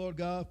thank you, Lord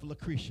God, for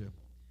Lucretia.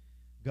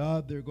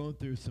 God, they're going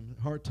through some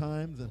hard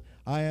times, and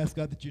I ask,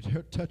 God, that you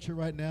touch her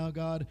right now,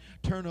 God.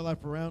 Turn her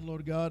life around,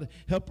 Lord God.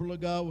 Help her,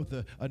 Lord God,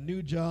 with a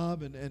new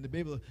job and to be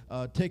able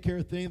to take care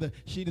of things. That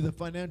she needs a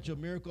financial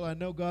miracle. I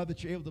know, God,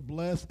 that you're able to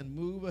bless and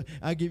move.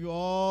 I give you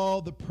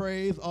all the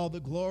praise, all the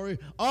glory,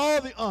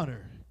 all the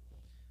honor.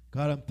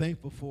 God, I'm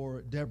thankful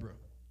for Deborah.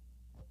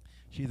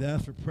 She's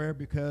asked for prayer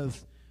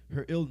because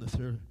her illness,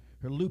 her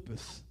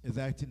lupus is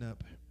acting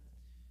up.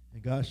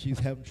 And God, she's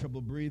having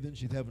trouble breathing.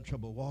 She's having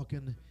trouble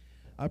walking.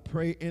 I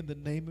pray in the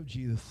name of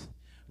Jesus.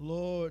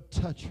 Lord,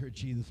 touch her,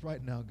 Jesus,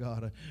 right now,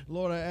 God.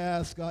 Lord, I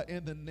ask, God,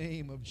 in the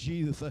name of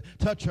Jesus,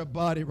 touch her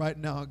body right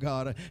now,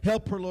 God.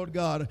 Help her, Lord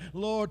God.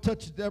 Lord,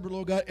 touch Deborah,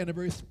 Lord God, in a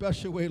very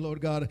special way,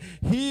 Lord God.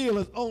 Heal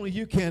as only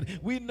you can.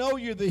 We know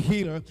you're the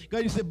healer.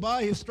 God, you said,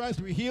 by his stripes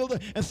we're healed,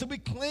 and so we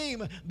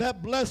claim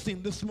that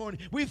blessing this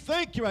morning. We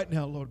thank you right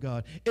now, Lord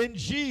God, in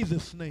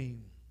Jesus'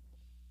 name.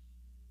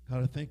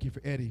 God, I thank you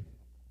for Eddie.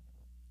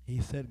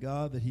 He said,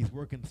 God, that he's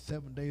working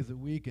 7 days a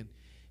week, and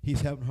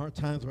he's having hard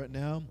times right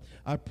now.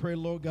 I pray,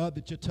 Lord God,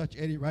 that you touch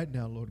Eddie right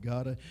now, Lord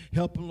God.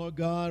 Help him, Lord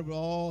God, with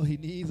all he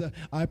needs.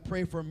 I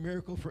pray for a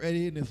miracle for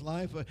Eddie in his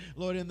life.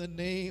 Lord, in the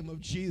name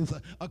of Jesus,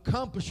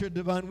 accomplish your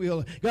divine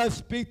will. God,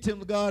 speak to him,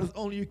 God, as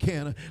only you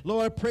can.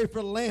 Lord, I pray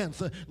for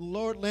Lance.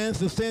 Lord,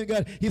 Lance is saying,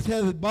 God, he's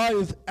had his body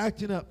is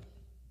acting up.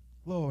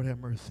 Lord, have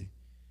mercy.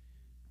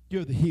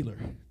 You're the healer.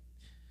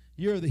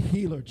 You're the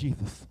healer,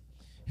 Jesus.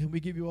 And we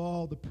give you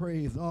all the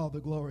praise, all the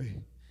glory.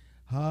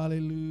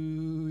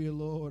 Hallelujah,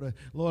 Lord.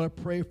 Lord,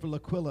 I pray for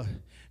Laquilla.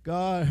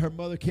 God, her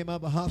mother came out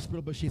of the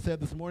hospital, but she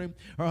said this morning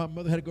her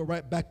mother had to go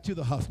right back to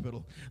the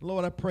hospital.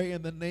 Lord, I pray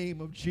in the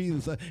name of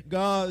Jesus.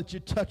 God, that you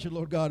touch her,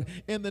 Lord God.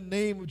 In the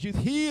name of Jesus,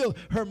 heal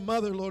her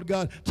mother, Lord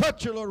God.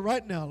 Touch her, Lord,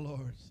 right now,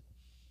 Lord.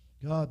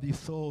 God, these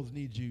souls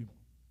need you.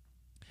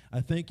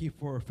 I thank you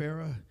for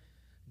Farah.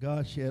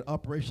 God, she had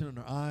operation on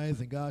her eyes,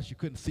 and God, she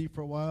couldn't see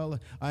for a while.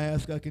 I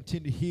ask God,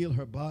 continue to heal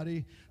her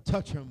body,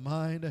 touch her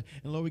mind, and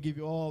Lord, we give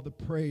you all the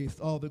praise,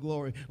 all the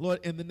glory. Lord,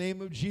 in the name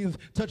of Jesus,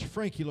 touch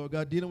Frankie, Lord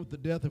God, dealing with the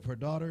death of her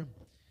daughter.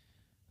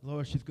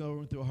 Lord, she's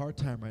going through a hard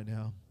time right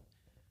now,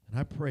 and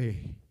I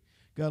pray,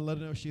 God, let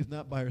her know she's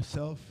not by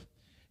herself.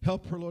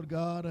 Help her, Lord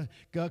God.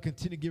 God,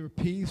 continue to give her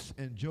peace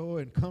and joy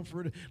and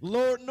comfort.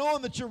 Lord,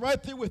 knowing that you're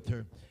right there with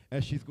her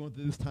as she's going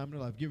through this time in her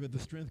life. Give her the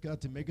strength, God,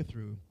 to make it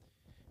through.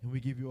 And we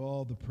give you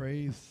all the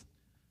praise,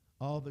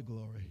 all the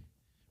glory.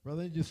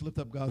 Brother, just lift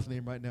up God's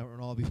name right now in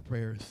all these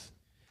prayers.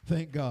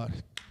 Thank God.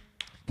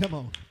 Come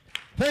on.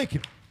 Thank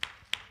him.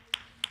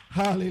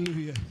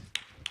 Hallelujah.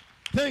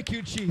 Thank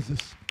you,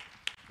 Jesus.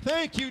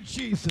 Thank you,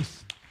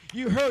 Jesus.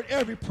 You heard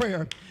every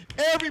prayer.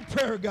 Every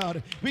prayer,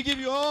 God. We give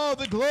you all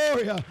the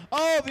glory,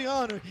 all the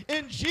honor.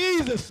 In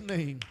Jesus'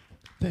 name.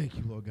 Thank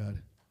you, Lord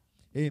God.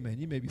 Amen.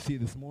 You may be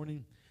seated this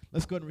morning.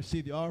 Let's go ahead and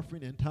receive the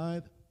offering and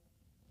tithe.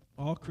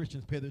 All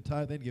Christians pay their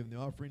tithe and give the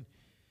offering.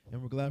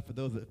 And we're glad for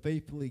those that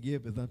faithfully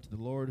give as unto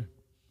the Lord.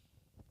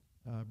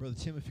 Brother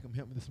Tim, if you come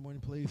help me this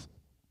morning, please.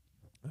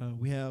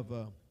 We have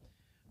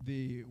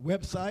the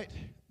website,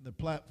 the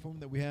platform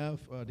that we have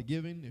to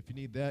giving. If you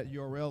need that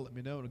URL, let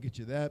me know. It'll get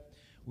you that.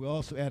 We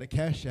also added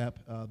Cash App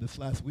this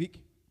last week.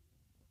 Here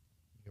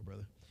you go,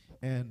 brother.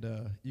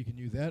 And you can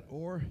use that,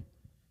 or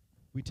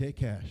we take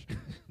cash.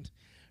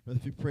 Brother,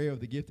 if you pray over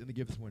the gift and the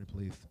gift this morning,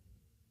 please.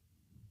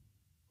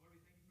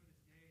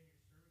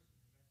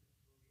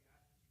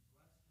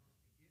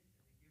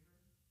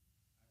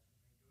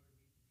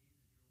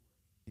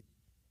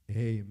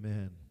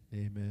 Amen.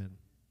 Amen.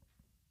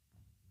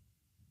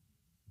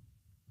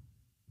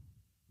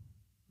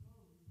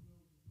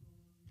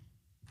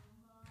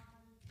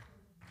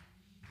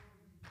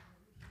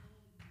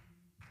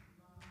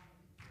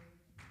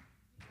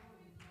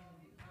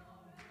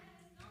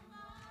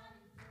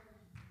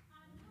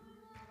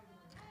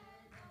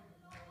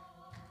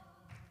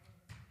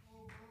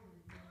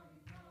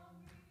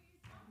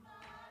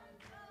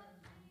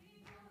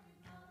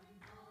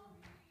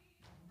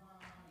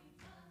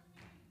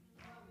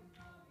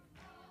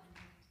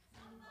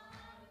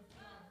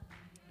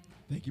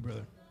 Thank you,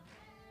 brother.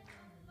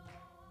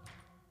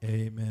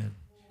 Amen.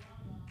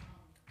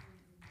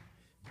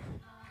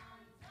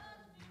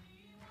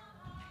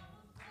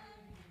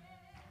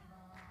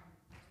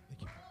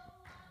 Thank you.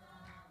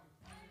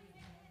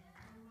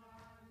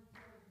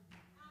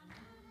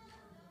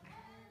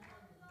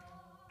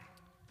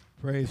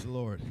 Praise the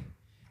Lord.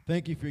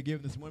 Thank you for your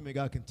giving this morning. May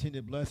God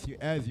continue to bless you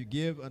as you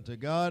give unto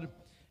God. And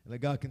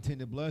let God continue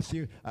to bless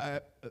you.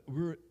 I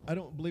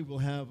don't believe we're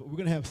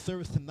going to have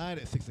service tonight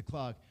at 6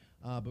 o'clock.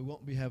 But we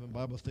won't be having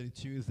Bible study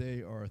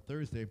Tuesday or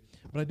Thursday.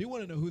 But I do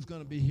want to know who's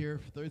going to be here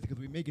for Thursday, because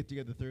we may get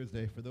together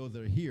Thursday for those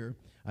that are here.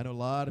 I know a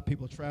lot of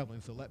people are traveling,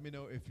 so let me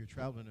know if you're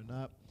traveling or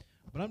not.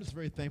 But I'm just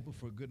very thankful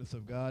for the goodness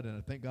of God, and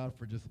I thank God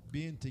for just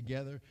being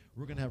together.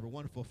 We're going to have a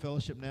wonderful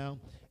fellowship now,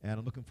 and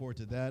I'm looking forward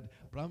to that.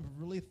 But I'm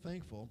really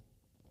thankful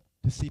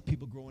to see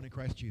people growing in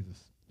Christ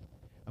Jesus.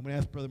 I'm going to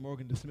ask Brother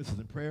Morgan to dismiss us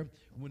in prayer.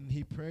 When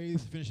he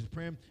finishes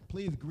praying,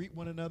 please greet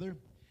one another,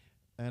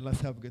 and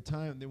let's have a good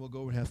time, and then we'll go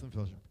over and have some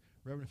fellowship.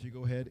 Reverend, if you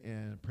go ahead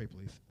and pray,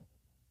 please.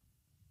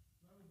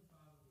 Loving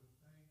Father, we're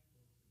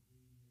thankful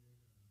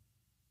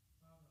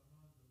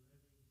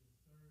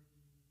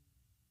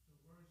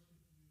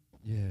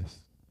Yes.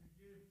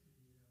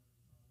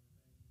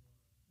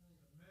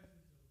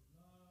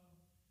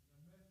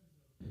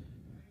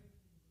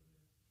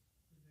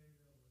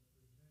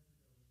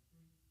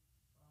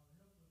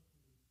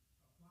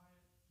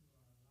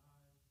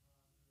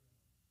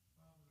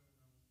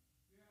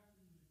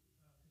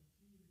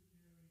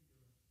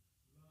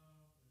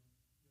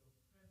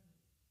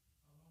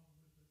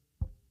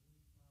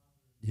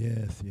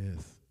 Yes,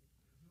 yes.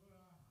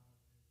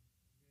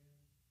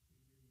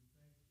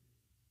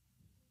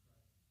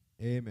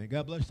 Amen.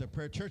 God bless you.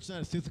 Prayer church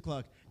tonight at 6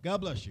 o'clock. God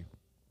bless you.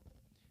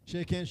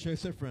 Shake hands, shake,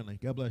 sit friendly.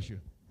 God bless you.